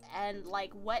cancelled and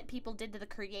like what people did to the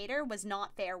creator was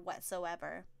not fair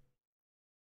whatsoever.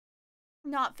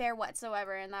 Not fair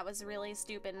whatsoever, and that was really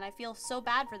stupid, and I feel so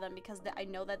bad for them because I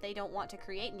know that they don't want to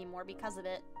create anymore because of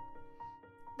it.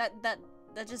 That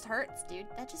just hurts, dude.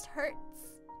 That just hurts.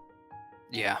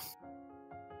 Yeah.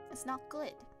 It's not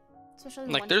good. Especially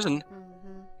like there's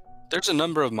a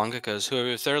number of mangakas who,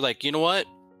 if they're like, you know what,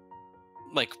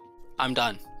 like, I'm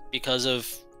done because of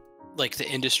like the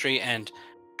industry and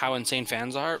how insane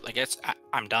fans are, like,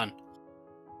 I'm done.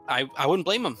 I wouldn't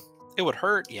blame them. It would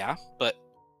hurt, yeah, but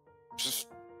just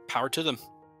power to them.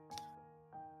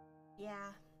 Yeah.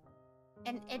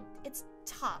 And it's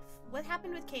tough. What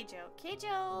happened with Keijo?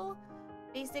 Keijo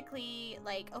basically,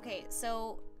 like, okay,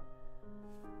 so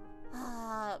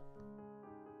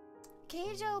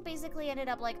Keijo basically ended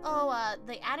up like,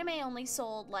 the anime only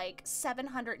sold like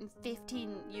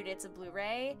 715 units of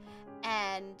Blu-ray,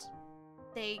 and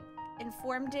they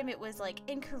informed him it was like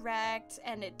incorrect,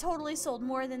 and it totally sold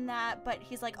more than that. But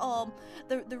he's like,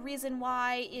 the reason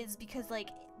why is because like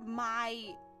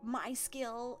my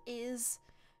skill is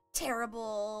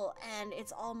terrible and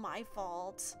it's all my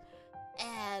fault,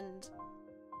 and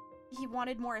he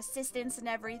wanted more assistance and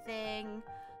everything.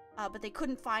 But they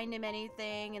couldn't find him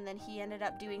anything, and then he ended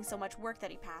up doing so much work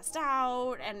that he passed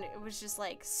out, and it was just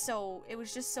like it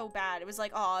was just so bad. It was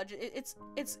like,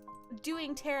 it's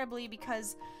doing terribly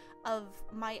because of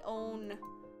my own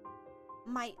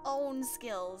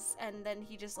skills, and then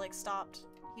he just like stopped.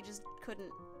 He just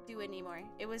couldn't do it anymore.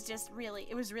 It's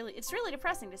really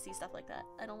depressing to see stuff like that.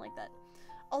 I don't like that.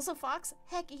 Also, Fox,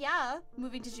 heck yeah,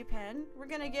 moving to Japan. We're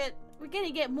gonna get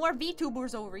more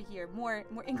VTubers over here, more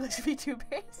English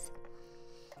VTubers.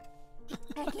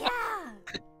 Heck yeah!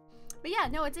 But yeah,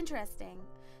 no, it's interesting.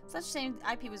 Such a shame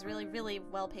IP was really, really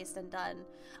well paced and done.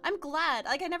 I'm glad.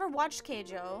 Like, I never watched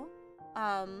Keijo,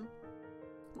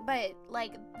 but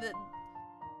like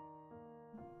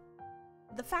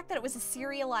the fact that it was a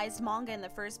serialized manga in the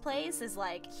first place is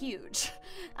like huge.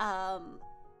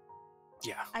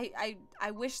 Yeah.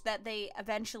 I wish that they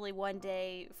eventually one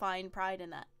day find pride in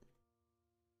that.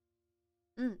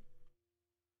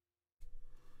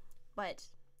 But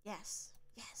yes,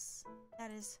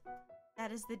 that is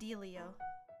the dealio.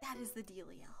 That is the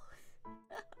dealio.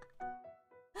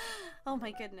 Oh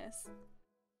my goodness.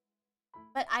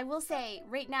 But I will say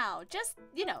right now, just,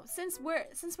 you know, since we're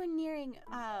nearing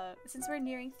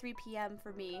 3 p.m.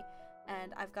 for me,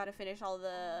 and I've got to finish all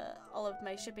of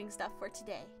my shipping stuff for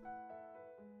today,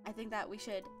 I think that we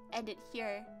should end it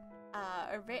here,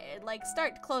 or like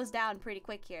close down pretty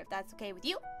quick here, if that's okay with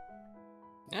you.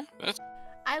 Yeah, that's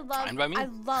fine by me. I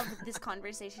love this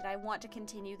conversation. I want to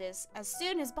continue this as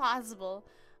soon as possible.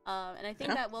 And I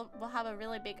think that we'll have a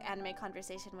really big anime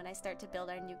conversation when I start to build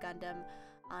our new Gundam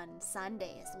on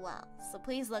Sunday as well. So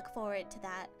please look forward to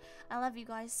that. I love you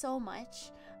guys so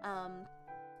much.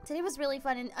 Today was really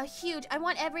fun and a huge. I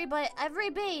want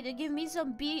everybody to give me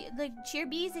some cheer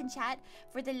bees in chat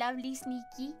for the lovely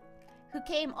Sneaky, who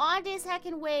came all this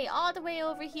heckin' way, all the way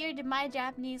over here to my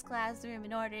Japanese classroom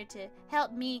in order to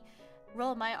help me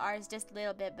roll my R's just a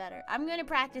little bit better. I'm gonna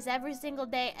practice every single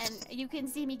day, and you can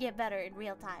see me get better in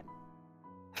real time.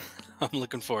 I'm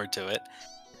looking forward to it.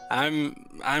 I'm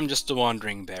just a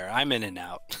wandering bear. I'm in and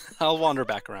out. I'll wander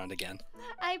back around again.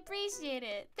 I appreciate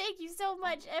it. Thank you so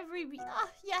much, every bee. Oh,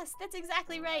 yes, that's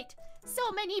exactly right.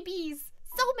 So many bees.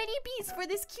 So many bees for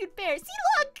this cute bear. See,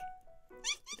 look!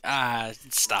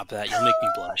 Stop that. You'll make me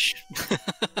blush. Thank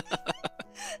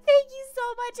you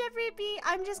so much, every bee.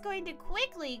 I'm just going to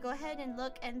quickly go ahead and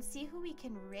look and see who we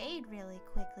can raid really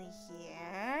quickly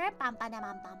here. Bum, ba, da,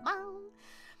 bum, bum, bum.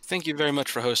 Thank you very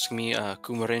much for hosting me,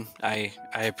 Kumarin. I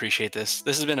appreciate this.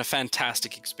 This has been a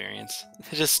fantastic experience.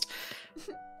 Just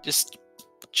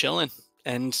chilling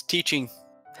and teaching.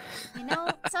 You know,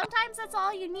 sometimes that's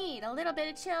all you need. A little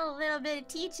bit of chill, a little bit of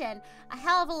teaching, a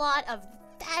hell of a lot of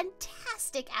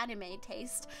fantastic anime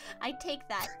taste. I take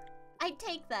that.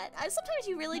 Sometimes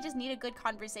you really just need a good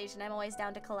conversation. I'm always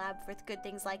down to collab for good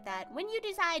things like that. When you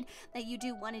decide that you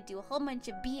do want to do a whole bunch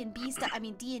of D&D stuff, in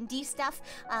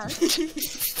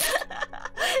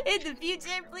the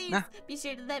future, please be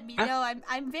sure to let me know.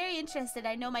 I'm very interested.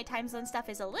 I know my time zone stuff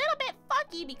is a little bit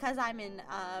funky because I'm in,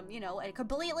 you know, a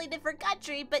completely different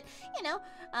country, but, you know,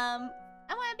 I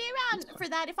want to be around for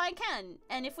that if I can.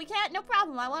 And if we can't, no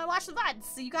problem. I want to watch the VODs,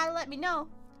 so you gotta let me know.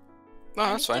 No,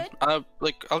 that's fine.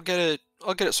 Like I'll get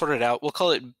it sorted out. We'll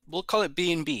call it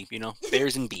B&B, you know,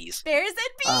 bears and bees. Bears and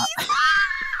bees.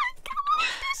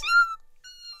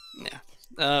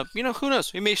 Yeah. You know, who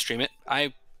knows? We may stream it.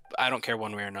 I don't care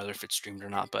one way or another if it's streamed or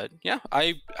not, but yeah,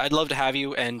 I'd love to have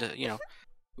you and you know,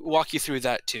 walk you through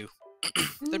that too.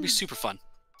 That'd be super fun.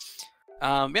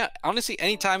 Yeah, honestly,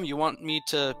 anytime you want me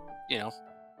to, you know,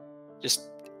 just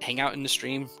hang out in the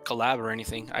stream, collab or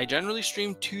anything. I generally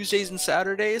stream Tuesdays and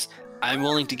Saturdays. I'm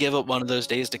willing to give up one of those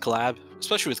days to collab,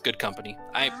 especially with good company.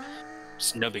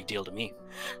 It's no big deal to me.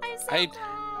 I'm so glad.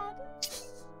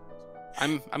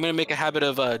 I'm gonna make a habit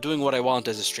of doing what I want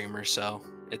as a streamer, so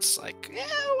it's like, yeah,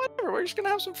 whatever. We're just gonna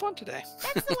have some fun today.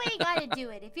 That's the way you gotta do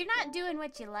it. If you're not doing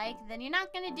what you like, then you're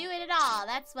not gonna do it at all.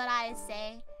 That's what I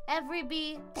say. Every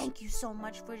bee, thank you so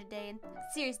much for today, and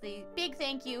seriously, big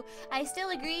thank you. I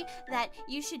still agree that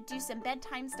you should do some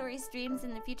bedtime story streams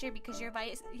in the future because your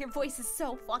voice is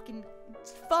so fucking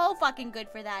good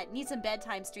for that. Need some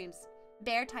bedtime streams,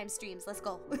 bear time streams. Let's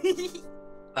go.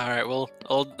 All right, well,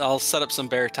 I'll set up some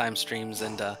bear time streams,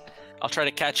 and I'll try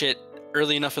to catch it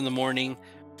early enough in the morning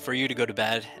for you to go to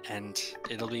bed, and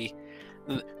it'll be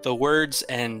the words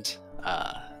and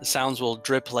the sounds will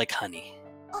drip like honey.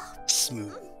 Oh,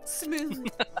 smooth.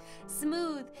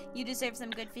 Smooth. You deserve some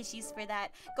good fishies for that.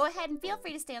 Go ahead and feel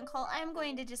free to stay on call. I'm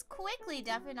going to just quickly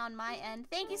deafen on my end.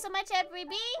 Thank you so much,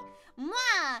 everybody.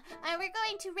 Mwah! And we're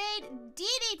going to raid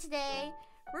Dee today.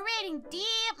 We're raiding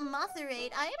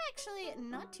D-Motherate. I am actually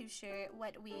not too sure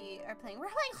what we are playing. We're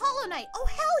playing Hollow Knight. Oh,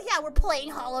 hell yeah, we're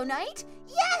playing Hollow Knight.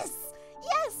 Yes!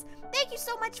 Yes! Thank you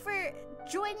so much for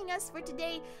joining us for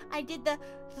today. I did the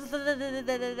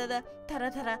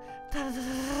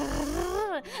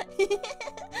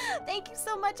thank you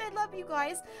so much. I love you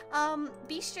guys.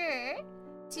 Be sure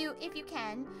to, if you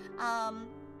can,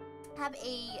 have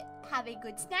a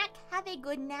good snack, have a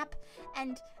good nap,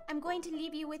 and I'm going to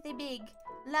leave you with a big,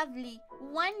 lovely,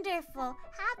 wonderful,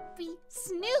 happy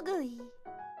snoogly.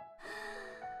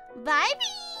 Bye-bye.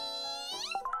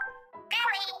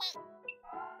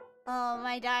 Oh,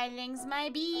 my darlings, my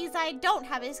bees, I don't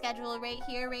have a schedule right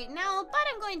here, right now, but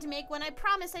I'm going to make one. I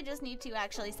promise. I just need to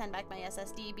actually send back my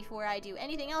SSD before I do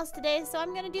anything else today, so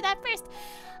I'm going to do that first.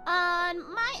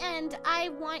 On my end, I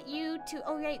want you to...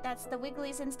 Oh, right, that's the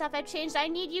wigglies and stuff I've changed. I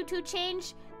need you to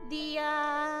change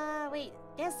Wait.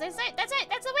 Yes, that's it. That's it.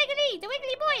 That's the Wiggly. The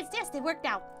Wiggly boys. Yes, they work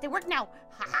now. They work now.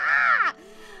 Ha ha!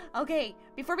 Okay,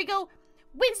 before we go,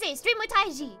 Wednesday, stream with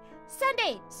Taiji.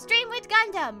 Sunday, stream with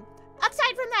Gundam.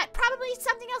 Aside from that, probably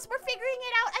something else. We're figuring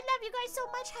it out. I love you guys so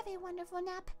much. Have a wonderful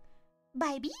nap.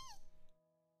 Bye-bye.